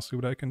comments and I'll see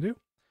what I can do.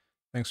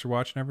 Thanks for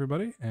watching,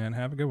 everybody, and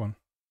have a good one.